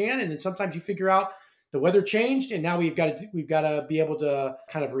you can, and then sometimes you figure out the weather changed, and now we've got to be able to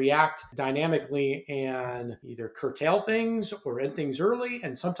kind of react dynamically and either curtail things or end things early.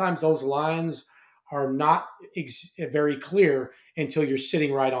 And sometimes those lines are not very clear until you're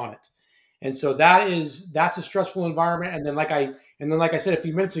sitting right on it. And so that's a stressful environment. And then like I said a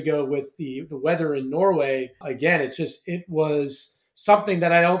few minutes ago with the weather in Norway, again, it was something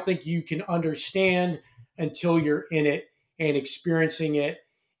that I don't think you can understand until you're in it and experiencing it.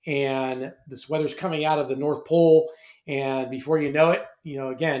 And this weather's coming out of the North Pole, and before you know it,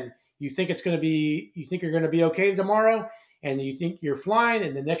 again, you think you're going to be okay tomorrow, and you think you're flying,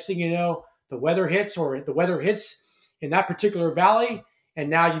 and the next thing you know, the weather hits in that particular valley,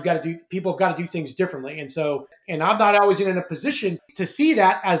 and now people have got to do things differently. And I'm not always in a position to see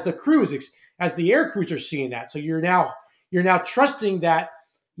that as the air crews are seeing that. So you're now trusting that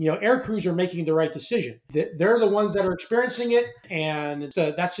air crews are making the right decision. They're the ones that are experiencing it, and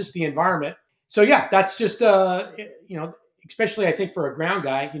that's just the environment. So yeah, that's just especially I think for a ground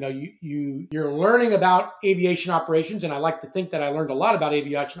guy, you're learning about aviation operations, and I like to think that I learned a lot about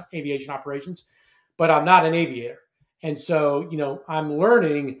aviation operations, but I'm not an aviator. And so, I'm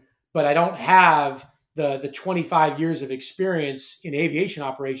learning, but I don't have the 25 years of experience in aviation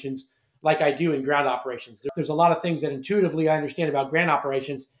operations like I do in ground operations. There's a lot of things that intuitively I understand about ground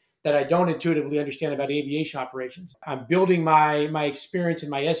operations that I don't intuitively understand about aviation operations. I'm building my experience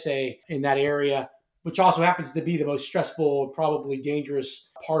and my essay in that area, which also happens to be the most stressful and probably dangerous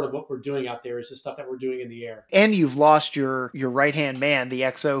part of what we're doing out there is the stuff that we're doing in the air. And you've lost your right-hand man, the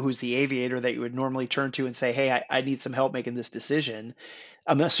XO, who's the aviator that you would normally turn to and say, hey, I need some help making this decision.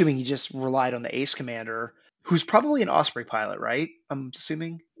 I'm assuming you just relied on the ace commander, who's probably an Osprey pilot, right? I'm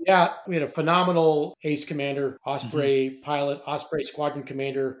assuming. Yeah, we had a phenomenal ace commander, Osprey pilot, Osprey squadron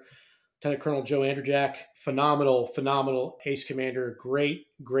commander, Lieutenant Colonel Joe Anderjack. Phenomenal ace commander. Great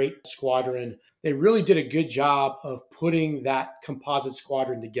squadron. They really did a good job of putting that composite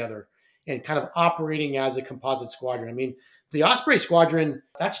squadron together and kind of operating as a composite squadron. I mean, the Osprey squadron,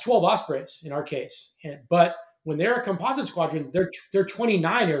 that's 12 Ospreys in our case. But when they're a composite squadron, they're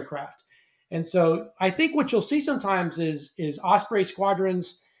 29 aircraft. And so I think what you'll see sometimes is Osprey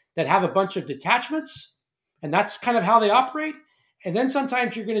squadrons that have a bunch of detachments, and that's kind of how they operate. And then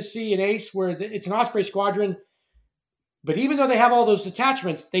sometimes you're going to see an ace where it's an Osprey squadron, but even though they have all those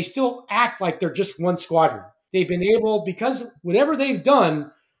detachments, they still act like they're just one squadron. They've been able, because whatever they've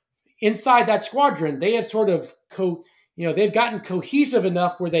done inside that squadron, they have sort of they've gotten cohesive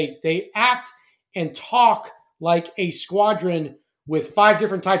enough where they act and talk like a squadron with 5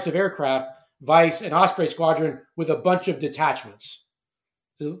 different types of aircraft, vice an Osprey squadron with a bunch of detachments.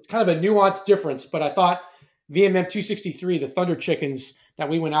 So it's kind of a nuanced difference, but I thought VMM 263, the Thunder Chickens that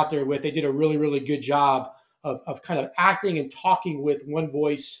we went out there with, they did a really, really good job of kind of acting and talking with one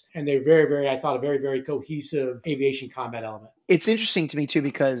voice. And they're I thought, a very, very cohesive aviation combat element. It's interesting to me too,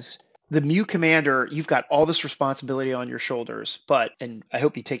 because the MEU commander, you've got all this responsibility on your shoulders, and I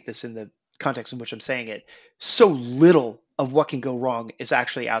hope you take this in the context in which I'm saying it, so little of what can go wrong is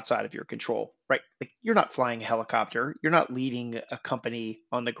actually outside of your control, right? Like, you're not flying a helicopter. You're not leading a company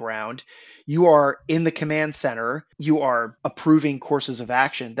on the ground. You are in the command center. You are approving courses of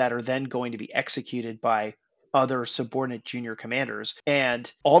action that are then going to be executed by other subordinate junior commanders.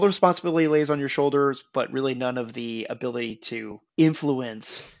 And all the responsibility lays on your shoulders, but really none of the ability to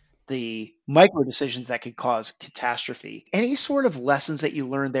influence the micro decisions that could cause catastrophe. Any sort of lessons that you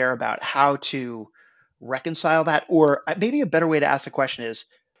learned there about how to reconcile that? Or maybe a better way to ask the question is,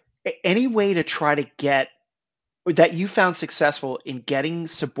 any way to try to get that you found successful in getting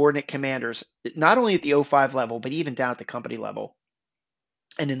subordinate commanders, not only at the O5 level, but even down at the company level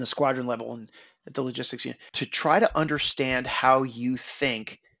and in the squadron level and at the logistics unit, to try to understand how you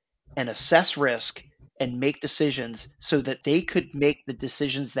think and assess risk and make decisions so that they could make the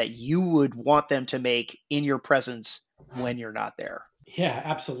decisions that you would want them to make in your presence when you're not there? Yeah,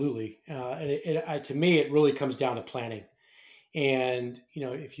 absolutely. To me, it really comes down to planning. And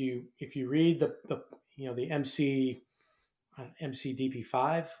if you read the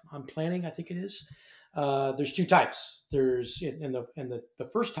MCDP5 on planning, I think it is. There's 2 types. There's the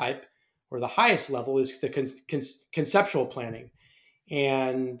first type, or the highest level, is the conceptual planning,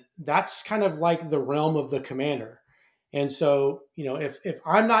 and that's kind of like the realm of the commander. And so, if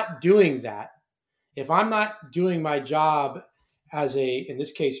I'm not doing that, if I'm not doing my job as in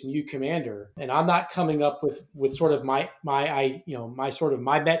this case, MEU commander, and I'm not coming up with sort of my MET,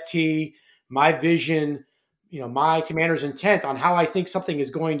 my vision, my commander's intent on how I think something is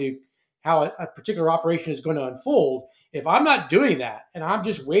going to, how a particular operation is going to unfold. If I'm not doing that, and I'm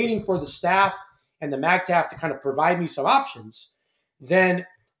just waiting for the staff and the MAGTAF to kind of provide me some options, then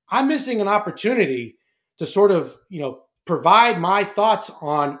I'm missing an opportunity to sort of, provide my thoughts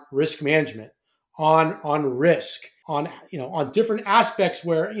on risk management, on risk, on different aspects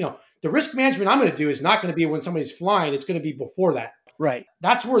where, the risk management I'm going to do is not going to be when somebody's flying. It's going to be before that. Right.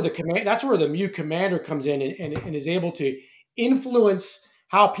 That's where the MEU commander comes in and is able to influence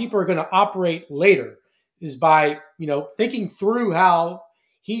how people are going to operate later, is by, thinking through how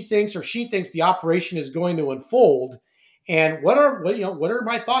he thinks or she thinks the operation is going to unfold. And what are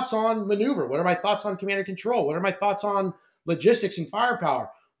my thoughts on maneuver? What are my thoughts on command and control? What are my thoughts on logistics and firepower?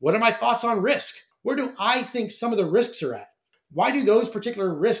 What are my thoughts on risk? Where do I think some of the risks are at? Why do those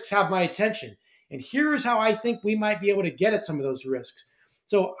particular risks have my attention? And here's how I think we might be able to get at some of those risks.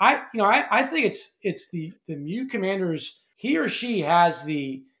 So I think it's the MEU commanders, he or she has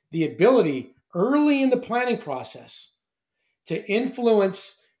the ability early in the planning process to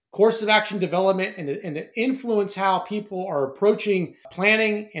influence course of action development and to influence how people are approaching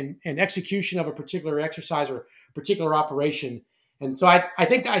planning and execution of a particular exercise or particular operation. And so I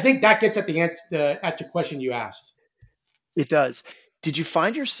think that gets at the question you asked. It does. Did you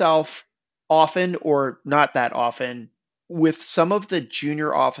find yourself often or not that often with some of the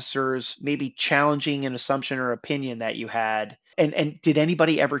junior officers maybe challenging an assumption or opinion that you had? And did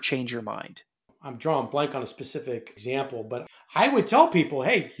anybody ever change your mind? I'm drawing blank on a specific example, but I would tell people,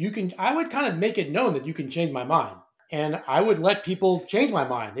 hey, I would kind of make it known that you can change my mind. And I would let people change my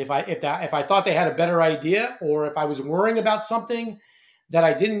mind. If I thought they had a better idea, or if I was worrying about something that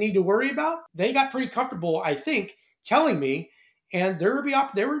I didn't need to worry about, they got pretty comfortable, I think, telling me. And there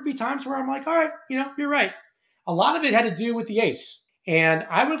would be times where I'm like, all right, you're right. A lot of it had to do with the ACE. And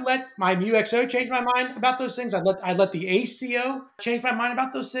I would let my MUXO change my mind about those things. I'd let the ACO change my mind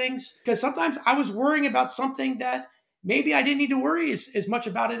about those things, because sometimes I was worrying about something that maybe I didn't need to worry as much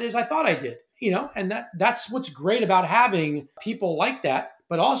about it as I thought I did. And that's what's great about having people like that.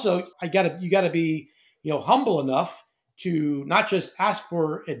 But also, you got to be humble enough to not just ask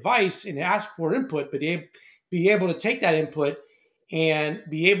for advice and ask for input, but be able to take that input and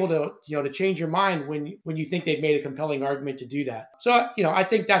be able to to change your mind when you think they've made a compelling argument to do that. So I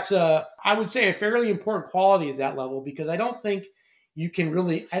think that's I would say a fairly important quality at that level, because I don't think you can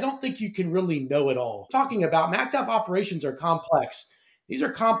really know it all. Talking about MACTF operations are complex. These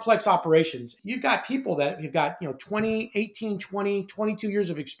are complex operations. You've got people that you've got 20, 18, 20, 22 years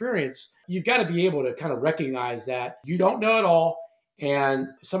of experience. You've got to be able to kind of recognize that you don't know it all, and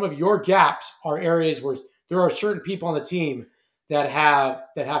some of your gaps are areas where there are certain people on the team that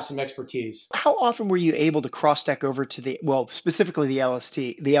have some expertise. How often were you able to cross-deck over to specifically the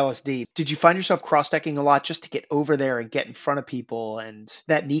LSD? Did you find yourself cross-decking a lot just to get over there and get in front of people and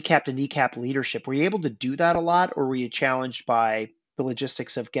that kneecap to kneecap leadership? Were you able to do that a lot, or were you challenged by the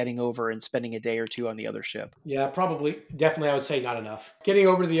logistics of getting over and spending a day or two on the other ship? Yeah, definitely, I would say not enough. Getting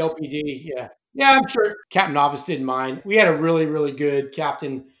over to the LPD, yeah. Yeah, I'm sure Captain Novice didn't mind. We had a really, really good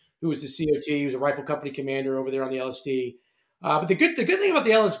captain who was the COT. He was a rifle company commander over there on the LSD. But the good thing about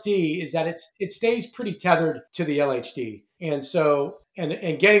the LSD is that it stays pretty tethered to the LHD, and so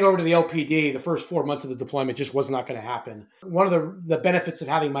and getting over to the LPD the first 4 months of the deployment just was not going to happen. One of the benefits of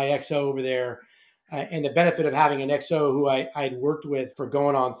having my XO over there, and the benefit of having an XO who I'd worked with for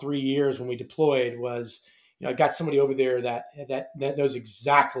going on 3 years when we deployed, was I got somebody over there that knows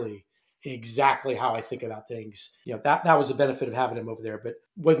exactly how I think about things. That was the benefit of having him over there, but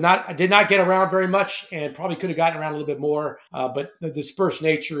I did not get around very much, and probably could have gotten around a little bit more. But the dispersed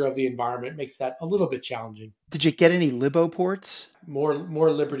nature of the environment makes that a little bit challenging. Did you get any libo ports? More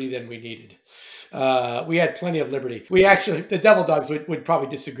liberty than we needed. We had plenty of liberty. The Devil Dogs would probably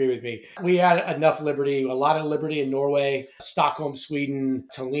disagree with me. We had enough liberty, a lot of liberty in Norway, Stockholm, Sweden,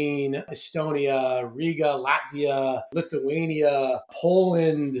 Tallinn, Estonia, Riga, Latvia, Lithuania,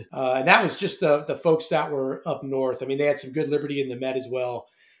 Poland. And that was just the folks that were up north. I mean, they had some good liberty in the Med as well.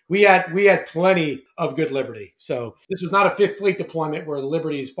 We had plenty of good liberty. So this was not a Fifth Fleet deployment where the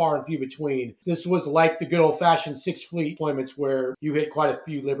liberty is far and few between. This was like the good old-fashioned Sixth Fleet deployments where you hit quite a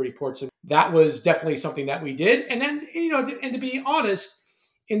few liberty ports. And that was definitely something that we did. And then, and to be honest,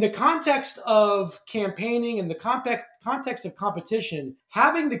 in the context of campaigning, in the context of competition,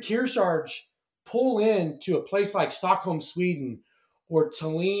 having the Kearsarge pull in to a place like Stockholm, Sweden, or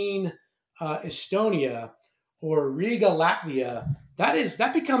Tallinn, Estonia, or Riga, Latvia,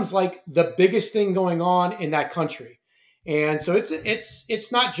 that becomes like the biggest thing going on in that country. And so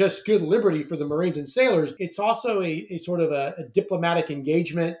it's not just good liberty for the Marines and sailors. It's also a sort of a diplomatic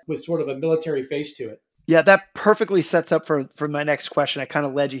engagement with sort of a military face to it. Yeah, that perfectly sets up for my next question. I kind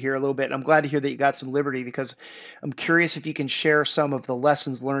of led you here a little bit. And I'm glad to hear that you got some liberty, because I'm curious if you can share some of the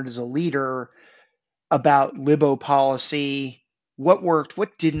lessons learned as a leader about libo policy, what worked,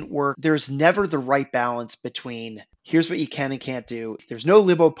 what didn't work. There's never the right balance between here's what you can and can't do. If there's no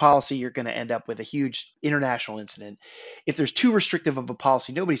libo policy, you're going to end up with a huge international incident. If there's too restrictive of a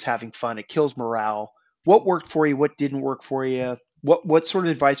policy, nobody's having fun. It kills morale. What worked for you? What didn't work for you? What sort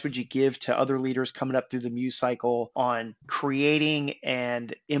of advice would you give to other leaders coming up through the MEU cycle on creating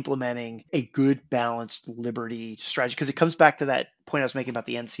and implementing a good balanced liberty strategy? Because it comes back to that point I was making about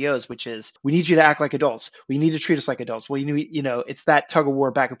the NCOs, which is we need you to act like adults. We need to treat us like adults. Well, it's that tug of war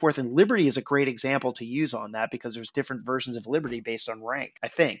back and forth. And liberty is a great example to use on that, because there's different versions of liberty based on rank, I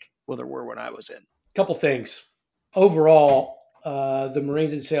think. Well, there were when I was in. A couple things. Overall, the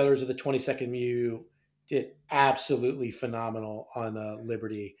Marines and sailors of the 22nd MEU did absolutely phenomenal on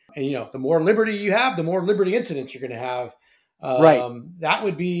liberty. And, the more liberty you have, the more liberty incidents you're going to have. Right. That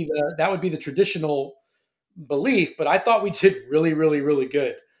would be the traditional belief, but I thought we did really, really, really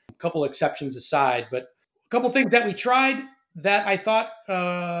good. A couple exceptions aside, but a couple things that we tried that I thought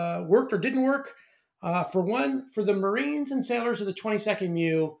worked or didn't work. For one, for the Marines and sailors of the 22nd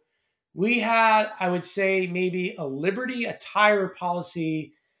MEU, we had, I would say, maybe a liberty attire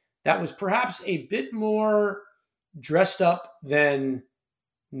policy that was perhaps a bit more dressed up than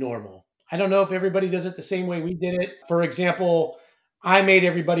normal. I don't know if everybody does it the same way we did it. For example, I made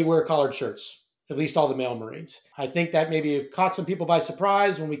everybody wear collared shirts, at least all the male Marines. I think that maybe caught some people by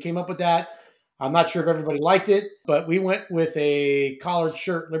surprise when we came up with that. I'm not sure if everybody liked it, but we went with a collared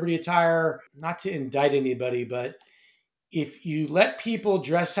shirt, liberty attire, not to indict anybody, but if you let people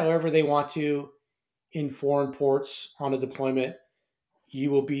dress however they want to in foreign ports on a deployment, you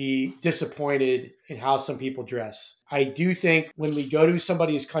will be disappointed in how some people dress. I do think when we go to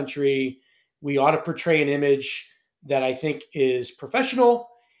somebody's country, we ought to portray an image that I think is professional.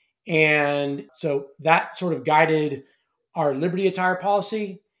 And so that sort of guided our liberty attire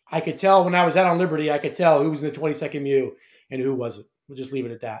policy. I could tell when I was out on liberty, I could tell who was in the 22nd MEU and who wasn't. We'll just leave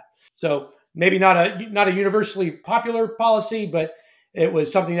it at that. So maybe not a universally popular policy, but it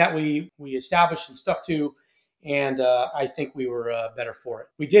was something that we established and stuck to. And I think we were better for it.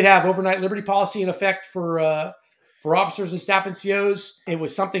 We did have overnight liberty policy in effect for officers and staff NCOs. It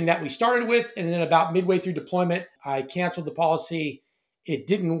was something that we started with, and then about midway through deployment, I canceled the policy. It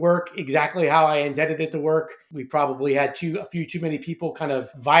didn't work exactly how I intended it to work. We probably had a few too many people kind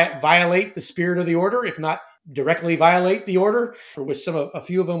of violate the spirit of the order, if not directly violate the order, for which a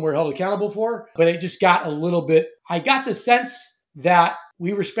few of them were held accountable for. But it just got a little bit, I got the sense that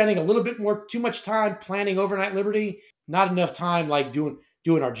we were spending a little bit too much time planning overnight liberty, not enough time like doing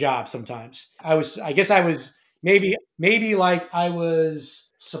our job sometimes. I guess I was maybe like I was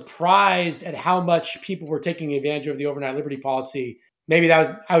surprised at how much people were taking advantage of the overnight liberty policy. Maybe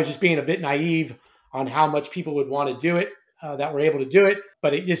I was just being a bit naive on how much people would want to do it, that were able to do it.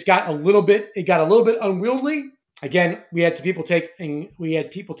 But it just got a little bit unwieldy. Again, we had people taking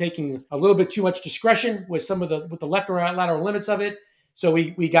a little bit too much discretion with with the left or right lateral limits of it. So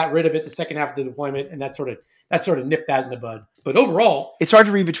we got rid of it the second half of the deployment, and that sort of nipped that in the bud. But overall, it's hard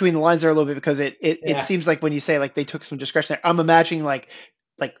to read between the lines there a little bit, because it seems like when you say like they took some discretion there, I'm imagining like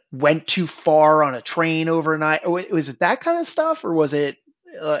went too far on a train overnight. Was it that kind of stuff, or was it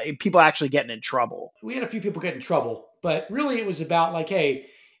people actually getting in trouble? We had a few people get in trouble, but really it was about like, hey,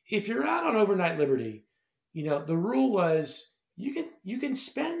 if you're out on overnight liberty, the rule was you can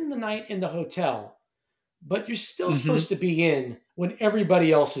spend the night in the hotel, but you're still supposed to be in when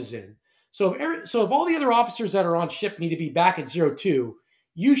everybody else is in. So if all the other officers that are on ship need to be back at 02,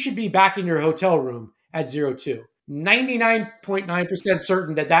 you should be back in your hotel room at 02. 99.9%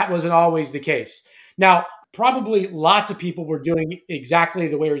 certain that wasn't always the case. Now, probably lots of people were doing exactly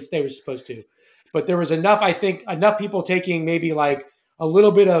the way they were supposed to, but there was enough people taking maybe like a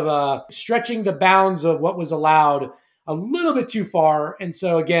little bit of stretching the bounds of what was allowed a little bit too far. And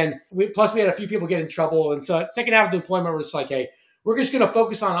so again, we had a few people get in trouble. And so second half of the deployment, we're just like, hey, we're just going to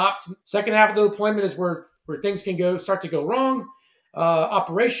focus on ops. Second half of the deployment is where things can start to go wrong.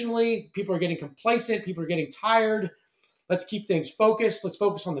 Operationally, people are getting complacent. People are getting tired. Let's keep things focused. Let's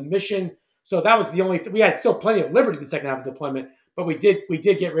focus on the mission. So that was the only thing. We had still plenty of liberty the second half of the deployment, but we did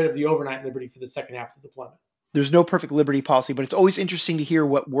get rid of the overnight liberty for the second half of the deployment. There's no perfect liberty policy, but it's always interesting to hear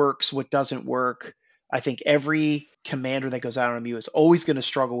what works, what doesn't work. I think every commander that goes out on a MEU is always going to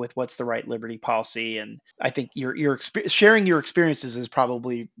struggle with what's the right liberty policy. And I think sharing your experiences is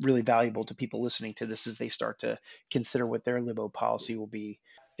probably really valuable to people listening to this as they start to consider what their libo policy will be.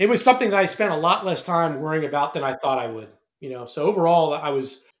 It was something that I spent a lot less time worrying about than I thought I would. So overall, I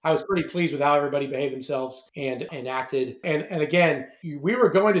was pretty pleased with how everybody behaved themselves and acted. And again, we were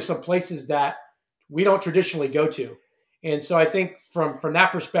going to some places that we don't traditionally go to, and so I think from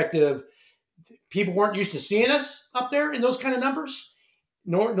that perspective, people weren't used to seeing us up there in those kind of numbers.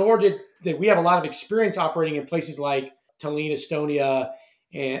 Nor did we have a lot of experience operating in places like Tallinn, Estonia,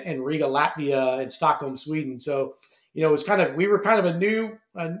 and Riga, Latvia, and Stockholm, Sweden. So it was we were kind of a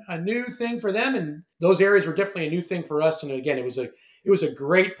new thing for them, and those areas were definitely a new thing for us. And again, it was a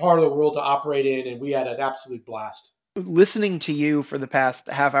great part of the world to operate in, and we had an absolute blast. Listening to you for the past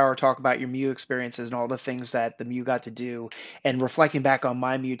half hour talk about your MEU experiences and all the things that the MEU got to do, and reflecting back on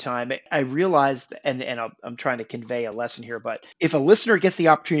my MEU time, I realized, and I'm trying to convey a lesson here, but if a listener gets the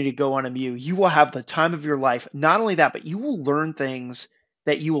opportunity to go on a MEU, you will have the time of your life. Not only that, but you will learn things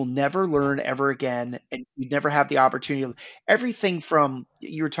that you will never learn ever again, and you'd never have the opportunity. Everything from,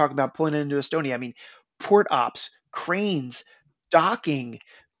 you were talking about pulling into Estonia. I mean, port ops, cranes, docking,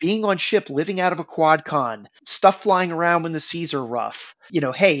 being on ship, living out of a quad con, stuff flying around when the seas are rough.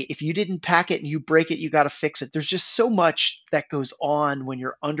 Hey, if you didn't pack it and you break it, you got to fix it. There's just so much that goes on when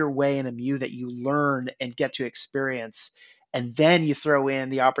you're underway in a MEU that you learn and get to experience. And then you throw in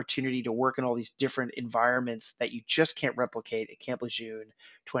the opportunity to work in all these different environments that you just can't replicate at Camp Lejeune,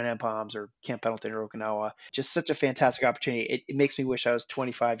 Twin Empalms, or Camp Pendleton or Okinawa. Just such a fantastic opportunity. It makes me wish I was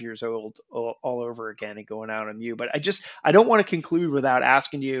 25 years old all over again and going out on MEU. But I don't want to conclude without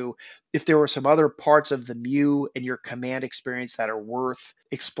asking you if there were some other parts of the MEU and your command experience that are worth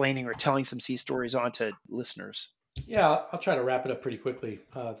explaining or telling some sea stories on to listeners. Yeah, I'll try to wrap it up pretty quickly.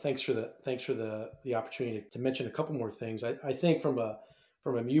 Thanks for the opportunity to mention a couple more things. I think from a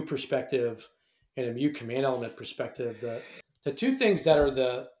MEU perspective and a MEU command element perspective, the two things that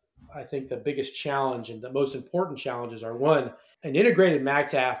are I think the biggest challenge and the most important challenges are, one, an integrated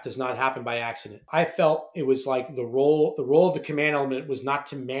MAGTF does not happen by accident. I felt it was like the role of the command element was not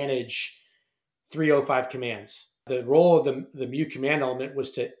to manage 305 commands. The role of the MEU command element was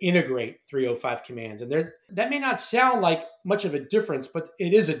to integrate 305 commands. And that may not sound like much of a difference, but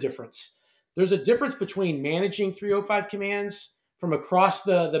it is a difference. There's a difference between managing 305 commands from across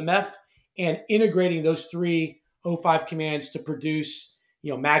the MEF and integrating those 305 commands to produce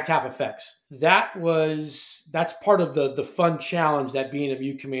MAGTF effects. That's part of the fun challenge that being a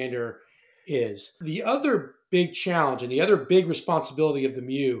MEU commander is. The other big challenge and the other big responsibility of the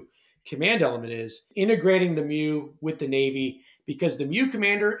MEU command element is integrating the MEU with the Navy, because the MEU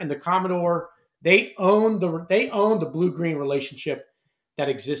commander and the Commodore, they own the blue-green relationship that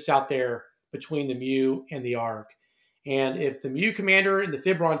exists out there between the MEU and the ARG. And if the MEU commander and the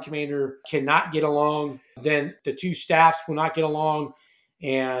FIBRON commander cannot get along, then the two staffs will not get along,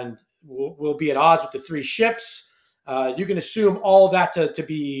 and we'll be at odds with the three ships. You can assume all that to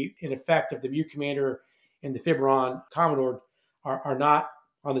be in effect if the MEU commander and the FIBRON Commodore are not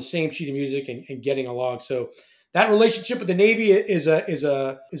on the same sheet of music and getting along. So that relationship with the Navy is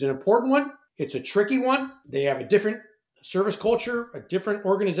an important one. It's a tricky one. They have a different service culture, a different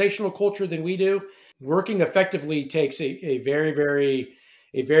organizational culture than we do. Working effectively takes a very,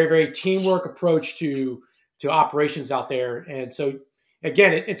 very teamwork approach to operations out there. And so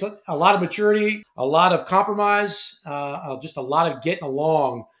again, it's a lot of maturity, a lot of compromise, just a lot of getting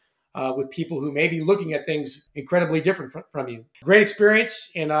along with people who may be looking at things incredibly different from you. Great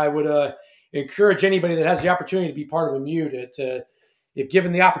experience, and I would encourage anybody that has the opportunity to be part of a MEU to if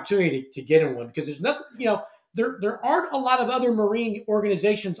given the opportunity, to get in one, because there's nothing, there aren't a lot of other Marine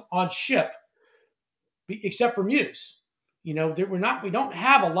organizations on ship except for MEUs. We don't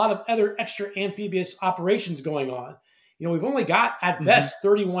have a lot of other extra amphibious operations going on. We've only got at best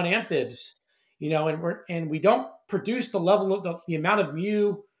 31 amphibs, and we don't produce the level of the amount of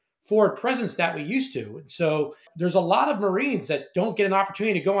MEU forward presence that we used to. And so there's a lot of Marines that don't get an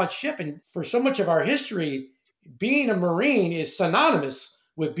opportunity to go on ship. And for so much of our history, being a Marine is synonymous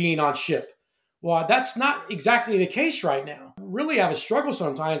with being on ship. Well, that's not exactly the case right now. We really have a struggle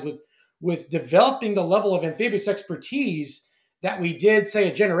sometimes with developing the level of amphibious expertise that we did, say,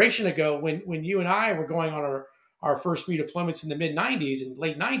 a generation ago when you and I were going on our first MEU deployments in the mid-90s and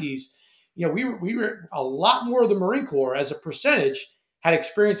late 90s. We were a lot more of the Marine Corps as a percentage had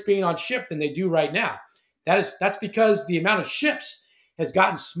experience being on ship than they do right now. That's because the amount of ships has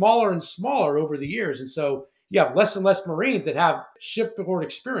gotten smaller and smaller over the years. And so you have less and less Marines that have shipboard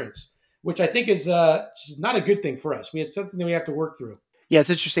experience, which I think is not a good thing for us. We have something that we have to work through. Yeah, it's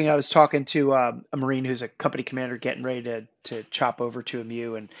interesting. I was talking to a Marine who's a company commander getting ready to chop over to a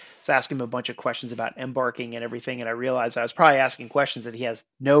MEU, and was asking him a bunch of questions about embarking and everything. And I realized I was probably asking questions that he has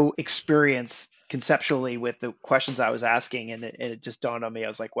no experience conceptually with the questions I was asking. And it just dawned on me. I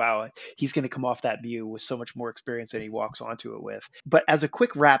was like, wow, he's going to come off that MEU with so much more experience than he walks onto it with. But as a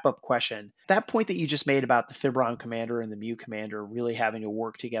quick wrap up question, that point that you just made about the Fibron commander and the MEU commander really having to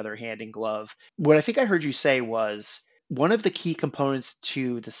work together hand in glove, what I think I heard you say was, one of the key components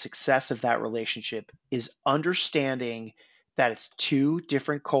to the success of that relationship is understanding that it's two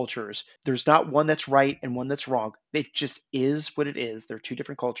different cultures. There's not one that's right and one that's wrong. It just is what it is. They're two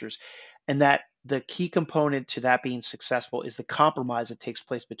different cultures. And that the key component to that being successful is the compromise that takes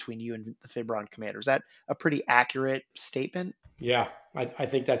place between you and the Fibron commander. Is that a pretty accurate statement? Yeah, I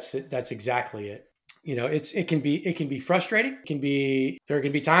think that's exactly it. It can be frustrating. There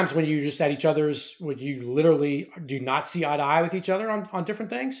can be times when you just at each other's, when you literally do not see eye to eye with each other on different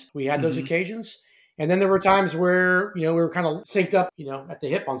things. We had those occasions. And then there were times where, we were kind of synced up, at the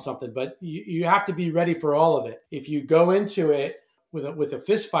hip on something, but you have to be ready for all of it. If you go into it with a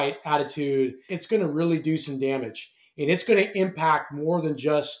fist fight attitude, it's going to really do some damage, and it's going to impact more than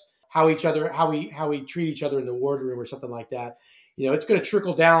just how we treat each other in the wardroom or something like that. It's going to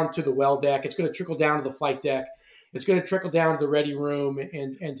trickle down to the well deck. It's going to trickle down to the flight deck. It's going to trickle down to the ready room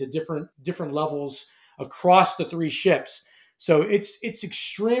and to different levels across the three ships. So it's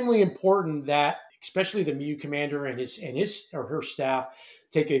extremely important that, especially the MEU commander and his or her staff,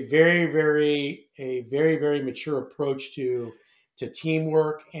 take a very mature approach to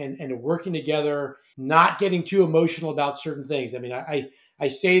teamwork and working together, not getting too emotional about certain things. I mean, I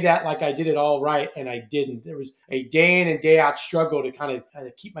say that like I did it all right, and I didn't. There was a day in and day out struggle to kind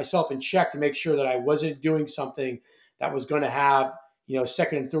of keep myself in check to make sure that I wasn't doing something that was going to have,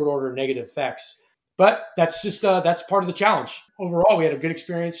 second and third order negative effects. But that's just that's part of the challenge. Overall, we had a good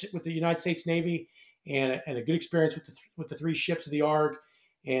experience with the United States Navy and a good experience with the three ships of the ARG,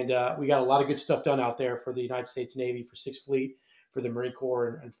 and we got a lot of good stuff done out there for the United States Navy, for Sixth Fleet, for the Marine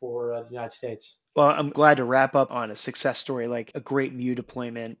Corps, and for the United States. Well, I'm glad to wrap up on a success story like a great MEU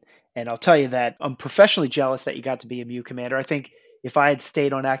deployment. And I'll tell you that I'm professionally jealous that you got to be a MEU commander. I think if I had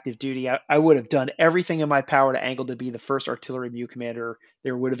stayed on active duty, I would have done everything in my power to angle to be the first artillery MEU commander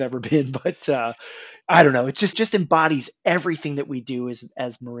there would have ever been. But I don't know. It just embodies everything that we do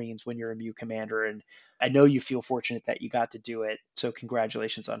as Marines when you're a MEU commander. And I know you feel fortunate that you got to do it. So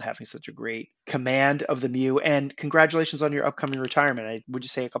congratulations on having such a great command of the MEU, and congratulations on your upcoming retirement. Would you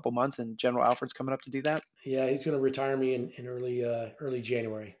say a couple months, and General Alfred's coming up to do that? Yeah, he's going to retire me in early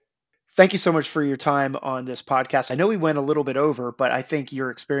January. Thank you so much for your time on this podcast. I know we went a little bit over, but I think your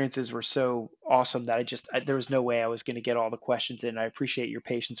experiences were so awesome that there was no way I was going to get all the questions in. I appreciate your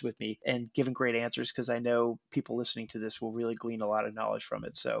patience with me and giving great answers, because I know people listening to this will really glean a lot of knowledge from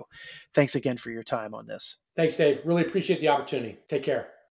it. So thanks again for your time on this. Thanks, Dave. Really appreciate the opportunity. Take care.